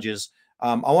longer judges.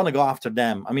 I want to go after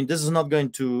them. I mean, this is not going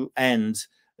to end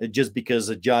just because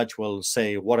a judge will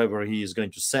say whatever he is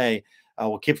going to say. I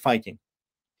will keep fighting.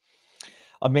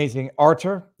 Amazing.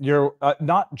 Artur, you're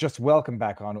not just welcome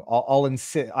back on. I'll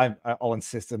insist.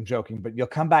 I'm joking, but you'll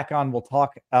come back on. We'll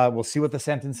talk. We'll see what the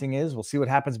sentencing is. We'll see what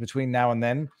happens between now and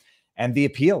then, and the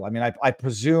appeal. I mean, I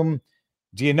presume.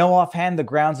 Do you know offhand the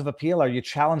grounds of appeal? Are you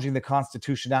challenging the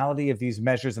constitutionality of these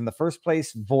measures in the first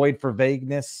place? Void for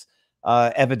vagueness,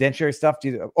 evidentiary stuff?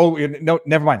 No,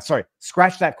 never mind. Sorry.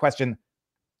 Scratch that question.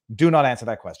 Do not answer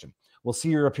that question. We'll see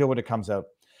your appeal when it comes out.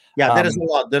 Yeah, there is a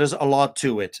lot. There is a lot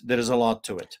to it. There is a lot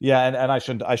to it. Yeah, and I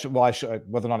should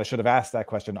whether or not I should have asked that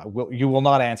question. You will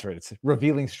not answer it. It's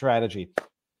revealing strategy.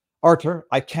 Artur,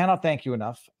 I cannot thank you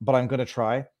enough, but I'm going to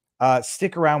try.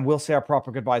 Stick around. We'll say our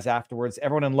proper goodbyes afterwards.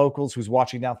 Everyone in locals who's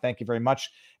watching now, thank you very much.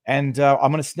 And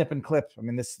I'm going to snip and clip. I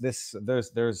mean,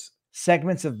 there's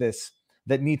segments of this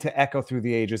that need to echo through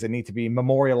the ages and need to be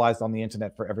memorialized on the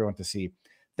internet for everyone to see.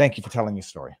 Thank you for telling your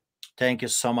story. Thank you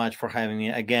so much for having me.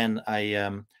 Again,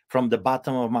 I from the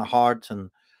bottom of my heart and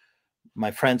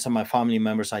my friends and my family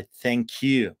members, I thank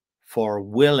you for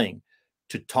willing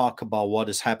to talk about what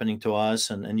is happening to us.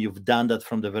 And you've done that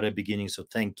from the very beginning. So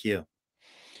thank you.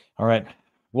 All right.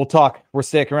 We'll talk. We're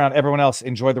sticking around. Everyone else,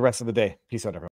 enjoy the rest of the day. Peace out, everyone.